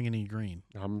you wearing any green?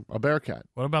 I'm a Bearcat.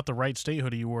 What about the Wright State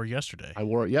hoodie you wore yesterday? I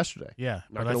wore it yesterday. Yeah,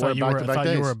 but I thought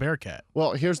you were a Bearcat.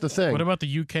 Well, here's the thing. What about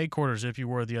the UK quarter zip you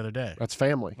wore the other day? That's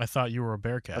family. I thought you were a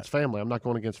Bearcat. That's family. I'm not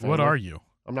going against family. What are you?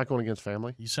 I'm not going against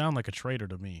family. You sound like a traitor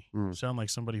to me. You sound like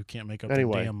somebody who can't make up their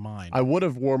damn mind. I would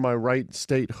have wore my Wright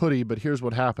State hoodie, but here's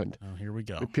what happened. Oh, here we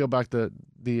go. We peel back the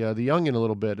onion a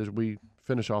little bit as we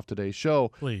finish off today's show.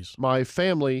 Please. My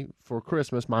family, for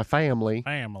Christmas,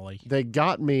 they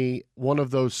got me one of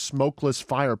those smokeless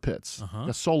fire pits,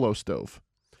 a solo stove.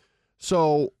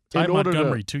 So Ty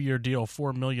Montgomery, 2-year deal,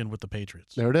 $4 million with the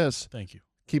Patriots. There it is. Thank you.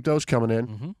 Keep those coming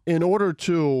in. In order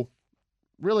to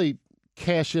really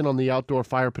cash in on the outdoor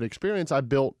fire pit experience, I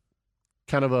built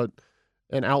kind of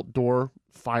an outdoor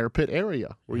fire pit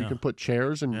area where you can put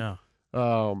chairs and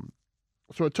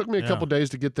so it took me a couple days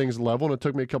to get things level, and it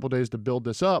took me a couple days to build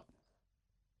this up.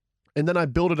 And then I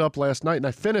built it up last night, and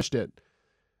I finished it.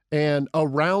 And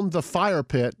around the fire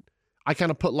pit, I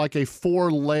kind of put like a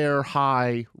 4-layer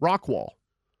high rock wall.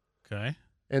 Okay.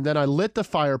 And then I lit the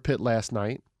fire pit last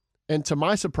night, and to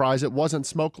my surprise, it wasn't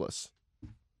smokeless.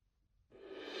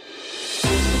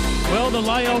 Well, the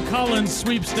La'el Collins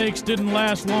sweepstakes didn't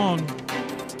last long.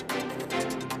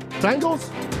 Bengals?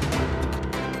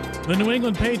 The New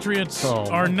England Patriots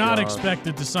are not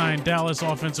expected to sign Dallas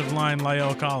offensive line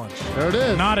La'el Collins. There it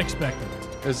is. Not expected.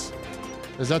 Is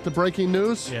that the breaking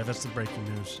news? Yeah, that's the breaking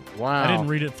news. Wow. I didn't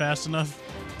read it fast enough.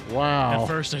 Wow. At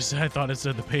first, I thought it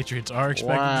said the Patriots are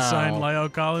expected to sign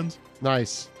La'el Collins.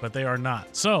 Nice. But they are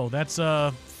not. So that's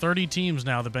 30 teams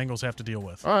now the Bengals have to deal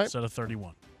with instead of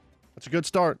 31. That's a good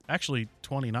start. Actually,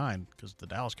 29 because the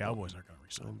Dallas Cowboys aren't going to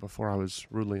resign. Before I was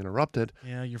rudely interrupted.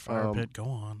 Yeah, your fire pit. Go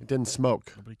on. It didn't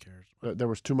smoke. Nobody cares. There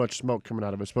was too much smoke coming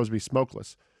out of it. It's supposed to be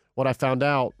smokeless. What I found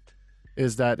out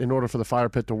is that in order for the fire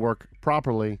pit to work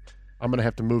properly, I'm going to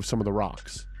have to move some of the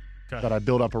rocks that I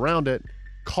built up around it,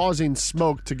 causing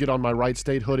smoke to get on my Wright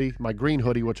State hoodie, my green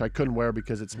hoodie, which I couldn't wear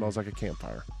because it smells like a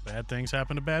campfire. Bad things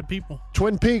happen to bad people.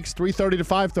 Twin Peaks, 3:30 to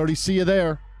 5:30. See you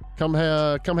there. Come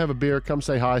have a beer. Come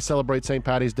say hi. Celebrate St.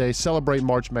 Paddy's Day. Celebrate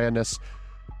March Madness.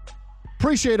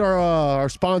 Appreciate our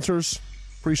sponsors.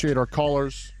 Appreciate our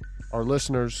callers, our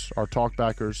listeners, our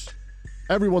talkbackers,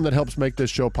 everyone that helps make this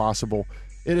show possible.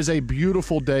 It is a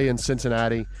beautiful day in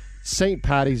Cincinnati. St.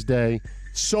 Paddy's Day.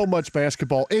 So much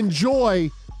basketball.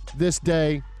 Enjoy this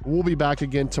day. We'll be back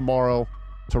again tomorrow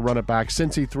to run it back.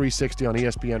 Cincy 360 on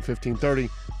ESPN 1530,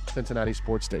 Cincinnati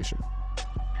Sports Station.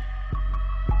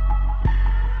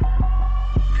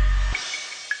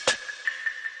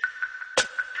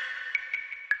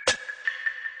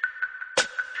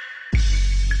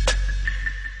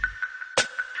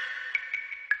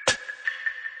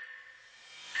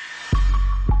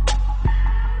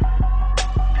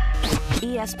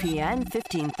 ESPN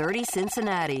 1530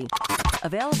 Cincinnati.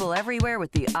 Available everywhere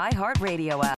with the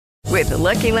iHeartRadio app. With the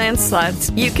Lucky Land Slots,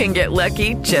 you can get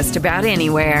lucky just about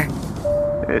anywhere.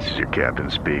 This is your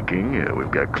captain speaking. We've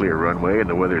got clear runway and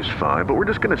the weather's fine, but we're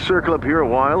just going to circle up here a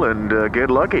while and get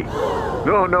lucky.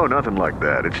 No, nothing like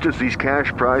that. It's just these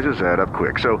cash prizes add up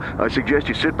quick. So I suggest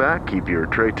you sit back, keep your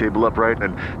tray table upright,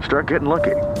 and start getting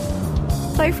lucky.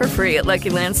 Play for free at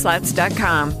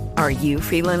LuckyLandSlots.com. Are you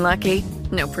feeling lucky?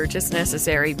 No purchase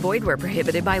necessary. Void where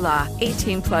prohibited by law.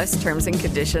 18+ terms and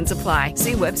conditions apply.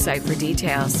 See website for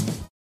details.